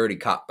rid of a dirty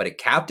cop, but a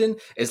captain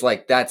is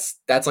like that's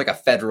like a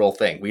federal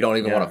thing. We don't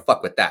even want to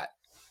fuck with that.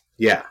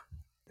 Yeah,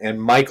 and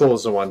Michael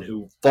is the one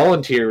who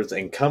volunteers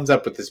and comes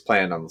up with this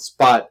plan on the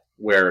spot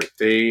where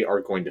they are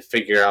going to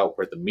figure out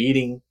where the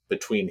meeting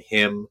between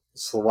him,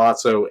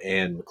 Sollozzo,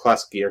 and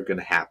McCluskey are going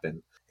to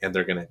happen, and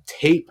they're going to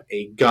tape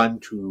a gun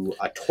to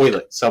a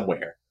toilet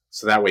somewhere,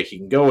 so that way he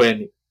can go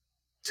in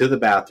to the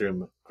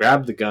bathroom,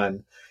 grab the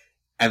gun,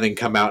 and then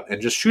come out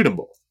and just shoot them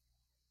both.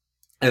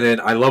 And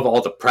then I love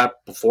all the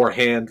prep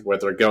beforehand where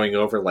they're going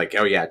over like,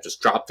 oh yeah, just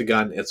drop the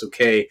gun. It's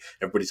okay.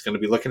 Everybody's going to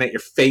be looking at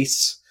your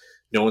face.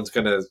 No one's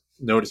going to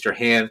notice your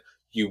hand.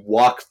 You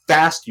walk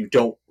fast. You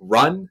don't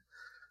run.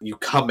 You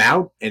come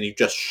out and you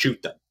just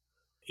shoot them.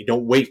 You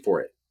don't wait for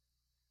it.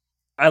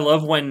 I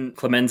love when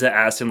Clemenza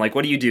asks him, like,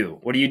 what do you do?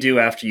 What do you do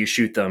after you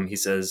shoot them? He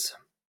says,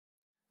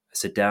 I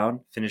sit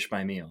down, finish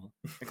my meal.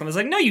 And Clemenza's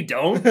like, no, you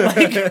don't.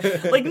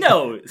 Like,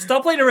 no,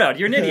 stop playing around.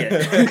 You're an idiot.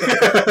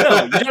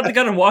 No, you drop the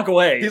gun and walk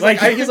away. He's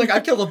like,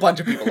 I've killed a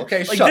bunch of people.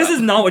 Okay, like shut this up. is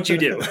not what you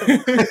do.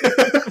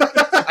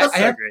 I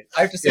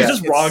have to say, He's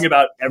just wrong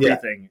about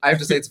everything. I have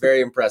to say, it's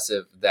very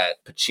impressive that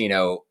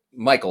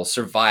Michael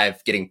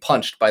survived getting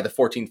punched by the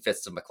 14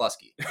 fists of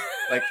McCluskey.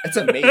 Like, it's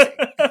amazing.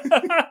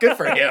 Good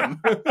for him.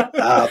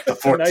 The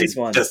 14 Nice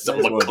one. just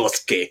Nice one.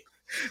 McCluskey.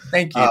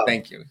 Thank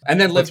you. And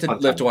then live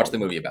to watch the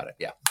movie about it.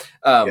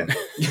 Yeah.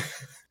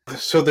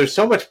 So there's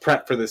so much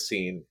prep for this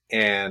scene,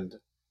 and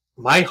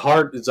my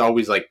heart is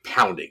always like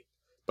pounding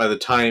by the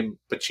time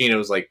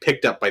Pacino's like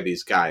picked up by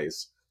these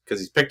guys, because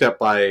he's picked up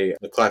by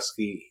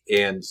McCluskey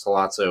and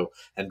Sollozzo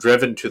and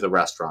driven to the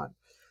restaurant,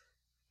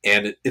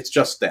 and it's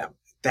just them.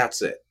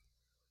 That's it.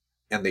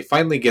 And they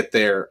finally get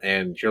there,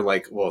 and you're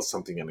like, well, is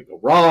something going to go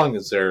wrong?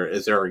 Is there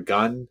a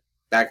gun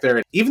back there?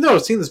 And even though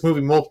I've seen this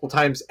movie multiple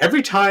times,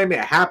 every time it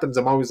happens,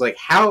 I'm always like,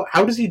 how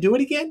does he do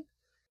it again?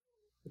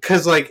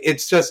 Because like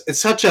it's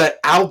such a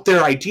out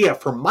there idea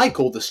for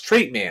Michael, the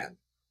straight man,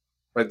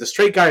 right, the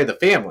straight guy of the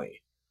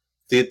family,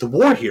 the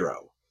war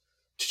hero,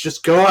 to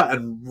just go out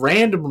and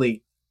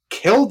randomly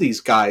kill these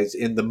guys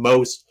in the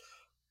most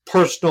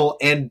personal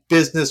and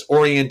business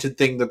oriented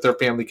thing that their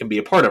family can be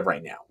a part of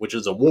right now, which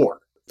is a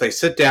war. They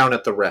sit down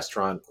at the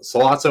restaurant.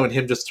 Sollozzo and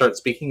him just start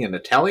speaking in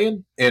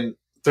Italian, and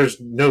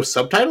there's no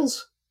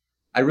subtitles.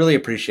 I really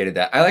appreciated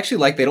that. I actually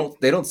like they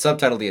don't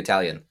subtitle the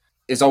Italian.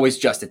 It's always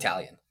just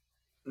Italian.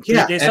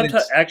 Yeah,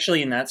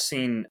 actually, in that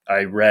scene,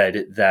 I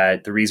read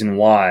that the reason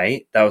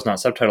why that was not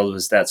subtitled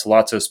was that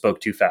Sollozzo spoke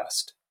too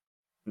fast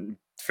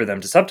for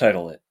them to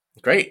subtitle it.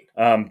 Great.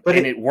 But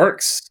it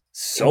works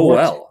so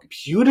well.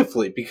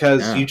 Beautifully,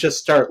 because you just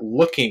start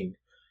looking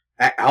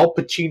at Al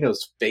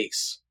Pacino's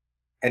face,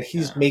 and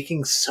he's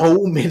making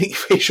so many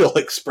facial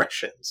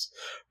expressions.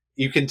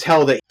 You can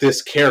tell that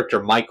this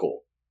character,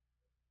 Michael,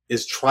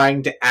 is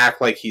trying to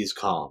act like he's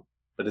calm,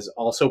 but is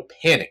also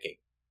panicking,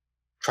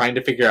 trying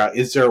to figure out,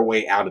 is there a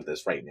way out of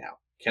this right now?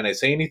 Can I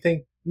say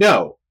anything?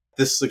 No.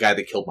 This is the guy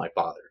that killed my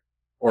father,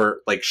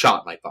 or like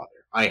shot my father.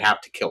 I have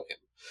to kill him.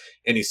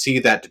 And you see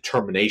that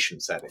determination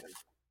set in.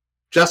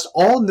 Just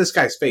all in this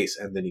guy's face.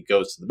 And then he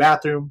goes to the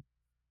bathroom,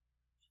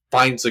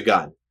 finds a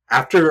gun.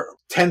 After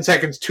 10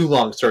 seconds too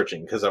long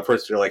searching, because at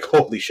first you're like,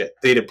 holy shit,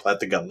 they didn't plant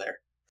the gun there.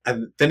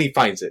 And then he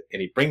finds it,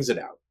 and he brings it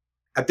out.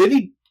 And then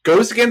he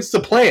goes against the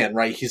plan,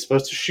 right? He's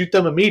supposed to shoot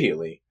them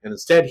immediately. And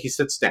instead, he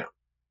sits down.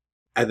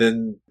 And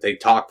then they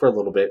talk for a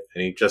little bit,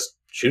 and he just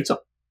shoots them.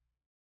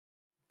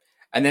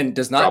 And then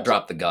does not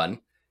drop the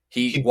gun.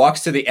 He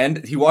walks to the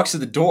end. He walks to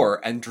the door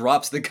and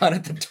drops the gun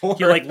at the door.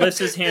 He like lifts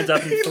his hands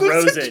up and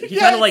throws it. He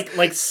kind of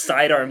like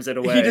sidearms it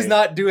away. He does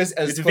not do as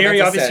it's very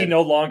obvious he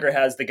no longer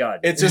has the gun.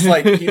 It's just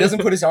like he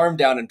doesn't put his arm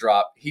down and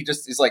drop. He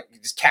just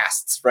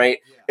casts, right?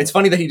 Yeah. It's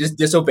funny that he just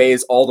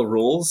disobeys all the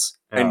rules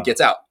and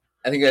gets out.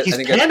 I think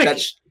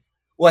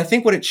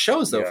what it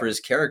shows though for his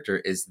character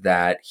is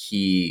that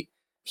he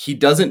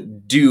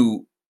doesn't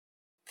do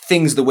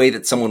things the way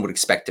that someone would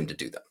expect him to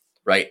do them,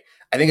 right?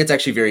 I think it's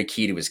actually very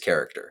key to his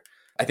character.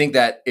 I think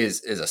that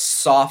is a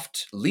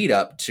soft lead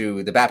up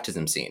to the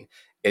baptism scene,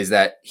 is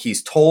that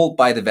he's told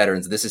by the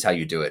veterans, this is how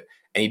you do it.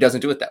 And he doesn't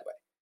do it that way.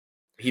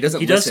 He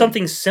does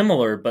something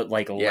similar, but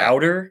like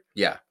louder,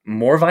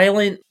 more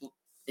violent.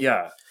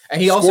 Yeah. And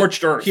he also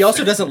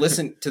doesn't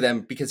listen to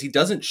them because he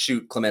doesn't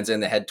shoot Clemenza in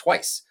the head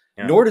twice,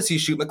 nor does he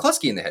shoot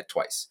McCluskey in the head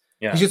twice.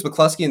 Yeah. He shoots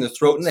McCluskey in the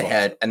throat and the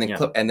head, and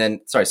then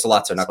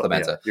Sollozzo, not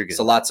Clemenza.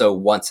 Sollozzo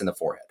once in the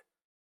forehead.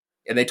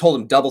 And they told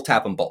him double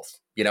tap them both,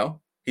 you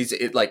know? He's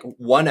like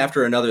one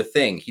after another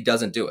thing. He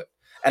doesn't do it.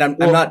 And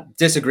I'm not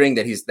disagreeing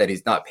that he's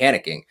not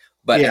panicking,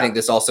 but I think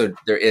this also,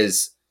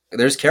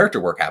 there's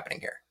character work happening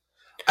here.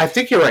 I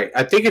think you're right.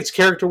 I think it's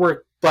character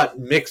work, but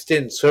mixed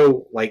in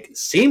so like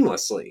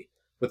seamlessly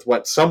with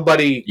what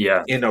somebody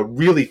in a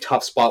really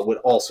tough spot would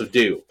also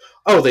do.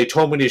 Oh, they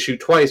told me to shoot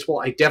twice.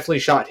 Well, I definitely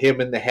shot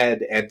him in the head,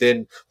 and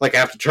then like I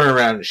have to turn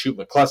around and shoot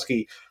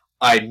McCluskey.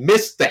 I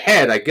missed the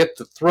head. I get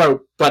the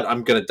throat, but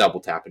I'm going to double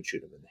tap and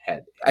shoot him in the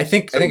head. I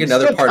think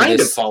another part of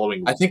this.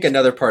 I think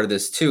another part of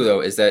this too,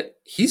 though, is that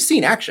he's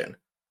seen action.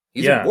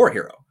 He's a war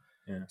hero,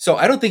 so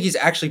I don't think he's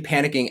actually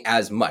panicking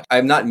as much.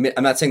 I'm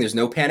not saying there's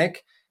no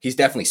panic. He's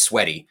definitely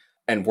sweaty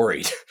and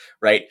worried,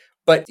 right?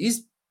 But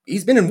he's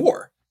been in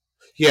war.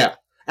 Yeah,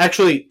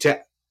 actually,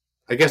 to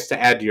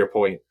add to your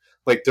point,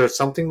 like there's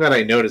something that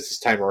I noticed this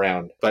time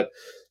around, but.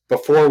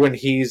 Before, when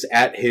he's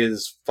at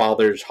his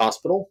father's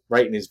hospital,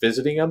 right, and he's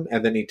visiting him,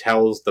 and then he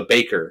tells the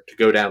baker to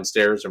go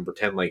downstairs and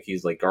pretend like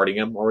he's like guarding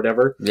him or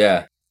whatever.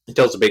 Yeah. He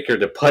tells the baker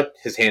to put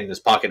his hand in his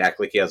pocket,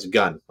 act like he has a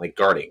gun, like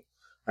guarding.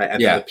 Right?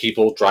 And then the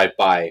people drive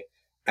by,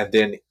 and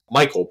then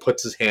Michael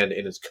puts his hand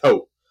in his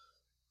coat,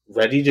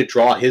 ready to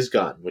draw his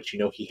gun, which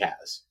he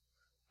has,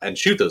 and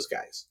shoot those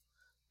guys.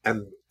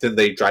 And then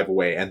they drive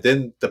away. And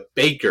then the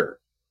baker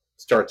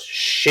starts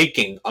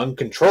shaking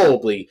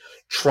uncontrollably,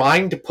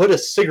 trying to put a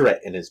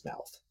cigarette in his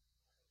mouth.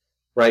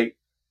 Right?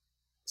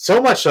 So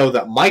much so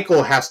that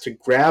Michael has to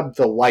grab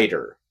the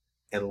lighter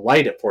and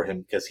light it for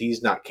him because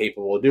he's not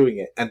capable of doing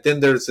it. And then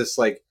there's this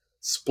like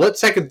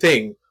split-second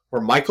thing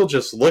where Michael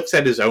just looks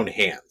at his own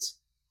hands,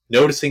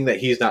 noticing that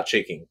he's not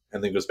shaking,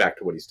 and then goes back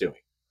to what he's doing.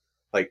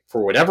 Like,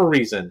 for whatever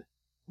reason,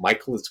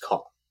 Michael is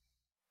calm.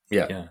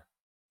 Yeah.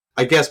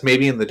 I guess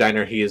maybe in the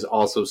diner he is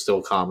also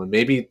still calm, and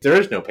maybe there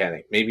is no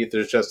panic. Maybe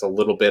there's just a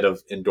little bit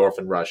of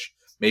endorphin rush.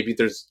 Maybe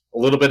there's a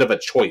little bit of a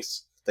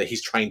choice that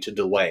he's trying to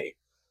delay.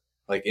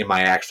 Like, am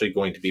I actually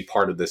going to be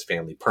part of this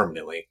family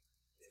permanently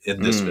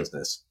in this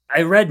business?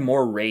 I read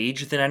more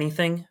rage than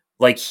anything.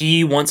 Like,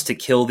 he wants to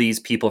kill these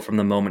people from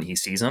the moment he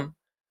sees them.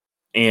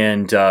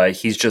 And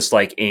he's just,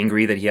 like,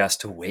 angry that he has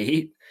to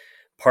wait,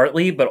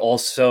 partly, but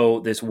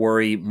also this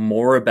worry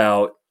more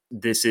about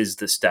this is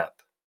the step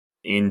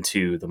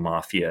into the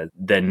mafia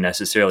than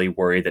necessarily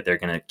worry that they're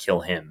going to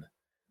kill him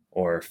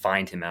or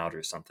find him out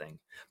or something.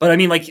 But I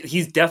mean, like,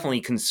 he's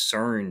definitely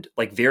concerned,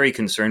 like very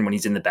concerned when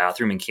he's in the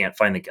bathroom and can't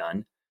find the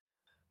gun.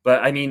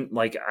 But I mean,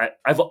 like,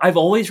 I've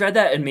always read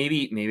that, and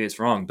maybe it's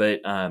wrong,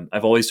 but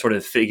I've always sort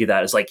of figured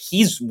that as like,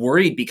 he's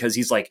worried because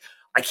he's like,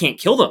 I can't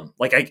kill them.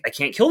 Like, I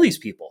can't kill these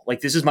people.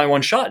 Like, this is my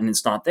one shot and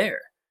it's not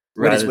there.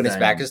 When his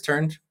back is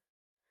turned?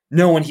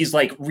 No, when he's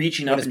like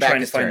reaching When up his and back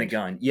trying to is find the turned.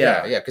 gun.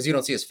 Yeah, because you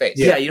don't see his face.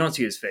 Yeah, you don't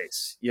see his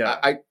face. Yeah.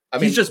 I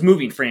mean, He's just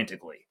moving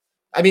frantically.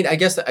 I mean, I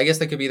guess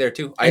that could be there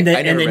too. And I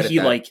then never read he it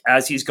that. like,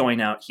 as he's going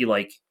out,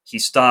 he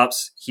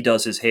stops, he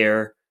does his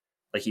hair,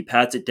 like he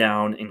pats it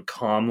down and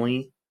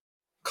calmly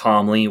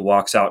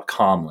walks out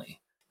calmly.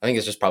 I think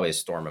it's just probably a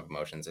storm of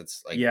emotions.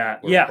 It's like Yeah,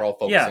 we're all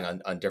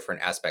focusing on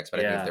different aspects, but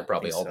I think they're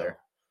probably all there.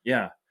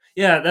 Yeah.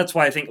 Yeah, that's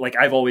why I think like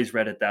I've always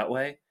read it that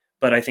way,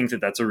 but I think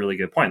that that's a really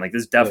good point. Like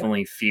there's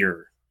definitely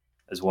fear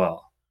as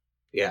well.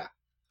 Yeah.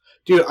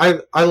 Dude,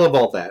 I love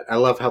all that. I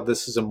love how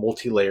this is a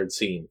multi-layered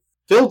scene.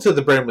 Filled to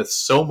the brim with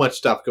so much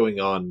stuff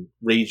going on,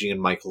 raging in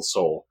Michael's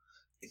soul.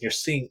 And you're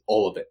seeing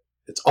all of it.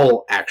 It's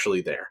all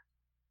actually there.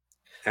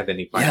 And then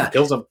he finally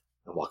kills him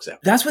and walks out.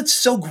 That's what's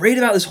so great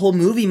about this whole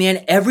movie,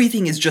 man.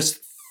 Everything is just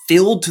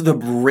filled to the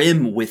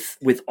brim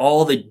with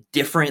all the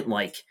different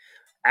like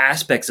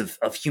aspects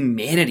of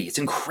humanity. It's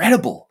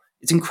incredible.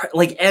 It's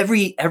like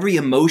every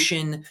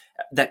emotion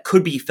that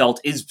could be felt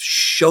is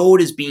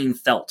showed as being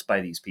felt by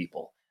these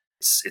people.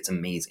 It's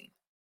amazing.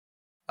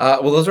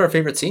 Well, those are our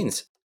favorite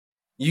scenes.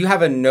 You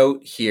have a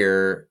note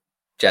here,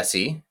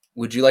 Jesse.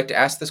 Would you like to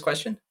ask this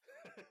question?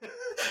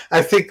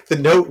 I think the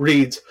note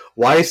reads,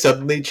 "Why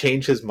suddenly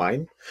change his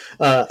mind?"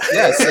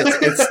 Yes,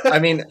 it's. I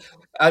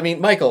mean,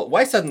 Michael,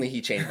 why suddenly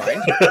he changed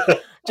mind?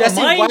 Jesse,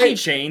 why he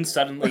changed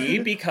suddenly?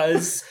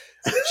 Because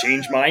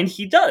change mind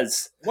he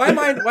does. Why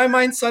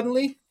mind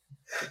suddenly?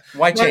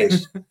 Why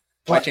change?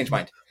 Why change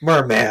mind?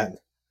 Merman.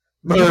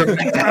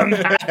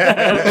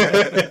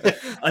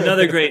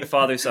 Another great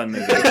father-son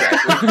movie.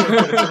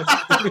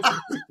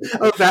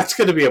 Oh, that's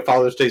going to be a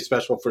Father's Day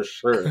special for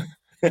sure.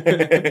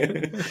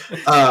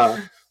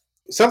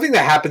 Something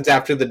that happens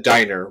after the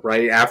diner,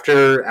 right?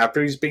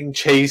 After he's being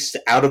chased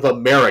out of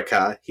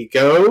America, he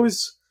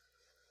goes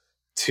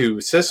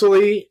to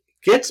Sicily,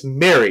 gets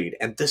married,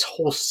 and this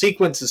whole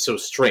sequence is so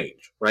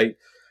strange, right?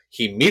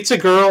 He meets a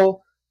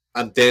girl,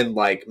 and then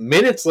like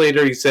minutes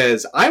later he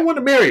says, "I want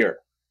to marry her."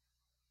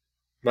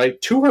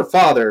 Right? To her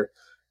father.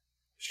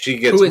 She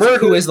gets murdered.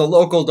 Who is the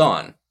local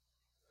Don?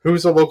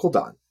 Who's a local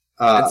Don?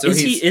 So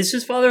is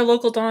his father a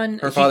local Don?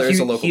 Her father is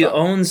a local He Don.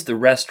 owns the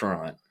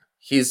restaurant.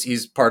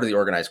 He's part of the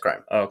organized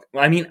crime. Oh,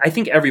 I mean, I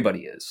think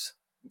everybody is.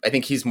 I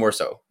think he's more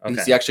so. Okay.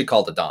 He's actually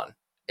called a Don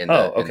in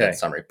the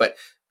summary. But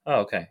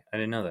okay, I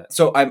didn't know that.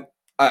 so I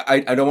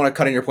don't want to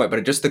cut in your point,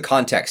 but just the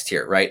context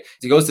here, right?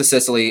 He goes to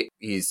Sicily.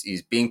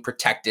 He's being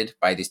protected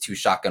by these two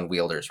shotgun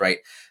wielders, right?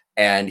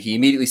 And he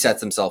immediately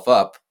sets himself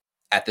up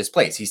at this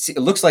place. It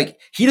looks like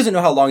he doesn't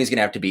know how long he's going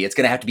to have to be. It's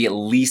going to have to be at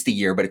least a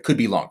year, but it could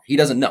be longer. He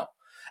doesn't know.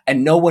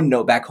 And no one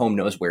back home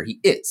knows where he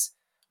is,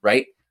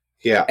 right?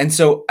 Yeah. And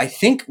so I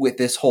think with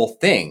this whole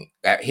thing,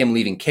 him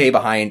leaving Kay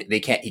behind, he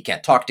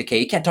can't talk to Kay.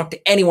 He can't talk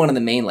to anyone in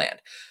the mainland.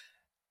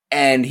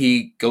 And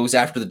he goes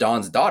after the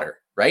Don's daughter,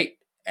 right?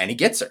 And he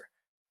gets her.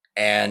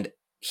 And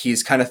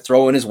he's kind of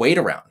throwing his weight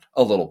around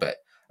a little bit.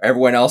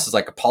 Everyone else is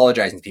like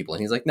apologizing to people.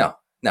 And he's like, no.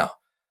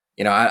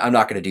 I'm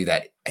not going to do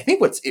that. I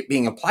think what's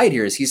being implied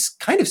here is he's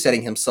kind of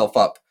setting himself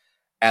up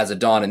as a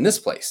Don in this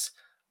place.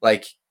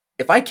 Like,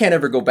 if I can't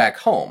ever go back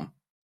home,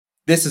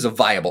 this is a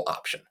viable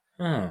option.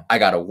 I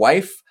got a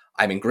wife.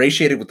 I'm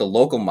ingratiated with the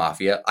local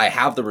mafia. I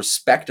have the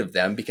respect of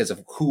them because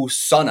of whose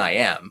son I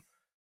am.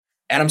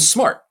 And I'm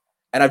smart.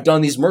 And I've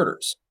done these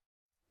murders.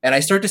 And I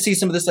start to see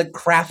some of this like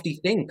crafty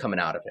thing coming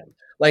out of him.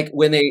 Like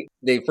when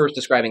they first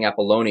describing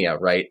Apollonia,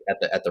 right,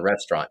 at the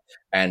restaurant,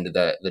 and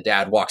the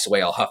dad walks away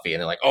all huffy, and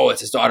they're like, "Oh,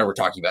 it's his daughter we're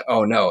talking about.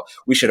 Oh no,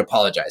 we should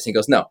apologize." And he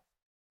goes, "No,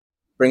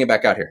 bring it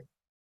back out here.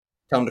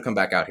 Tell him to come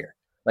back out here."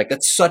 Like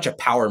that's such a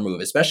power move,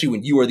 especially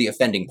when you are the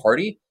offending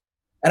party.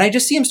 And I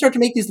just see him start to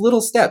make these little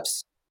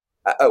steps.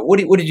 What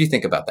did you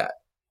think about that?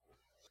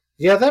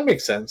 Yeah, that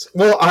makes sense.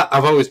 Well,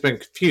 I've always been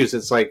confused.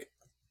 It's like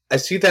I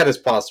see that as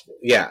possible.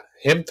 Yeah,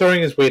 him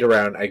throwing his weight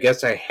around. I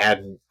guess I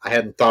hadn't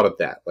thought of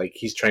that. Like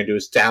he's trying to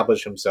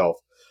establish himself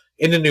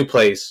in a new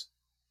place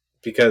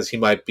because he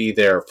might be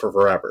there for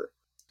forever.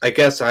 I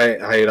guess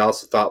I had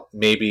also thought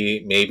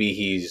maybe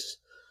he's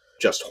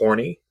just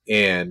horny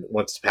and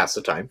wants to pass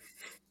the time.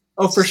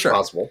 Oh, for sure,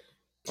 possible.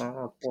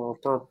 But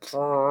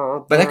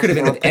that could have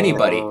been with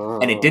anybody,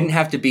 and it didn't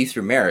have to be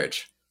through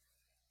marriage.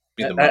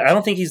 I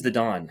don't think he's the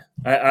Don.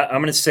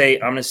 I'm gonna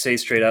say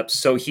straight up.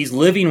 So he's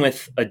living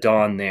with a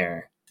Don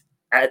there,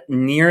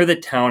 near the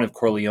town of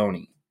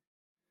Corleone.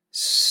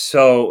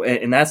 So,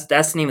 and that's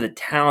the name of the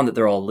town that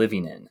they're all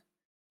living in.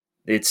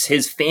 It's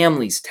his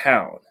family's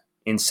town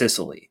in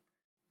Sicily,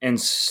 and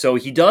so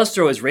he does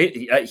throw his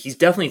weight. He's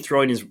definitely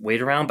throwing his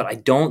weight around, but I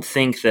don't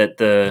think that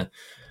the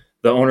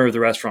owner of the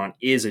restaurant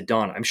is a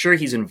Don. I'm sure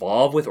he's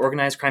involved with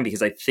organized crime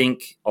because I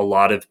think a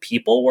lot of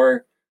people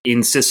were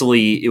in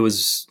Sicily. It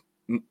was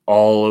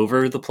all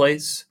over the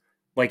place.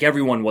 Like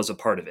everyone was a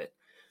part of it,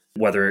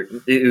 whether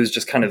it was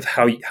just kind of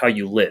how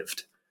you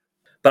lived.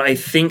 But I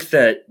think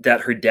that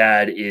her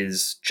dad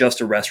is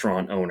just a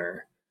restaurant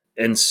owner.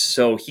 And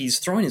so he's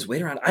throwing his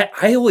weight around.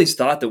 I always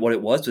thought that what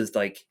it was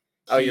like,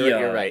 oh,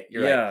 you're right.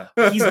 You're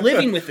right. He's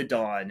living with the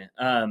Don,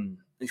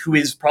 who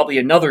is probably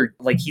another,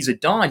 like he's a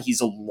Don.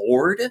 He's a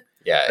lord.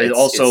 Yeah, It's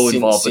also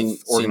involved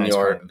with organized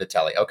Signor crime.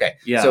 Vitelli. Okay,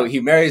 Yeah. so he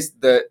marries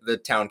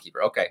the town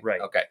keeper. Okay,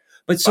 Right. Okay,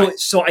 But Fine.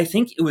 so I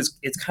think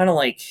it's kind of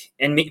like,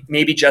 and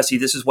maybe Jesse,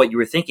 this is what you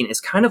were thinking.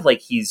 It's kind of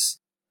like he's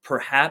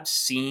perhaps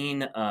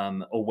seen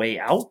a way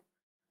out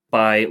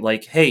by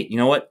like, hey, you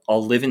know what?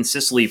 I'll live in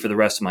Sicily for the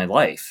rest of my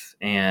life,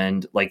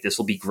 and like this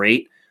will be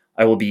great.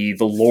 I will be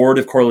the Lord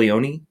of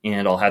Corleone,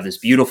 and I'll have this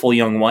beautiful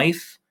young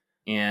wife,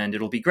 and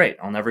it'll be great.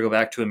 I'll never go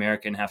back to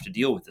America and have to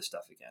deal with this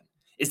stuff again.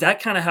 Is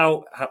that kind of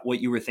how what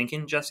you were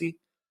thinking, Jesse?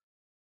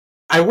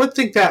 I would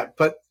think that,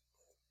 but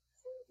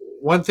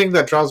one thing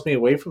that draws me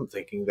away from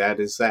thinking that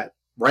is that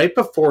right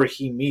before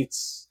he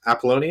meets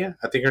Apollonia,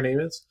 I think her name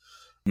is,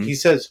 he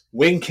says,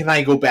 "When can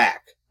I go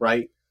back?"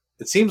 Right?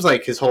 It seems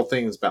like his whole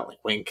thing is about like,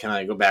 when can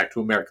I go back to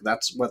America?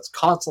 That's what's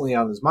constantly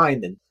on his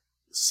mind, and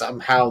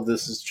somehow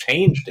this has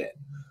changed it.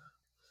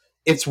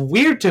 It's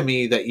weird to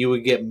me that you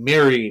would get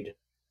married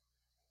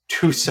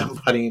to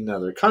somebody in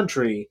another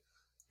country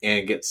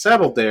and get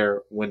settled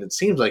there when it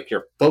seems like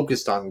you're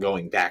focused on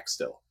going back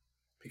still.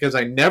 Because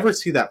I never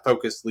see that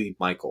focus leave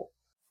Michael.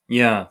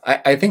 Yeah,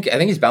 I think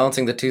he's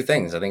balancing the two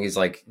things. I think he's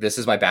like, this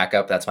is my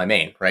backup, that's my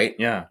main, right?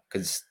 yeah.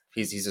 Because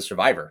he's a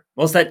survivor.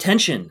 Well, it's that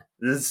tension.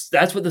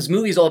 That's what this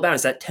movie is all about.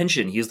 Is that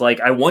tension? He's like,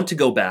 I want to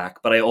go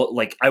back, but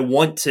I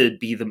want to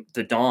be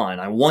the Don.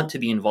 I want to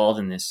be involved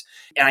in this.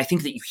 And I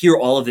think that you hear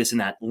all of this in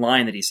that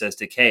line that he says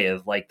to Kay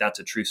of like, that's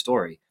a true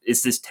story.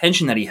 It's this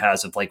tension that he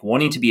has of like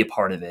wanting to be a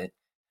part of it,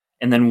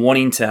 and then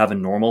wanting to have a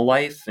normal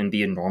life and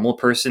be a normal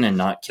person and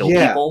not kill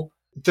people.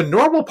 The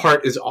normal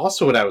part is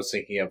also what I was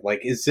thinking of. Like,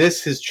 is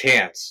this his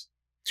chance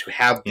to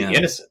have the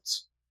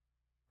innocence?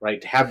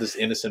 Right? To have this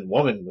innocent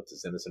woman with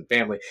this innocent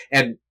family.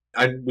 And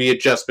we had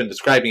just been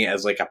describing it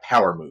as like a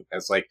power move,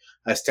 as like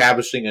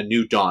establishing a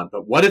new Dawn.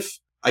 But what if,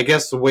 I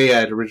guess the way I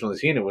had originally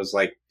seen it was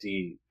like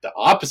the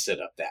opposite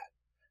of that.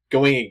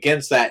 Going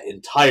against that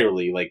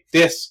entirely. Like,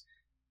 this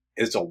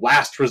is a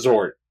last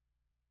resort.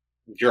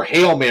 Your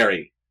Hail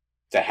Mary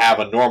to have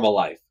a normal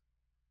life.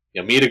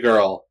 You meet a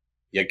girl,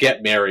 you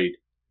get married,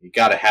 you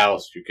got a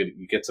house,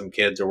 you get some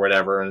kids or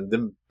whatever, and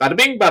then bada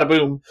bing, bada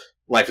boom,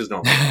 life is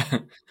normal.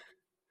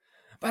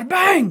 Bada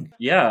bang!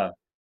 Yeah.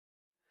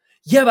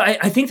 Yeah,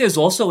 but I think there's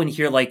also in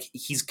here, like,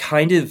 he's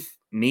kind of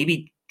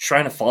maybe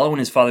trying to follow in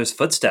his father's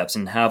footsteps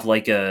and have,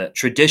 like, a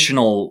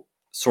traditional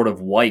sort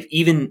of wife.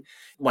 Even,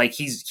 like,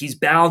 he's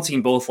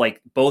balancing both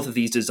of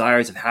these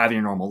desires of having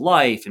a normal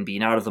life and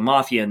being out of the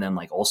mafia and then,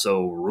 like,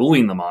 also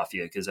ruling the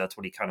mafia because that's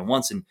what he kind of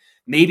wants. And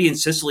maybe in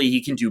Sicily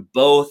he can do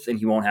both and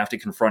he won't have to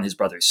confront his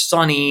brother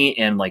Sonny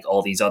and, like,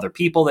 all these other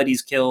people that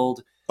he's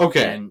killed.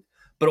 Okay.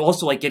 But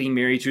also, like, getting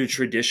married to a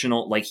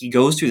traditional, like, he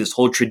goes through this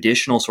whole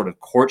traditional sort of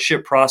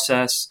courtship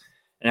process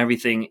and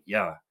everything.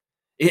 Yeah.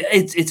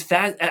 It's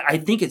fast. I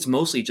think it's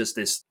mostly just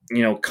this,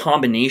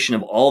 combination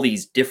of all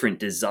these different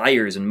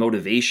desires and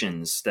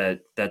motivations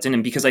that's in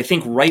him. Because I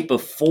think right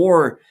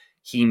before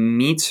he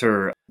meets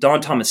her,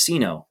 Don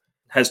Tomasino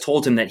has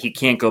told him that he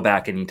can't go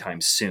back anytime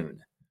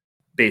soon,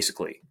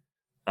 basically.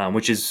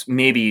 Which is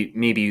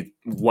maybe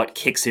what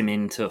kicks him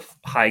into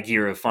high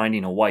gear of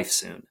finding a wife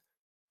soon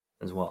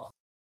as well.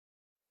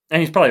 And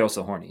he's probably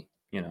also horny,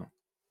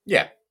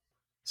 Yeah.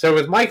 So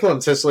with Michael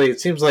and Sicily, it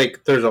seems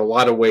like there's a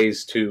lot of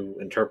ways to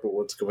interpret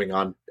what's going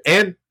on.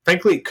 And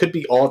frankly, it could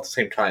be all at the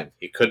same time.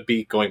 He could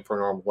be going for a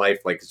normal life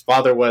like his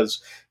father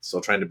was, still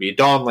trying to be a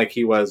Don like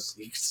he was.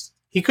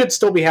 He could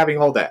still be having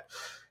all that.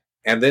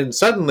 And then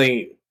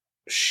suddenly,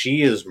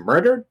 she is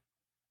murdered?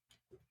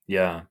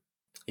 Yeah.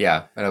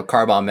 Yeah. I know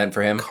car bomb meant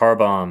for him. Car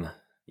bomb.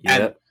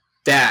 And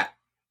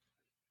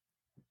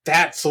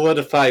that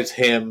solidifies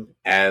him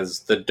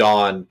as the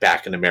Don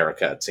back in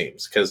America, it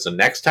seems. Because the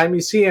next time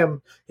you see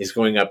him, he's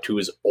going up to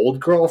his old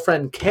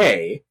girlfriend,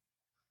 Kay,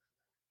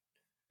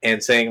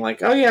 and saying,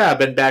 like, oh yeah, I've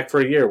been back for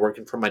a year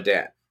working for my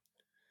dad.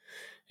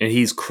 And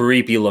he's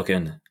creepy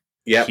looking.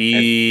 Yep.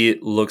 He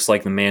looks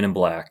like the Man in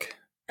Black.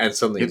 And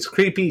suddenly it's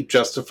creepy,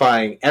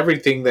 justifying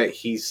everything that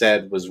he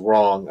said was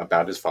wrong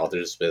about his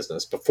father's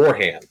business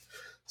beforehand.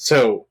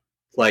 So,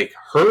 like,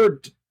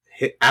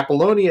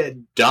 Apollonia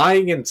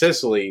dying in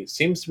Sicily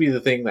seems to be the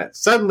thing that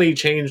suddenly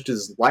changed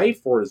his life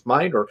or his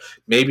mind, or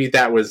maybe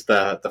that was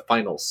the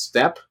final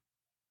step.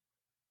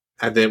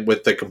 And then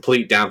with the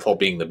complete downfall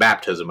being the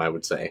baptism, I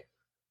would say.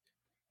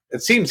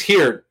 It seems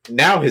here,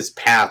 now his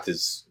path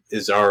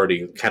is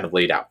already kind of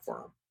laid out for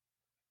him.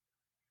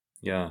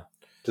 Yeah.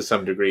 To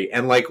some degree.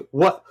 And like,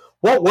 what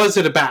was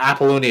it about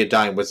Apollonia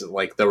dying? Was it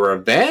like the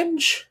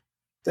revenge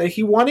that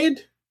he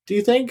wanted, do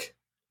you think?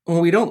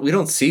 Well, we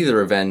don't see the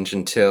revenge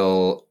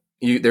until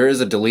there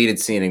is a deleted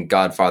scene in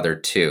Godfather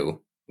 2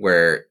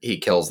 where he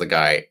kills the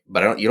guy,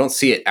 but you don't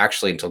see it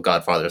actually until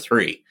Godfather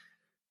 3.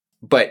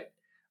 But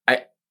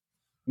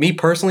me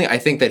personally, I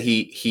think that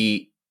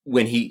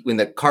when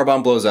the car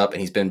bomb blows up and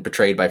he's been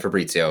betrayed by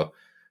Fabrizio,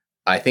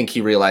 I think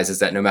he realizes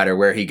that no matter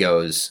where he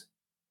goes,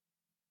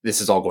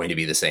 this is all going to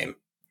be the same.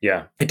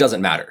 Yeah. It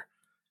doesn't matter.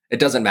 It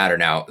doesn't matter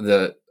now.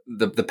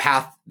 The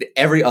path,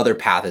 every other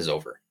path is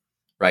over,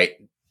 right?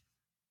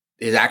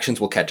 His actions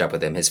will catch up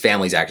with him. His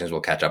family's actions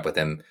will catch up with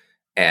him.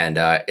 And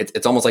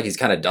it's almost like he's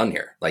kind of done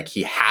here. Like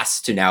he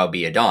has to now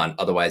be a Don,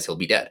 otherwise he'll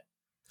be dead.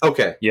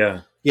 Okay.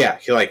 Yeah. Yeah,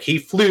 he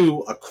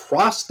flew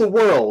across the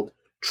world,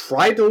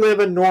 tried to live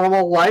a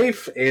normal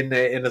life in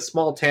a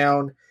small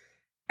town,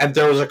 and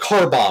there was a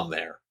car bomb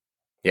there.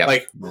 Yeah.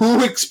 Like,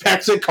 who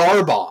expects a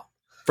car bomb?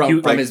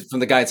 From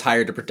the guy that's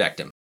hired to protect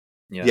him.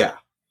 Yeah.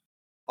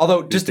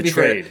 Although, just to be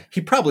fair, betrayed.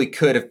 he probably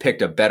could have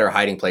picked a better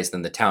hiding place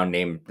than the town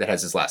name that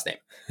has his last name.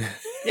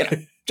 You know,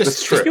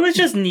 That's true. He was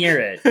just near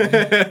it.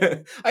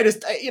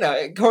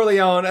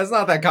 Corleone, that's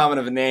not that common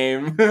of a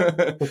name.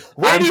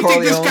 Where do you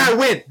think this guy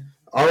went?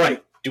 All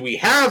right. Do we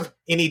have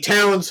any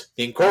towns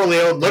in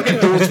Corleone? Look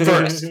at those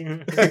first.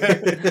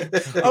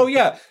 Oh,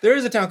 yeah. There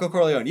is a town called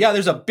Corleone. Yeah,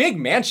 there's a big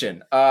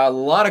mansion. A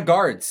lot of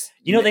guards.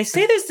 You know, they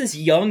say there's this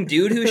young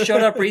dude who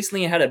showed up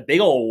recently and had a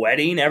big old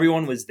wedding.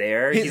 Everyone was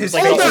there. He was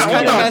like, hold on, kind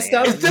hold of on. messed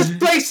up. Is this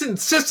place in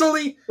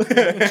Sicily?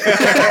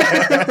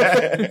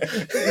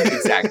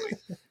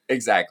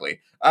 Exactly.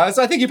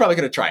 So I think you probably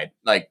could have tried,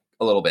 like,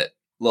 a little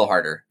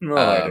harder.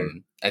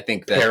 I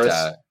think that...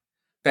 Paris?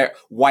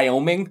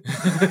 Wyoming?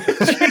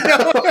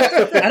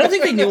 I don't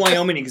think they knew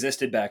Wyoming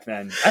existed back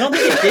then. I don't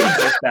think it did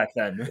exist back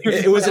then.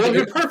 It was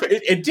perfect.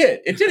 It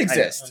did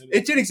exist.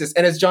 It did exist.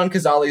 And as John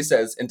Cazale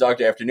says in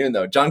Dr. Afternoon,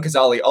 though, John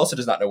Cazale also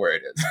does not know where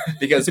it is.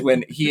 Because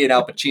when he and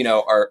Al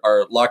Pacino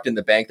are locked in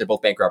the bank, they're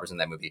both bank robbers in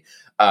that movie.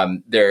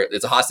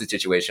 There's a hostage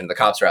situation. The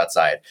cops are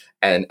outside.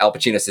 And Al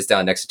Pacino sits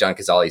down next to John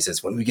Cazale. He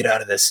says, when we get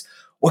out of this,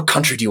 what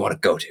country do you want to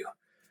go to?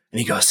 And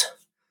he goes...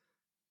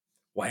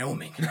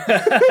 Wyoming. And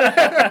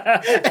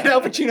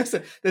Al Pacino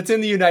said, that's in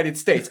the United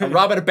States. I'm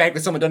robbing a bank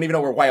with someone who doesn't even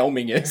know where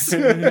Wyoming is.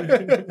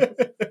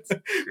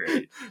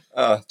 Great.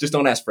 Just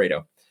don't ask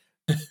Fredo.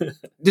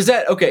 Is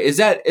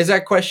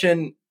that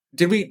question,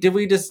 did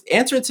we just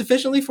answer it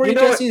sufficiently for you,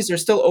 Jesse? Is there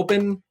still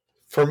open?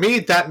 For me,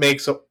 that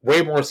makes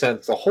way more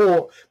sense.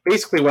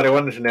 Basically what I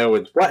wanted to know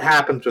is what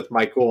happens with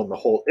Michael and the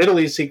whole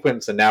Italy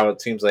sequence, and now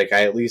it seems like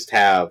I at least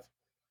have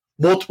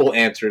multiple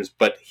answers,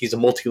 but he's a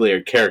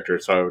multi-layered character,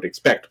 so I would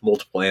expect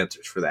multiple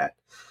answers for that,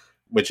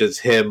 which is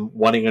him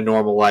wanting a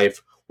normal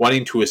life,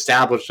 wanting to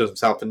establish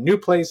himself in a new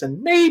place,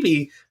 and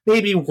maybe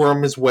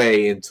worm his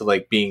way into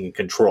like being in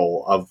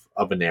control of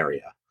an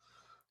area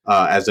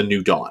as a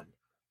new Dawn.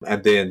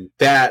 And then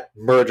that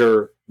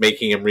murder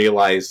making him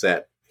realize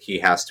that he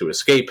has to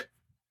escape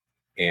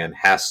and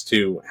has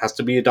to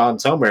be a Dawn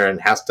somewhere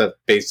and has to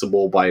face the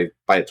bull by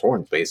its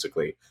horns,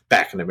 basically,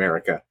 back in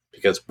America,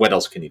 because what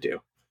else can he do?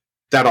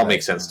 That all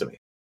makes sense to me.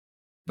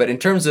 But in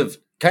terms of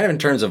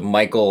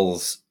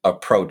Michael's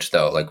approach,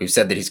 though, like we've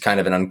said that he's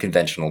kind of an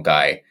unconventional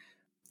guy.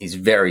 He's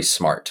very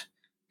smart.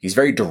 He's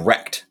very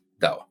direct,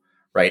 though,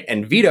 right?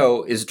 And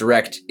Vito is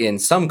direct in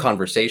some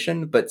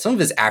conversation, but some of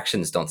his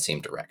actions don't seem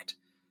direct.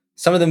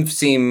 Some of them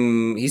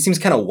he seems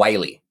kind of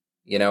wily,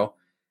 you know?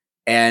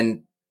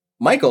 And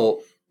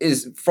Michael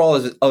is, for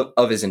all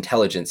of his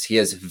intelligence, he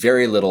has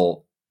very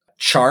little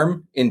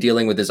charm in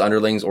dealing with his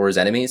underlings or his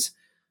enemies.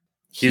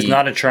 He's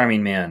not a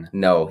charming man.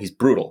 No, he's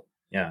brutal.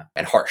 Yeah.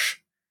 And harsh.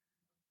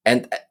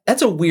 And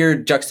that's a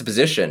weird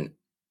juxtaposition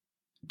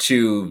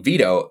to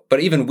Vito, but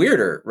even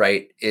weirder,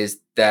 right, is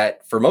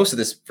that for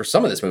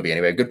some of this movie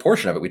anyway, a good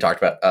portion of it, we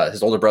talked about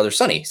his older brother,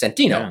 Sonny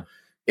Santino,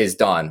 is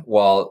Don,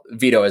 while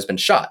Vito has been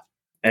shot.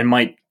 And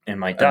might die.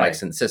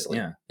 Mike's in Sicily.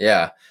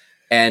 Yeah.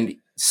 And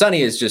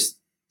Sonny's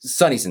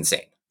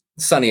insane.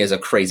 Sonny is a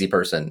crazy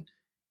person,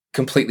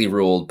 completely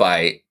ruled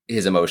by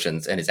his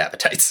emotions and his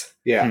appetites.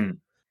 Yeah.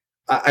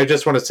 I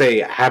just want to say,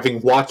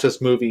 having watched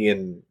this movie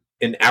in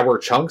hour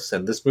chunks,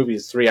 and this movie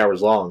is 3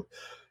 hours long,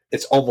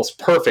 it's almost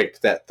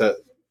perfect that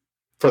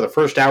for the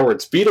first hour,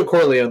 it's Vito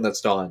Corleone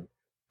that's Don.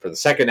 For the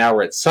second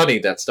hour, it's Sonny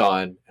that's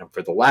Don. And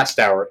for the last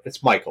hour,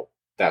 it's Michael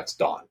that's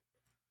Don.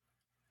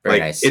 Very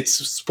nice. It's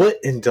split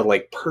into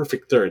like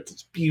perfect thirds.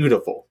 It's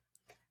beautiful.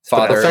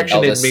 Father, the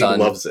perfection in me son,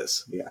 loves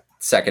this. Yeah.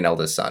 Second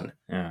eldest son.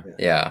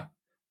 Yeah.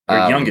 Or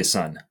youngest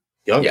son.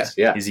 Youngest,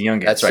 yeah. He's the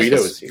youngest. That's right.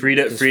 Frito's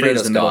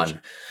the middle. gone.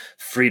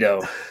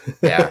 Frito.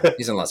 Yeah,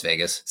 he's in Las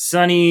Vegas.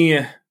 Sonny,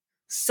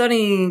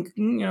 you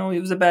know, he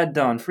was a bad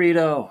Don.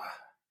 Frito.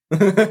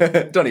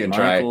 Don't even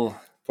Michael, try.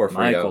 Poor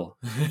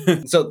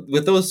Frito. So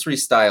with those three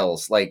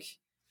styles, like,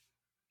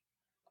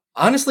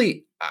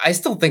 honestly, I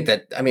still think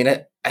that,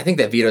 I think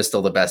that Vito's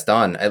still the best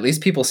Don. At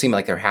least people seem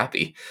like they're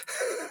happy.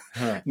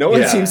 No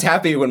one seems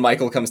happy when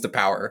Michael comes to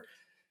power.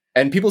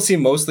 And people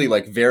seem mostly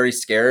like very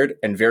scared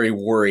and very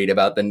worried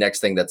about the next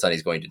thing that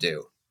Sonny's going to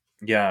do.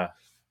 Yeah.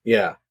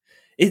 Yeah.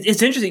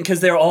 It's interesting because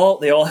they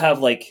all have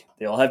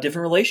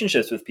different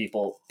relationships with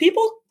people.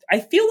 I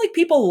feel like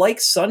people like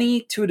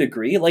Sonny to a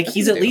degree. Like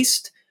he's at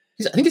least,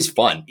 I think he's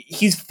fun.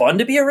 He's fun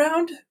to be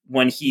around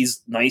when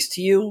he's nice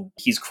to you.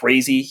 He's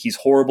crazy. He's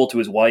horrible to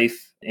his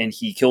wife, and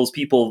he kills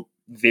people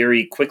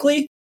very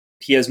quickly.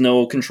 He has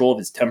no control of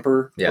his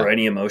temper or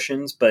any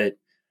emotions, but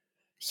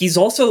he's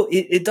also,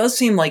 it does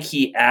seem like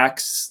he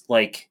acts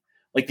like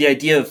the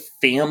idea of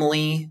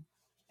family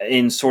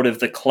in sort of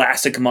the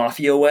classic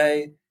mafia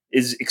way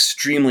is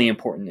extremely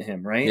important to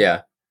him, right?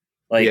 Yeah.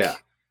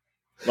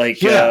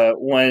 Like Yeah.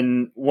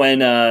 when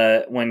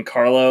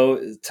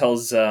Carlo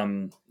tells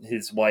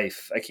his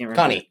wife, I can't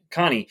remember,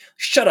 Connie,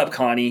 shut up,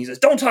 Connie. He says,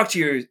 don't talk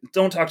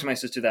to my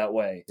sister that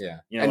way. Yeah,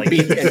 You know, and,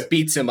 like- and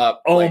beats him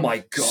up. Oh like, my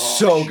gosh.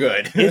 so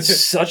good! It's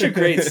such a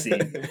great scene.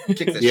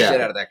 Kick the Yeah.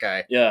 shit out of that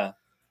guy. Yeah,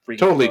 freaking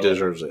Totally Carlo.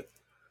 deserves it.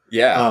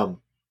 Yeah,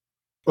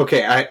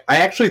 Okay, I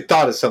actually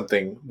thought of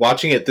something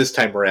watching it this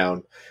time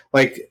around.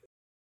 Like,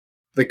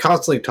 they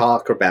constantly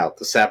talk about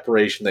the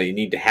separation that you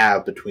need to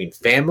have between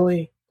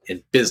family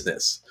and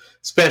business,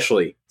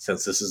 especially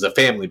since this is a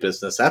family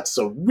business. That's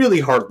a really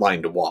hard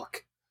line to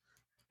walk.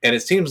 And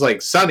it seems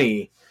like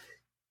Sonny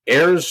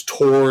errs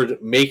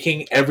toward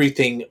making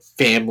everything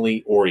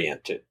family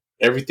oriented.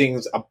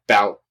 Everything's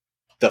about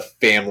the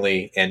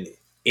family, and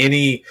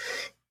any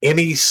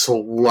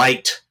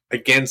slight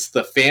against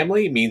the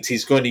family means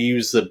he's going to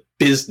use the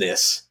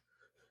business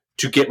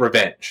to get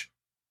revenge.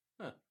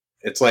 Huh.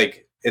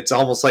 It's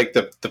almost like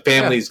the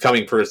family's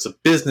coming first. The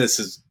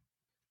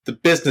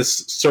business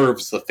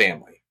serves the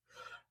family.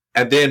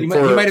 And then he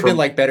might have been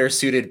like better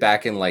suited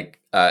back in like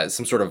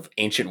some sort of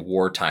ancient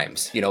war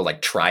times,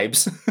 like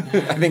tribes.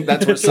 I think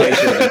that's where Sonny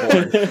should have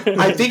been born.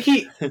 I think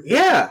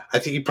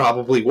he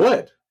probably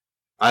would.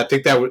 I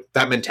think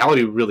that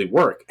mentality would really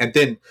work.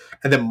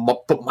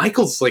 But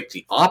Michael's like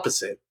the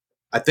opposite.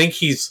 I think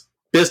he's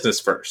business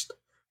first.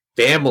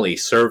 Family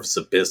serves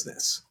the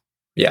business.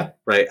 Yeah.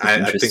 Right. I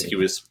think Interesting. he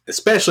was,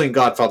 especially in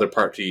Godfather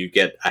Part 2, you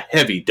get a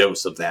heavy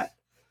dose of that.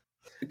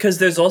 Because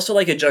there's also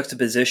like a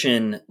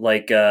juxtaposition,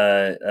 like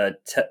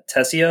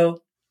Tessio.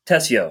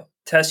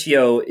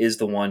 Tessio is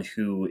the one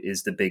who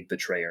is the big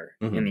betrayer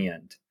in the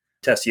end.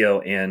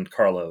 Tessio and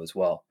Carlo as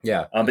well.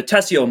 Yeah. But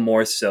Tessio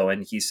more so,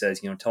 and he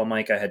says, tell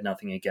Mike I had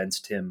nothing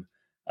against him.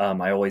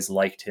 I always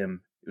liked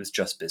him. It was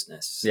just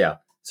business. Yeah.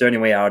 Is there any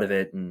way out of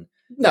it? And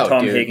No,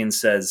 Tom dude. Higgins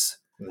says,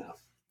 No.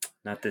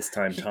 not this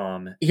time,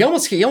 Tom. He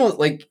almost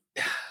like.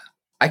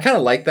 I kind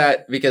of like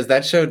that because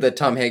that showed that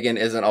Tom Hagen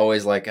isn't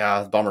always like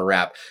bummer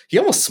rap. He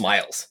almost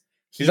smiles.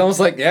 He's almost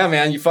like, yeah,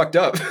 man, you fucked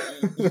up.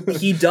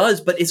 He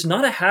does, but it's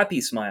not a happy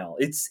smile.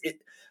 It's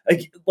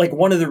like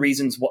one of the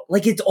reasons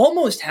it's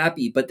almost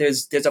happy, but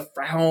there's a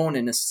frown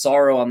and a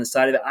sorrow on the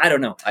side of it. I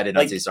don't know. I did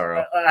not see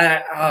sorrow.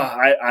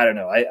 I don't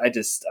know. I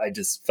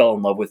just fell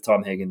in love with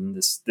Tom Hagen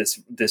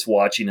this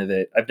watching of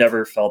it. I've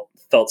never felt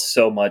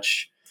so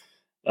much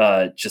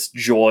just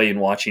joy in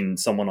watching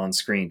someone on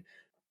screen.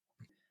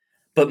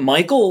 But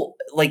Michael,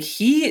 like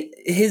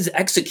his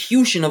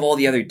execution of all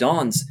the other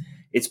Dons,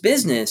 it's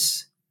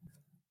business,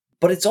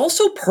 but it's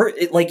also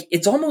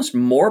it's almost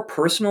more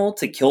personal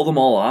to kill them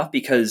all off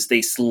because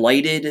they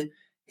slighted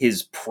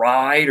his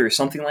pride or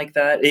something like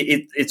that.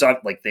 It's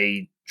like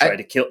they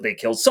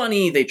killed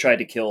Sonny. They tried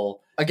to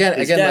kill Again,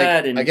 his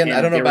dad, I don't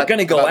know they were about,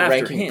 gonna go about after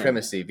ranking him.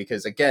 primacy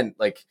because again,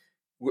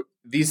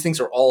 these things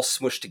are all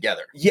smushed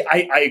together. Yeah,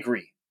 I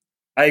agree.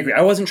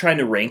 I wasn't trying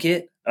to rank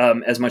it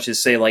as much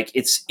as say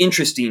it's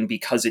interesting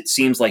because it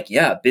seems like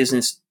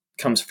business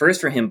comes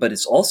first for him, but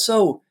it's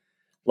also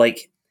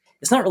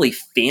it's not really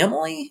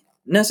family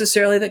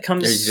necessarily that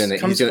comes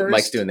first.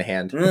 Mike's doing the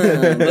hand.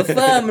 The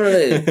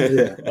family.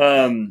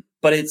 Yeah.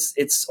 But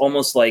it's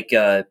almost like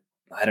I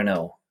don't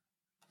know,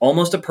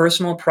 almost a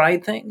personal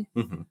pride thing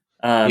Mhm.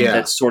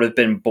 that's sort of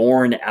been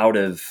born out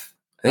of.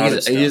 I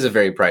think he is a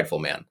very prideful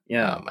man.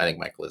 Yeah. I think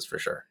Michael is for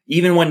sure.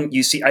 Even when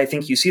I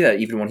think you see that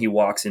even when he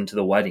walks into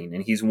the wedding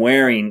and he's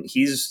wearing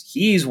his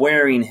he's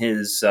wearing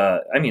his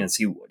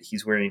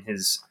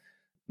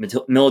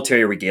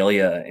military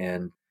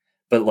regalia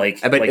but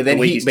then the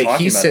way he's talking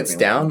he about sits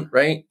everyone. down,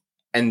 right?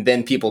 And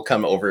then people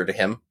come over to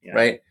him, Yeah.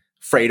 right?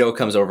 Fredo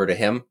comes over to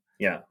him.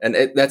 Yeah. And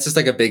that's just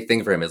like a big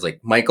thing for him. Is like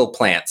Michael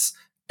plants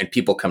and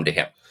people come to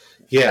him.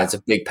 Yeah. That's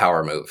a big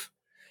power move.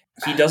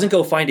 He doesn't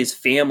go find his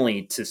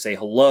family to say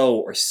hello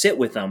or sit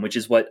with them, which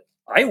is what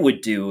I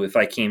would do if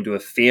I came to a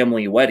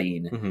family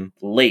wedding Mm-hmm.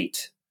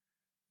 late.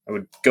 I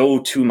would go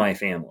to my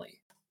family.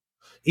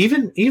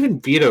 Even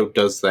Vito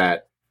does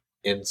that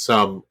in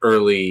some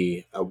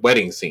early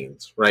wedding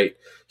scenes, right?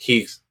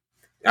 He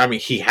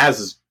has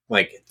his,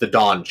 the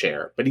Don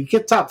chair, but he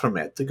gets up from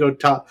it to go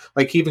talk.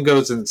 He even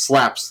goes and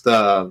slaps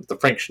the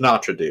Frank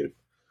Sinatra dude,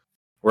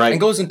 right?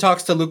 And goes and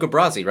talks to Luca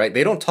Brasi, right?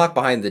 They don't talk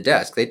behind the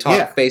desk. They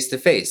talk face to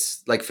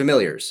face, like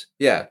familiars.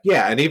 Yeah.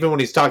 Yeah, and even when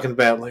he's talking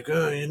about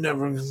you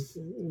never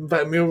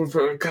invite me over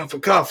for a cup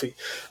of coffee,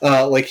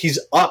 he's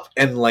up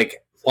and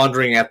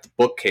wandering at the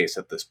bookcase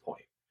at this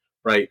point,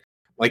 right?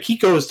 He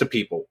goes to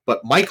people, but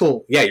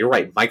Michael, yeah, you're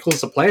right.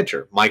 Michael's a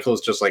planter.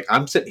 Michael's just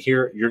I'm sitting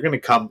here. You're going to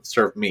come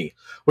serve me,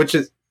 which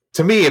is,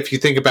 to me, if you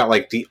think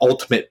about the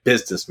ultimate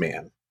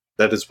businessman,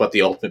 that is what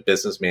the ultimate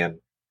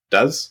businessman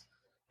does.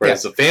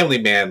 Whereas a family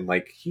man,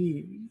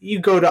 you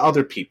go to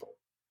other people.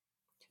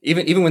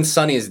 Even when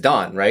Sonny is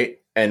done, right?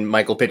 And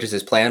Michael pitches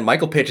his plan,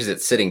 Michael pitches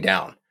it sitting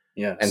down.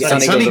 Yeah. And And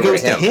Sonny Sonny goes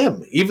goes over to to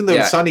him, even though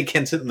Yeah. Sonny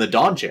can sit in the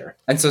Don chair.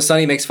 And so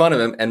Sonny makes fun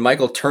of him, and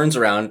Michael turns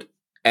around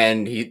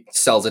and he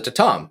sells it to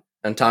Tom.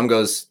 And Tom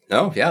goes,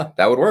 "No, yeah,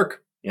 that would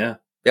work. Yeah.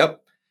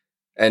 Yep."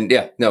 And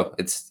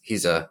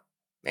he's a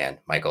man,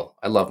 Michael.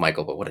 I love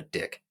Michael, but what a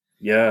dick.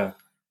 Yeah.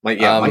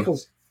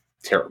 Michael's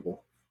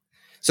terrible.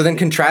 So then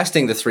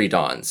contrasting the three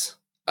Dons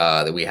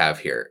that we have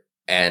here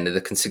and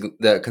the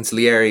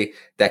consigliere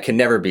that can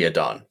never be a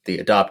Don, the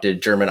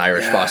adopted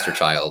German-Irish foster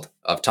child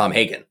of Tom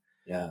Hagen.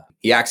 Yeah.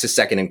 He acts as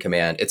second in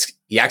command.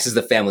 He acts as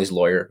the family's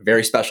lawyer,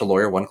 very special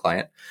lawyer, one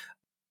client.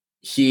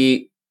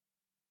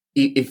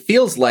 It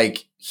feels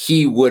like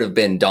he would have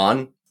been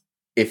Don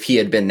if he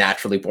had been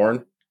naturally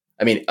born.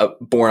 I mean,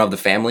 born of the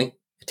family,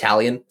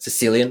 Italian,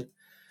 Sicilian.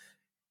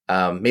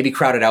 Maybe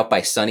crowded out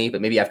by Sonny,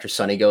 but maybe after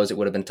Sonny goes, it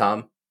would have been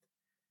Tom.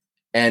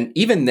 And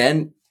even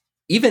then,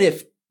 even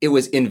if it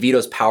was in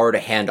Vito's power to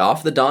hand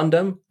off the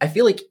Dondom, I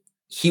feel like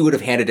he would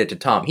have handed it to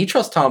Tom. He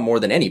trusts Tom more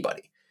than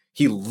anybody.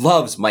 He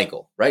loves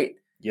Michael, right?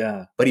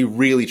 Yeah. But he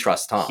really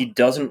trusts Tom. He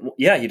doesn't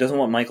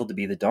want Michael to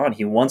be the Don.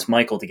 He wants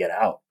Michael to get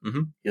out.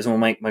 Mm-hmm. He doesn't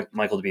want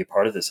Michael to be a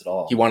part of this at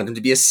all. He wanted him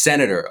to be a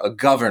senator, a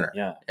governor.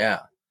 Yeah. Yeah.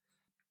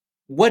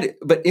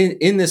 But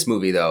in this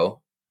movie,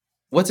 though,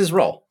 what's his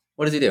role?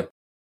 What does he do?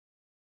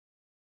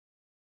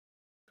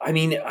 I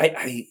mean,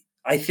 I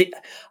think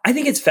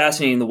it's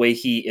fascinating the way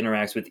he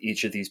interacts with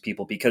each of these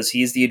people, because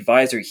he's the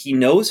advisor. He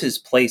knows his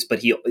place, but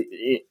he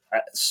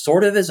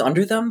sort of is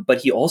under them,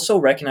 but he also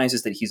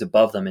recognizes that he's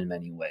above them in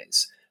many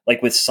ways.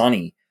 Like with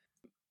Sonny,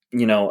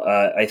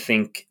 I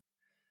think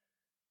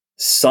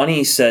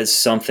Sonny says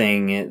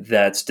something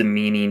that's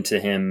demeaning to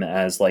him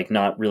as like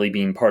not really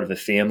being part of the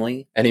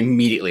family, and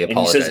immediately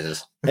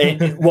apologizes.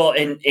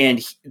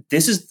 And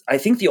this is, I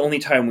think, the only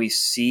time we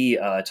see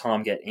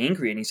Tom get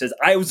angry, and he says,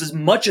 "I was as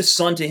much a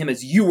son to him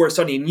as you were,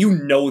 Sonny, and you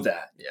know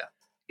that." Yeah,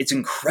 it's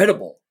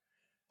incredible,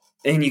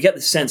 and you get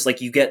the sense,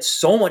 like, you get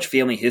so much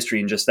family history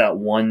in just that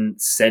one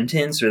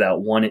sentence or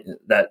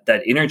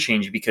that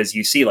interchange, because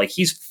you see, like,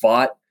 he's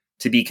fought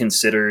to be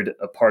considered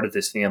a part of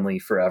this family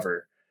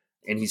forever.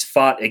 And he's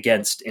fought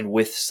against and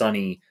with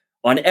Sonny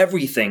on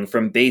everything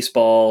from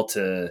baseball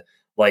to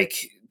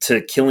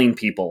killing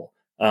people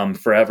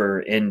forever.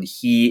 And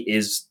he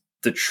is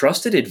the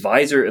trusted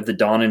advisor of the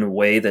Don in a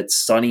way that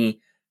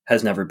Sonny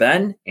has never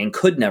been and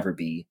could never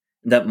be.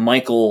 That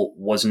Michael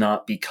was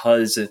not,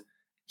 because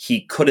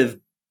he could have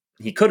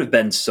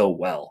been so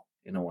well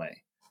in a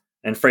way.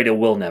 And Fredo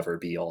will never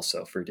be,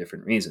 also for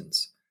different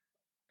reasons.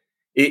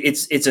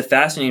 It's a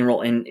fascinating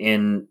role,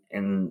 in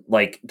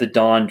like the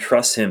Don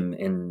trusts him,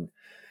 and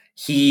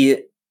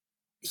he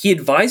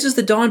advises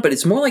the Don, but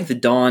it's more like the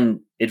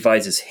Don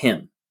advises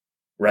him,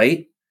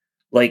 right?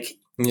 Like,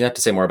 you have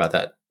to say more about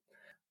that.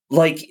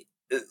 Like,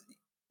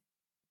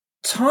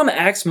 Tom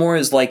acts more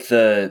as like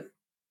the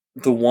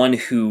one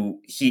who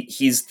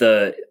he's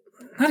the,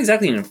 not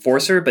exactly an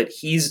enforcer, but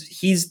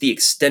he's the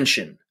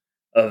extension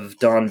of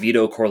Don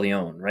Vito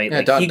Corleone, right?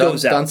 Yeah, like, he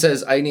goes out. Don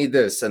says, "I need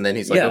this," and then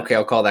he's like, "Okay,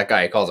 I'll call that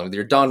guy." He calls him.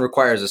 Your Don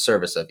requires a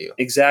service of you.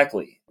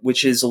 Exactly,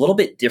 which is a little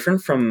bit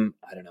different from,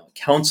 I don't know, a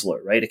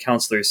counselor, right? A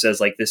counselor says,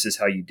 like, this is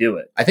how you do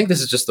it. I think this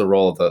is just the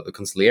role of the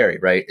consigliere,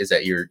 right? Is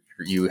that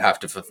you have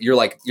to, you're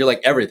like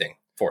everything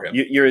for him.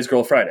 You're his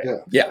Girl Friday,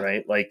 yeah,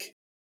 right? Like,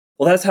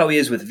 well, that's how he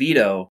is with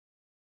Vito,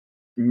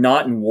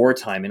 not in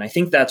wartime, and I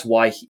think that's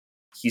why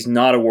he's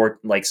not a war.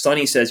 Like,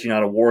 Sonny says, you're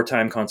not a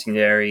wartime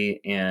consigliere,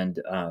 and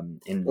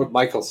what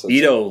Michael says.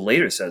 Vito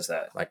later says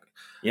that. Like,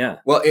 yeah.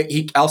 Well,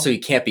 he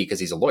can't be, because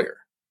he's a lawyer.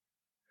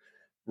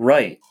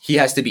 Right. He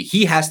has to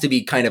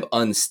be kind of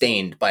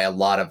unstained by a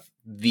lot of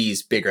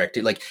these bigger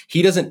activities. Like,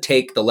 he doesn't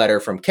take the letter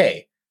from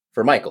Kay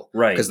for Michael,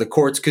 right? Because the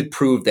courts could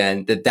prove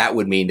then that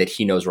would mean that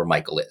he knows where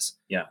Michael is.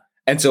 Yeah.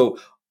 And so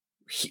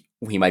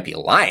he might be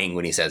lying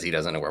when he says he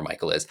doesn't know where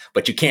Michael is,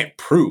 but you can't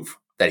prove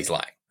that he's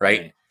lying,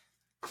 right?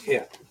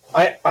 Yeah.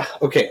 I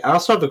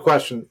also have a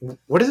question.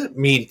 What does it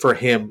mean for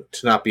him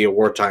to not be a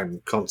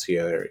wartime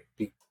consigliere?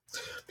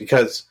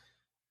 Because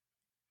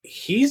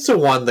he's the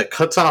one that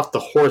cuts off the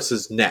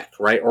horse's neck,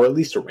 right? Or at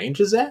least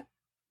arranges that?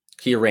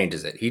 He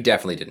arranges it. He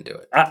definitely didn't do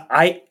it.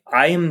 I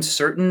am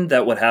certain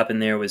that what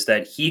happened there was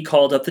that he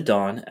called up the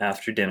Don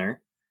after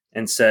dinner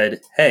and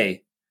said,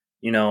 "Hey,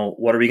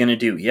 what are we going to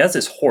do?" He has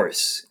this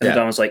horse. And the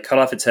Don was like, "Cut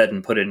off its head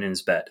and put it in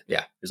his bed."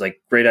 Yeah. He was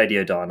like, "Great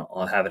idea, Don.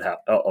 I'll have it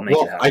happen. I'll make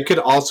it happen." I could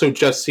also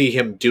just see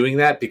him doing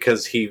that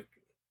because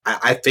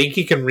I think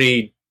he can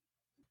read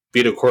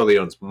Vito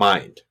Corleone's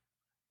mind,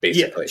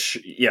 basically.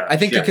 Yeah. I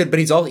think he could, but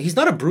he's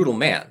not a brutal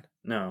man.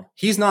 No.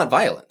 He's not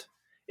violent.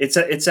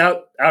 It's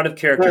out of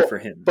character for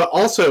him. But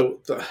also,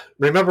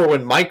 remember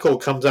when Michael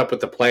comes up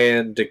with the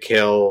plan to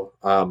kill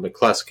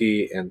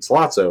McCluskey and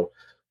Sollozzo,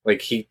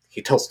 like he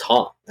tells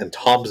Tom, and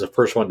Tom's the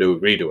first one to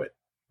agree to it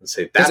and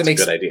say, "That's a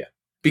good idea."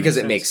 Because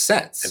it makes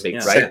sense. It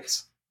makes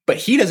sense. But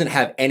he doesn't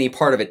have any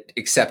part of it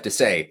except to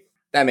say,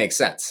 "That makes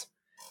sense."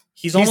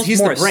 He's more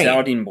the brain. A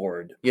sounding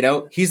board.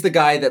 He's the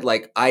guy that,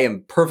 like, I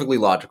am perfectly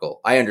logical.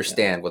 I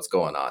understand what's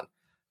going on.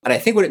 And I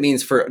think what it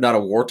means for not a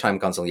wartime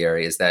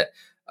consigliere is that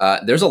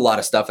there's a lot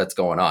of stuff that's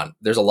going on.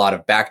 There's a lot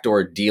of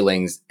backdoor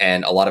dealings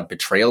and a lot of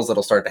betrayals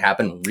that'll start to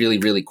happen really,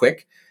 really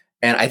quick.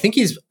 And I think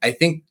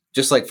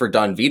just like for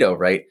Don Vito,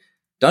 right?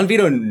 Don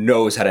Vito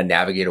knows how to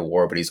navigate a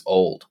war, but he's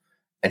old.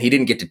 And he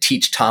didn't get to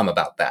teach Tom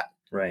about that.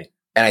 Right.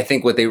 And I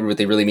think what they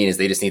really mean is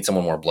they just need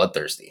someone more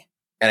bloodthirsty.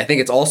 And I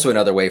think it's also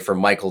another way for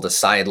Michael to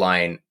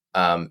sideline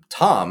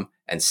Tom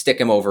and stick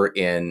him over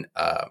in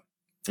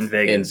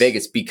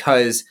Vegas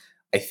because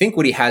I think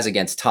what he has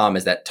against Tom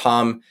is that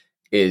Tom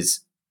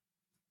is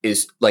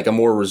like a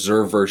more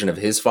reserved version of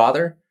his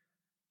father.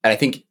 And I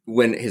think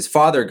when his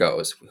father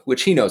goes,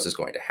 which he knows is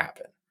going to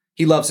happen,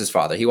 he loves his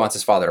father. He wants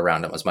his father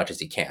around him as much as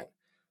he can.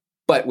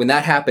 But when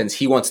that happens,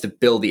 he wants to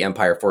build the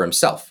empire for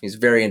himself. He's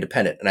very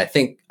independent.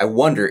 And I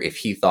wonder if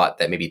he thought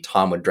that maybe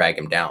Tom would drag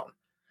him down.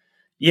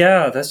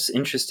 Yeah, that's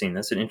interesting.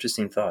 That's an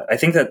interesting thought. I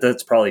think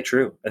that's probably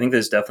true. I think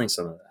there's definitely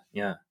some of that.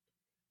 Yeah.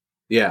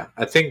 Yeah,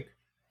 I think,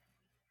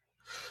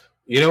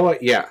 you know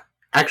what? Yeah.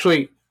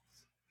 Actually,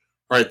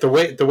 all right, the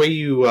way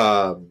you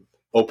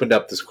opened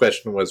up this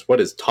question was,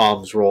 what is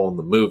Tom's role in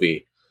the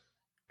movie?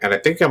 And I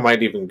think I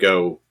might even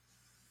go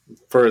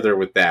further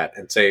with that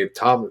and say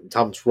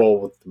Tom's role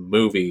with the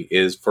movie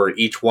is for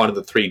each one of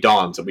the 3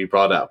 dawns that we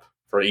brought up,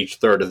 for each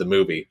third of the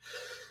movie.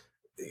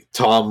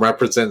 Tom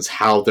represents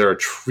how they're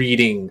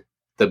treating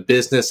the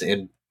business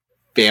and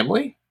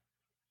family,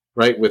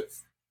 right?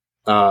 With,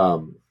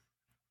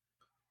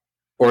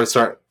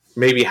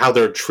 maybe how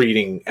they're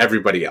treating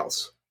everybody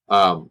else.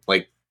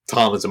 Like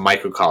Tom is a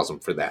microcosm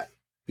for that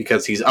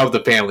because he's of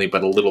the family,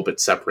 but a little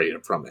bit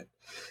separated from it.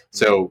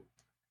 So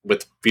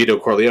with Vito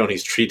Corleone,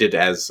 he's treated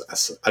as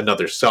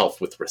another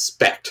self with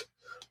respect,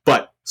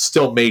 but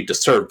still made to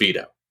serve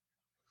Vito.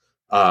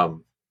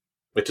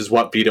 Which is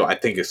what Vito, I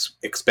think,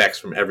 expects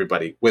from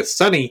everybody. With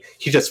Sonny,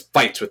 he just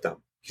fights with them.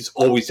 He's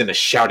always in a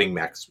shouting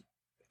match.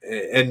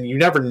 And you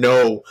never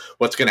know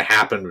what's going to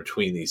happen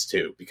between these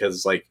two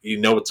because, like, you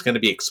know it's going to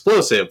be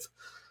explosive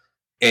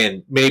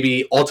and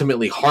maybe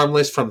ultimately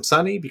harmless from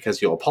Sonny because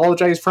he'll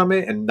apologize from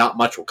it and not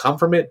much will come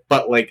from it.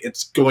 But, like,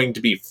 it's going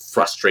to be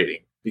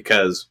frustrating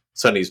because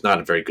Sonny's not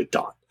a very good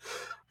Don.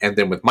 And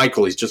then with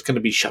Michael, he's just going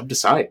to be shoved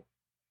aside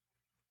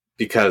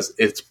because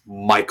it's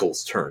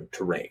Michael's turn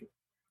to reign.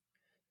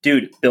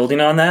 Dude, building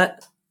on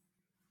that,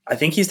 I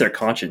think he's their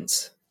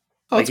conscience.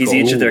 Like he's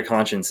each of their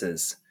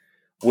consciences.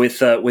 With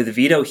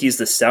Vito, he's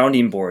the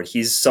sounding board.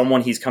 He's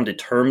someone he's come to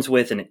terms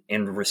with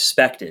and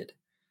respected.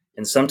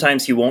 And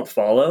sometimes he won't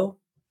follow.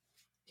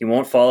 He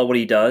won't follow what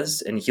he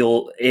does, and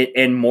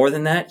and more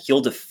than that,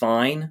 he'll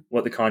define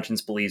what the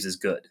conscience believes is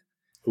good.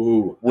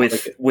 Ooh,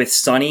 with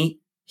Sonny,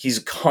 he's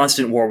a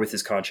constant war with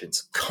his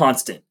conscience.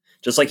 Constant.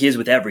 Just like he is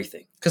with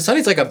everything. Because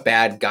Sonny's like a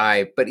bad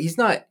guy, but he's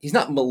not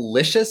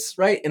malicious,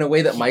 right? In a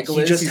way that Michael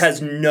is. He just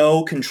has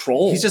no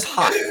control. He's just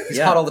hot. He's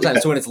hot all the time.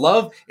 So when it's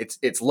love,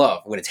 it's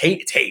love. When it's hate,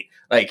 it's hate.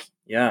 Like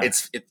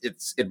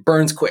it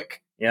burns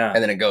quick. Yeah.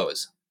 And then it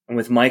goes. And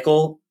with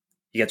Michael,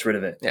 he gets rid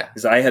of it. Yeah.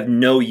 Because I have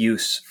no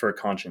use for a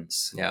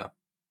conscience. Yeah.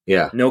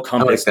 Yeah. No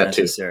compass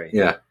necessary. Too.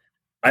 Yeah.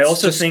 I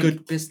also think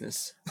good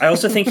business. I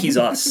also think he's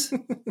us.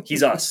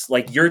 He's us.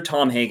 Like you're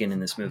Tom Hagen in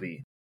this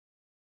movie.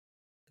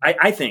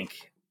 I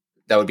think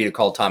that would be to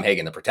call Tom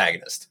Hagen the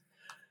protagonist,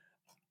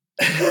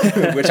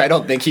 which I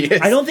don't think he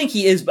is. I don't think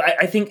he is, but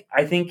I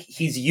think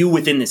he's you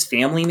within this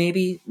family.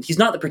 Maybe he's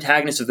not the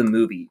protagonist of the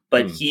movie,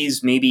 but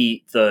he's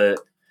maybe the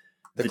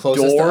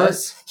closest door. To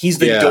us. He's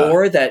the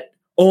door that.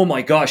 Oh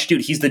my gosh,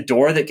 dude! He's the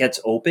door that gets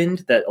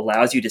opened that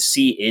allows you to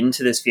see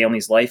into this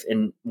family's life,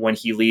 and when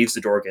he leaves,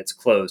 the door gets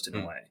closed in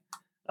a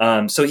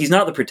way. So he's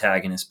not the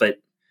protagonist, but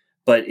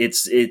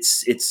it's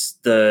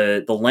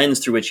the lens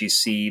through which you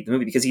see the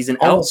movie because he's an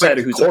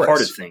outsider who's a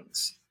part of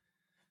things.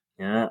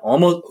 Yeah,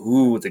 almost.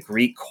 Ooh, the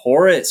Greek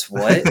chorus.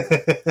 What?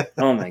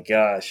 Oh my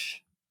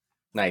gosh.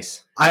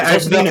 Nice. I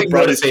have nothing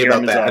more to say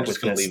about that. I'm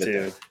just going to leave it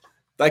there.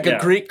 Like a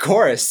Greek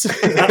chorus.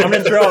 I'm going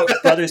to throw out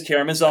Brothers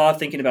Karamazov,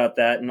 thinking about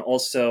that, and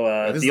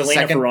also the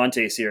Elena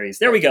Ferrante series.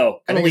 There we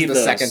go. I think it's the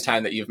second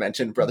time that you've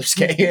mentioned Brothers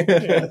K.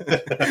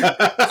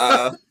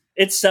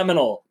 It's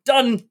seminal.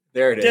 Done.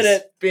 There it is. Did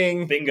it.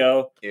 Bing.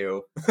 Bingo.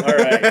 Ew. All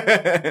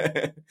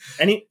right.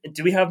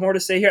 Do we have more to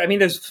say here? I mean,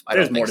 there's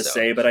more to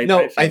say, but I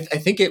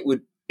think it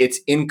would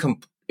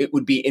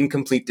be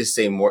incomplete to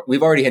say more.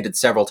 We've already hinted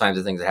several times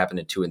at things that happened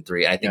in 2 and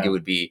 3. And I think it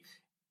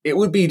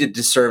would be a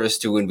disservice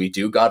to when we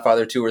do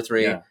Godfather 2 or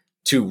 3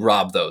 to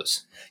rob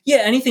those.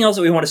 Yeah. Anything else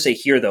that we want to say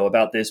here though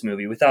about this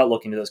movie without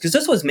looking at those? Because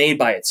this was made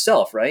by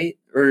itself, right?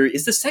 Or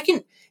is the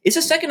second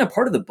a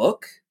part of the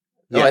book?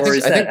 Yeah, I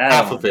think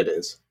half of it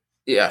is.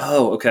 Yeah.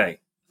 Oh, okay.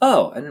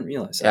 Oh, I didn't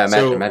realize that.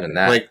 Yeah, imagine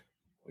that. Like,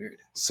 weird.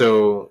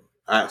 So,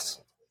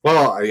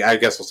 well, I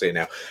guess we'll say it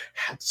now.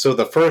 So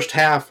the first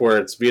half where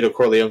it's Vito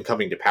Corleone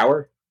coming to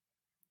power,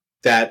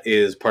 that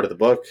is part of the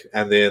book.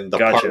 And then the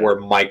part where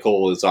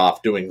Michael is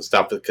off doing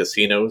stuff at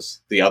casinos,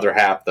 the other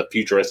half, the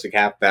futuristic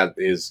half, that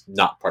is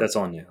not part of it. That's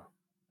on you.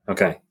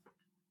 Okay.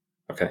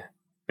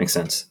 Makes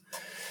sense.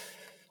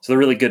 So the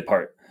really good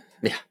part.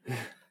 Yeah.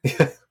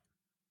 All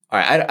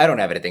right. I don't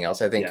have anything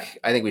else. I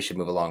think we should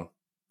move along.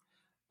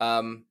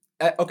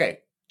 Okay,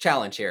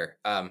 challenge here.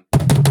 Sidebar.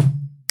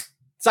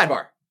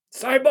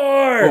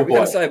 Oh, we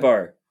got a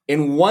sidebar.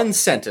 In one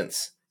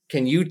sentence,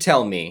 can you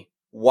tell me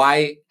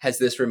why has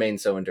this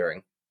remained so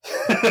enduring?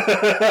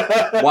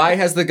 Why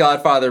has The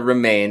Godfather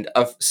remained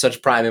of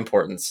such prime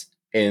importance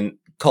in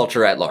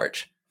culture at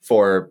large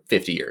for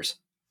 50 years?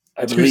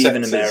 I believe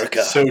in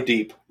America. So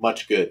deep,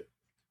 much good.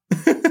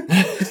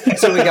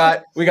 So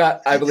we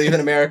got I Believe in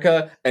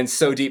America and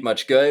So Deep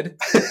Much Good.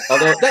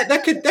 Although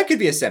that could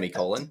be a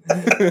semicolon.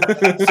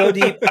 So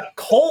Deep,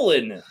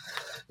 colon.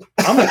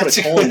 I'm going to put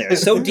a colon there.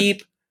 So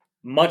Deep,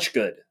 Much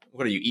Good.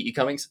 What are you, E.E.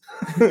 Cummings?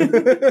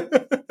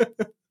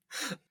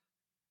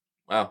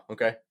 Wow,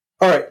 okay.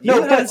 All right. You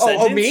No, had a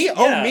Oh, me? sentence?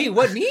 Oh, Yeah. me?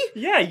 What, me?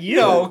 Yeah, you.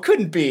 No,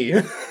 couldn't be.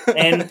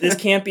 And this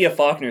can't be a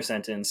Faulkner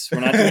sentence. We're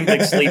not doing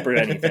Big Sleep or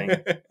anything.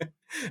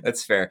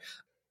 That's fair.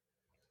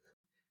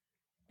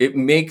 It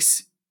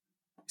makes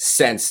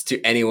sense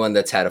to anyone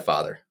that's had a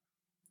father.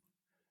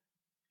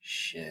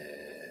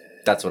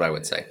 Shit. That's what I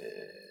would say.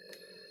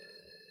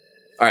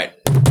 All right.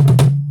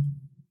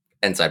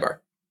 End sidebar.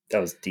 That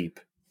was deep.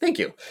 Thank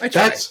you. I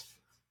tried.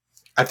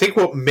 I think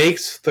what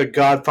makes The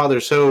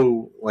Godfather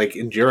so like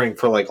enduring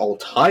for like all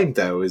time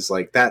though is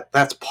like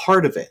that's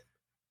part of it.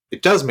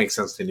 It does make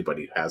sense to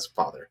anybody who has a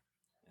father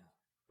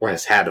or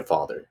has had a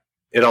father.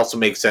 It also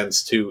makes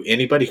sense to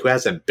anybody who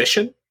has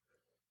ambition,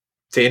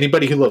 to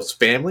anybody who loves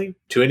family,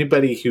 to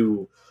anybody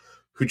who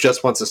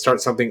just wants to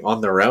start something on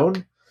their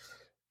own,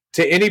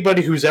 to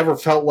anybody who's ever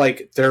felt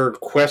like they're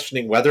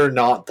questioning whether or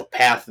not the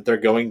path that they're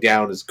going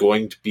down is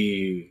going to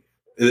be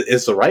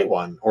is the right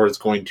one or is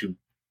going to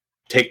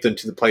take them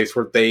to the place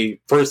where they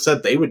first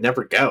said they would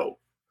never go.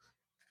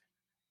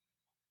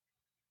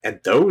 And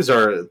those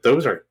are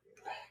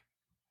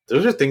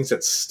things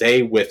that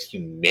stay with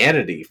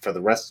humanity for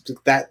the rest of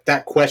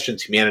that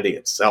questions humanity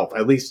itself,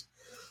 at least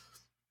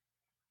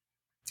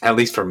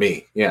for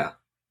me. Yeah.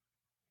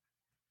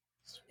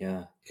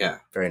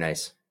 Very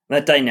nice.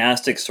 That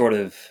dynastic sort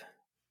of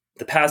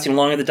the passing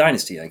along of the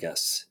dynasty, I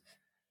guess.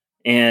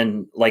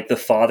 And like the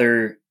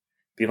father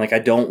being like, I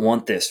don't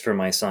want this for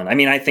my son. I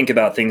mean, I think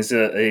about things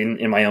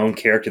in my own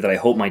character that I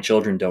hope my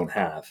children don't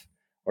have,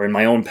 or in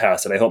my own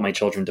past that I hope my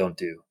children don't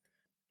do,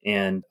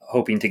 and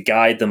hoping to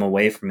guide them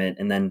away from it.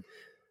 And then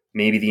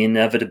maybe the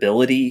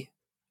inevitability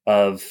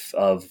of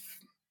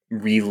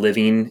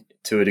reliving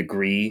to a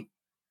degree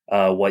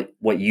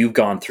what you've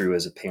gone through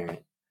as a parent.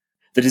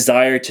 The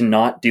desire to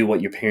not do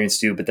what your parents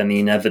do, but then the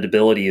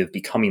inevitability of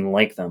becoming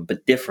like them,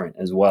 but different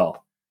as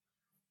well.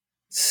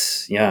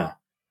 Yeah.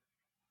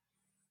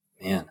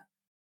 Man.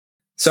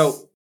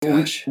 So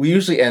Gosh. we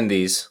usually end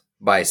these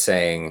by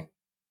saying,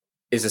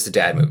 is this a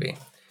dad movie?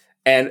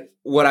 And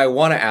what I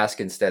want to ask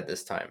instead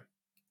this time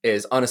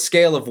is, on a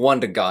scale of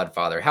 1 to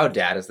Godfather, how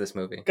dad is this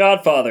movie?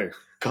 Godfather.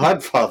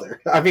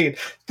 I mean,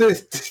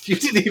 you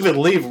didn't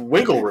even leave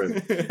wiggle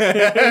room.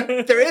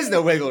 There is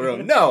no wiggle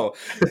room. No,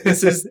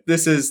 this is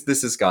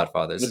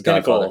Godfather. This The is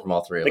pinnacle. Godfather from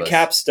all three of The us.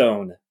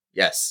 capstone.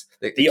 Yes,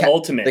 The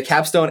ultimate. the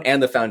capstone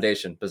and the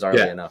foundation.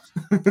 Bizarrely enough,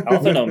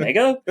 Alpha and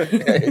Omega.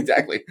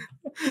 exactly.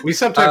 We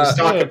sometimes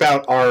talk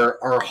about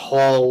our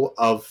Hall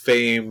of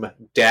Fame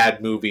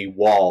dad movie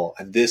wall,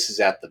 and this is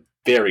at the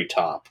very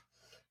top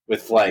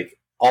with like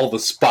all the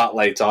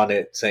spotlights on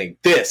it saying,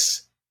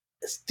 this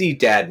is the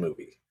dad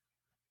movie.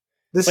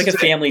 It's like a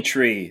family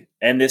tree,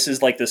 and this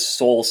is like the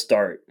soul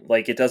start.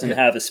 Like it doesn't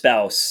have a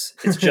spouse.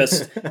 It's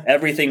just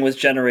everything was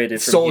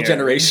generated from Soul here.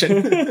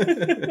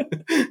 generation.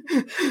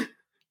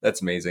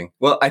 That's amazing.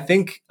 Well, I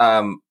think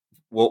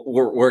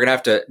we're gonna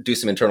have to do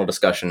some internal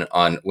discussion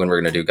on when we're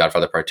gonna do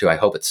Godfather Part 2. I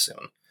hope it's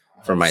soon,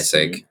 for my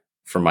sake,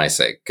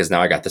 because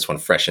now I got this one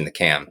fresh in the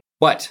can.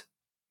 But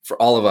for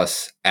all of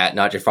us at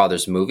Not Your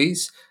Father's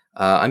Movies,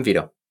 I'm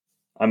Vito.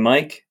 I'm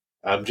Mike.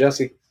 I'm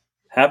Jesse.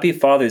 Happy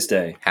Father's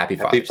Day. Happy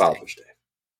Happy Father's Day. Father's Day.